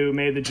Ryan who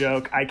made the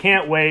joke, I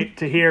can't wait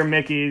to hear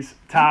Mickey's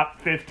top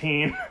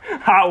 15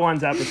 Hot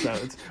Ones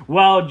episodes.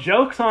 Well,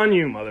 joke's on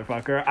you,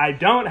 motherfucker. I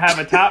don't have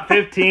a top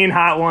 15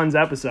 Hot Ones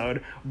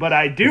episode, but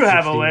I do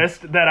have a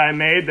list that I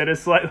made that is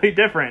slightly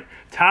different.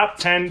 Top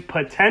 10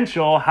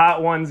 potential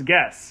Hot Ones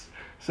guests.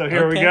 So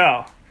here we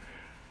go.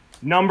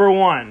 Number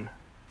 1,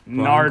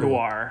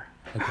 Nardwuar.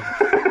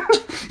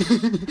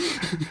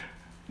 Okay.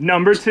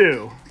 Number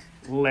 2,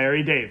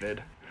 Larry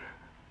David.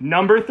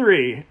 Number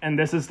 3, and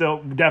this is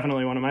still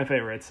definitely one of my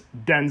favorites,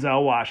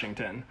 Denzel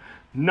Washington.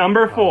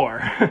 Number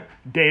 4,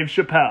 Dave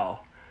Chappelle.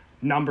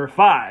 Number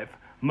 5,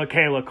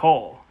 Michaela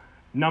Cole.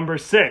 Number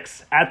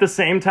 6, at the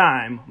same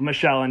time,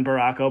 Michelle and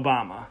Barack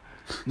Obama.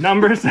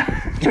 Number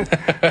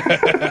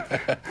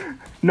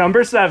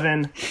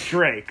 7,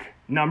 Drake.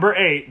 Number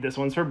 8, this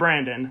one's for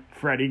Brandon,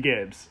 Freddie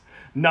Gibbs.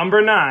 Number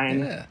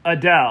 9,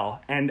 Adele.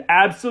 And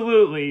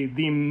absolutely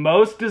the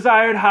most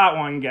desired Hot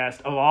One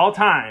guest of all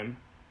time,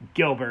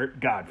 Gilbert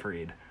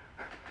Gottfried.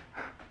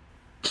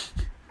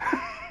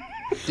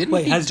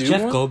 Wait, has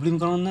Jeff Goldblum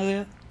gone on there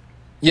yet?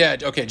 Yeah,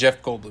 okay,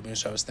 Jeff Goldblum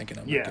is what I was thinking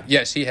of. Yeah. Okay.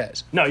 Yes, he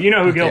has. No, you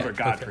know who Gilbert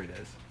Gottfried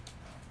is.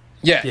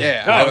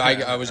 Yeah. Oh,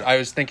 okay. I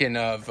was thinking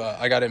of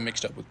I got him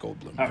mixed up with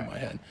Goldblum in my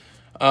head.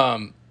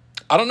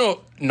 I don't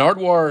know.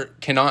 Nardwuar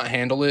cannot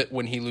handle it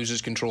when he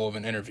loses control of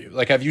an interview.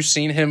 Like, have you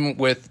seen him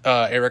with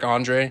Eric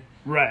Andre?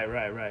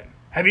 Right.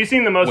 Have you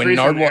seen the most When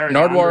recent Eric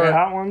Andre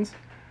Hot Ones?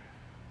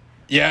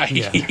 Yeah,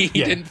 he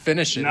didn't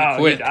finish it. No, he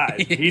quit. he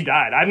died. He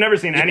died. I've never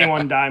seen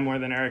anyone die more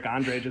than Eric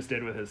Andre just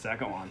did with his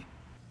second one.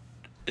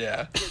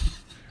 Yeah.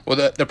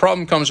 Well, the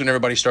problem comes when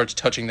everybody starts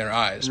touching their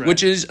eyes,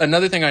 which is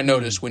another thing I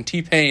noticed. When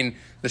T-Pain,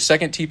 the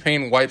second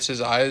T-Pain wipes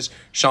his eyes,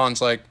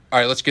 Sean's like, all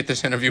right, let's get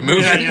this interview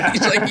moving. Yeah.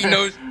 He's like,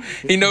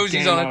 he knows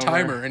he's on a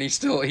timer, and he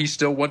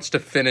still wants to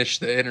finish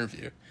the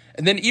interview.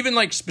 And then even,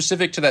 like,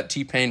 specific to that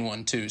T-Pain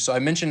one, too. So I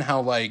mentioned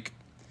how, like,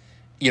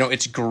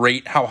 it's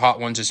great how Hot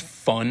Ones is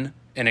fun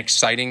and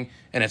exciting,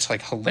 and it's,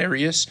 like,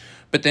 hilarious.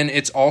 But then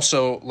it's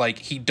also, like,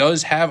 he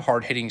does have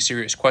hard-hitting,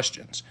 serious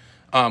questions.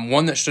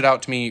 One that stood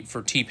out to me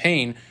for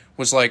T-Pain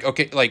was like,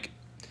 okay, like,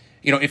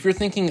 if you're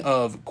thinking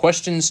of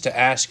questions to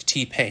ask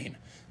T-Pain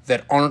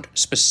that aren't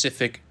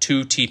specific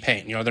to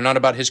T-Pain, they're not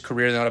about his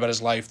career, they're not about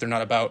his life, they're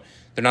not about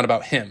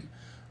him.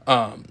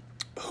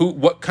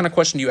 What kind of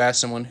question do you ask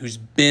someone who's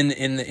been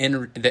in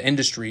the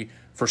industry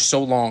for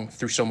so long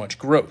through so much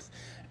growth?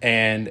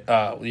 And,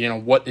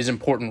 what is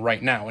important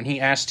right now? And he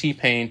asked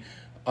T-Pain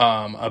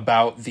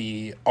about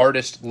the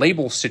artist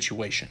label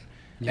situation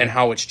and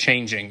how it's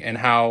changing and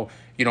how,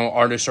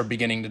 artists are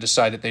beginning to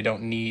decide that they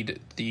don't need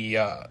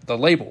the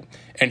label.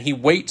 And he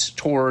waits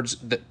towards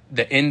the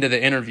end of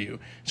the interview.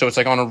 So it's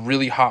like on a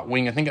really hot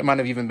wing. I think it might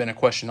have even been a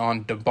question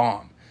on Da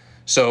Bomb.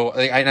 So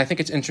I think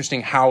it's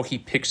interesting how he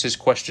picks his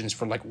questions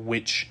for like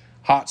which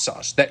hot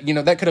sauce. That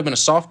that could have been a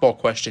softball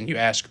question you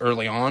ask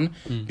early on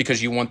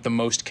because you want the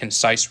most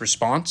concise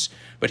response.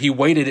 But he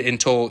waited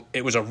until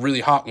it was a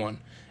really hot one.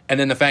 And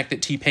then the fact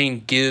that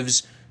T-Pain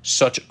gives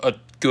such a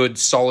good,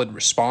 solid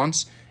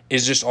response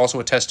is just also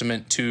a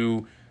testament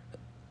to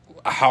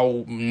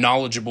how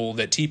knowledgeable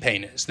that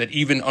T-Pain is, that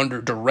even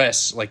under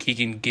duress, like he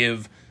can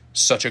give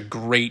such a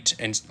great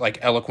and like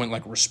eloquent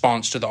like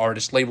response to the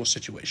artist label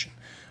situation,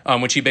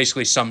 which he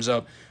basically sums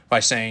up by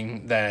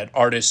saying that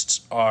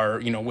artists are,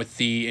 with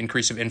the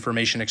increase of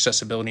information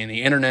accessibility in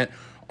the internet,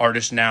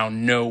 artists now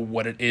know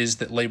what it is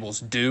that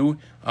labels do,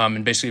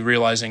 and basically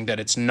realizing that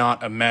it's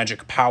not a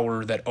magic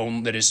power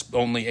that is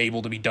only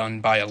able to be done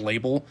by a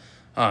label.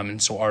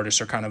 And so artists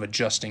are kind of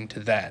adjusting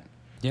to that.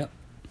 Yep.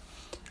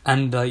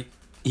 And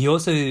he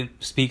also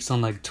speaks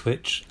on like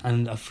Twitch,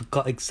 and I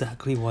forgot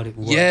exactly what it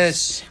was.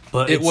 Yes,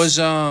 but it was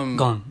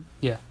gone.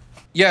 Yeah.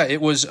 Yeah,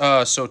 it was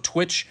so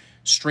Twitch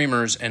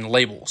streamers and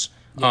labels.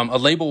 Yeah. A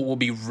label will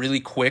be really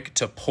quick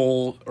to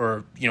pull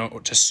or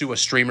to sue a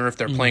streamer if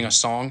they're playing a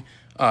song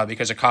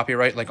because of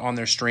copyright like on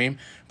their stream.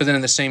 But then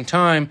at the same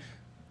time,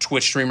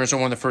 Twitch streamers are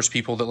one of the first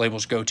people that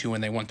labels go to when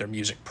they want their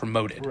music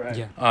promoted. Right.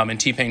 Yeah. And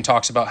T-Pain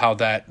talks about how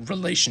that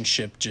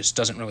relationship just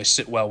doesn't really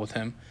sit well with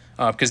him.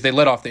 Because they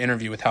led off the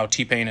interview with how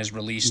T-Pain has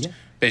released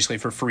basically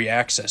for free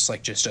access,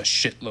 like just a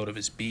shitload of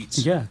his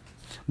beats. Yeah,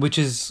 which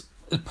is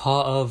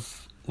part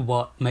of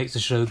what makes the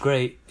show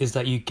great, is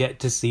that you get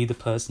to see the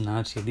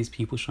personality of these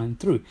people shine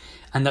through.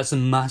 And that's a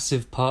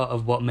massive part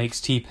of what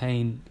makes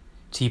T-Pain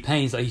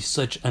is that he's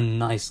such a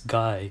nice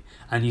guy,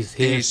 and he's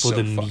here for so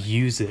the funny.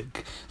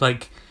 music.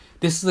 Like,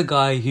 this is a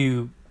guy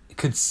who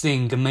could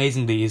sing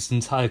amazingly his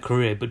entire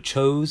career, but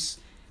chose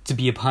to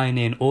be a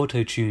pioneer in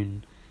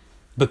auto-tune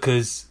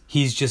because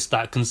he's just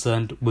that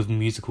concerned with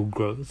musical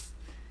growth.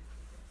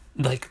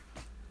 Like,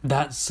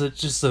 that's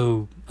just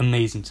so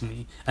amazing to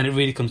me, and it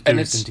really comes through in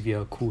this interview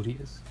how cool he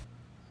is.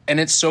 And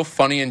it's so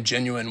funny and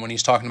genuine when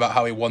he's talking about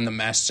how he won the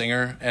Masked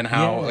Singer and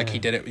how like he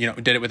did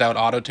it without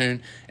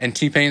autotune. And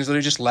T-Pain's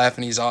literally just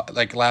laughing. He's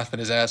like laughing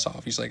his ass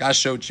off. He's like, "I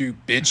showed you,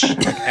 bitch,"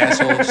 like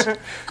assholes.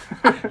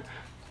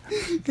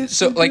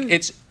 So like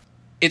it's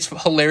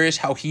hilarious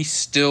how he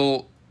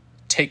still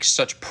takes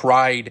such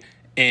pride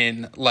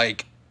in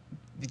like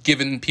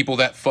giving people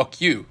that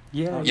fuck you.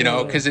 Yeah, you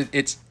know, because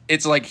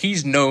it's like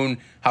he's known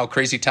how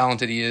crazy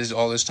talented he is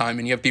all this time,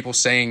 and you have people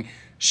saying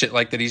shit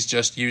like that he's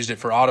just used it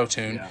for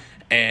autotune. Yeah.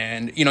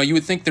 And, you know, you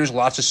would think there's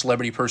lots of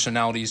celebrity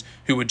personalities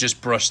who would just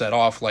brush that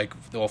off like,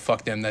 well,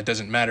 fuck them, that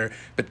doesn't matter.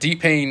 But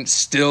T-Pain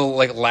still,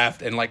 like,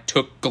 laughed and, like,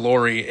 took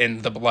glory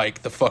in the,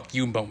 like, the fuck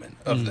you moment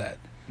of that.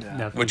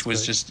 Yeah. Which was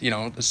great. just, you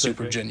know,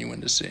 super great.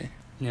 genuine to see.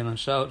 Yeah, man,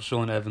 shout out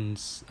Sean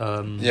Evans.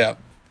 Yeah.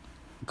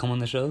 Come on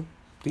the show,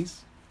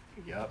 please.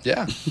 Yep.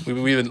 Yeah.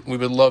 we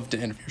would love to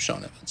interview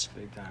Sean Evans.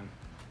 Big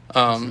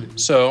time.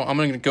 So I'm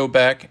going to go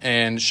back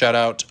and shout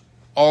out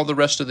all the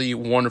rest of the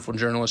wonderful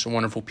journalists and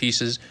wonderful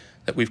pieces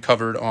that we've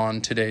covered on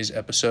today's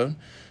episode.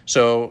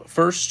 So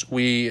first,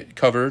 we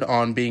covered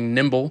on being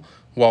nimble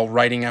while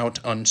writing out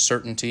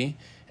uncertainty,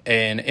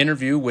 an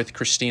interview with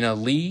Christina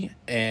Lee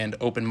and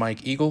Open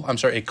Mike Eagle.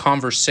 A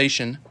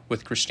conversation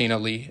with Christina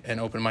Lee and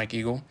Open Mike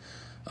Eagle.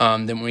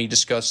 Then we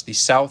discussed The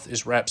South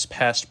is Rap's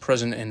Past,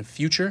 Present, and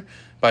Future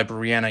by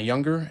Brianna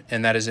Younger,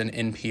 and that is an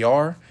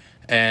NPR.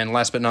 And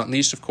last but not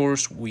least, of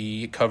course,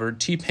 we covered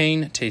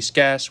T-Pain Taste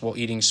Gas While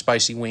Eating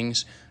Spicy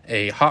Wings,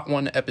 a Hot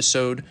One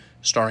episode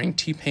starring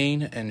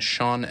T-Pain and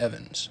Sean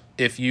Evans.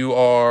 If you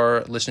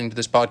are listening to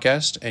this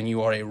podcast and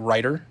you are a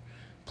writer,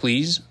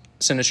 please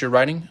send us your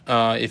writing.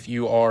 If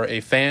you are a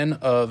fan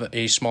of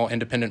a small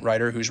independent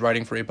writer who's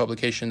writing for a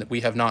publication that we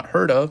have not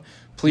heard of,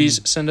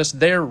 please send us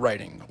their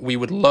writing. We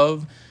would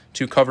love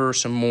to cover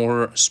some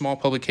more small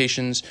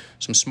publications,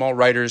 some small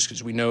writers,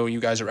 because we know you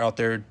guys are out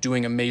there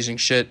doing amazing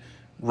shit,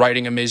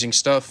 writing amazing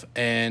stuff,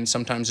 and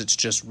sometimes it's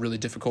just really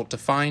difficult to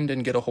find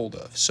and get a hold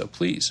of. So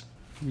please.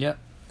 Yeah.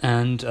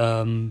 And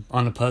on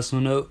a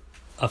personal note,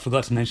 I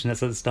forgot to mention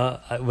this at the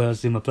start where I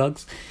was doing my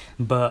plugs,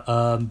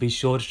 but be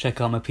sure to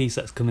check out my piece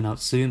that's coming out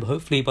soon, but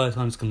hopefully by the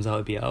time this comes out,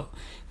 it'll be out,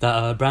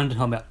 that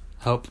Brandon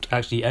helped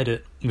actually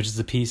edit, which is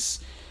a piece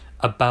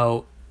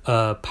about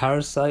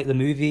Parasite, the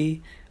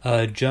movie,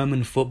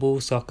 German football,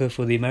 soccer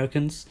for the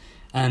Americans,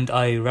 and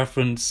I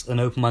reference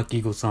an Open Mike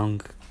Eagle song,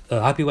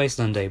 Happy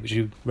Wasteland Day, which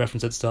you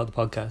referenced at the start of the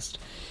podcast.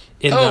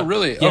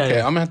 Really? Yeah, okay,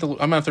 yeah. I'm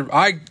gonna have to.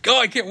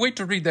 I can't wait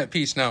to read that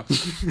piece now.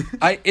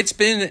 It's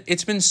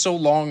been so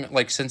long,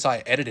 like since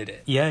I edited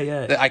it.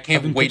 Yeah. That I I've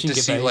can't been wait pitching to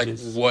it see for like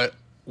ages.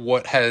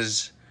 what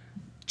has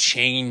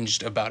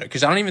changed about it,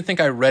 because I don't even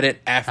think I read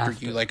it after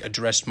you like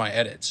addressed my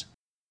edits.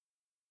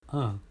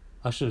 Oh,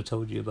 I should have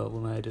told you about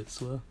what my edits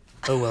were.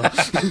 Oh well.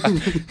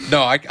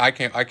 No, I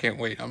can't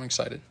wait. I'm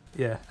excited.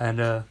 Yeah,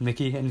 and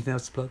Mickey, anything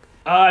else to plug?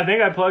 I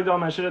think I plugged all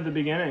my shit at the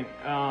beginning.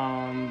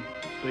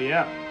 But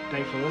yeah,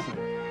 thanks for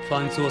listening.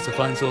 Flying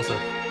saucer.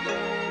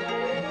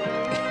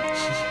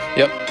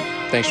 Yep.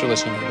 Thanks for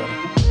listening, everybody.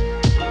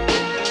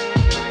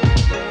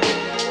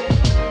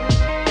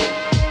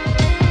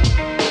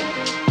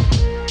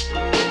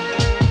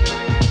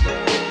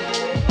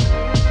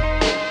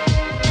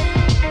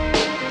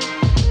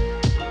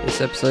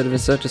 This episode of In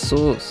Search of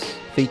Source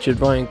featured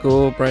Ryan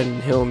Gore,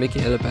 Brandon Hill, and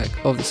Mickey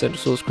Hellerback of the Central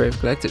Source Creative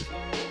Collective.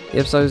 The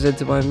episode was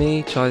edited by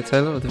me, Charlie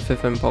Taylor of the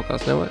Fifth M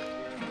Podcast Network.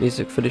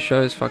 Music for the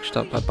show is fucked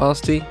up by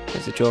Basti,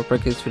 as the Joe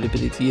Records for the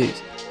ability to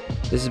use.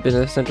 This has been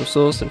a Central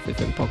Source and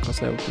Fifth M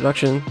Podcast Network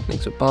production.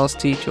 Links with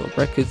Basti, Joe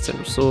Records,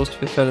 Central Source,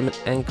 Fifth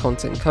Element, and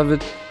content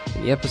covered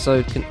in the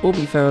episode can all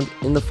be found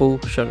in the full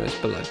show notes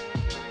below.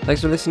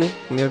 Thanks for listening,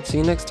 and we hope to see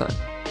you next time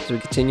as we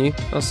continue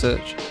our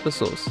search for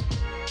Source.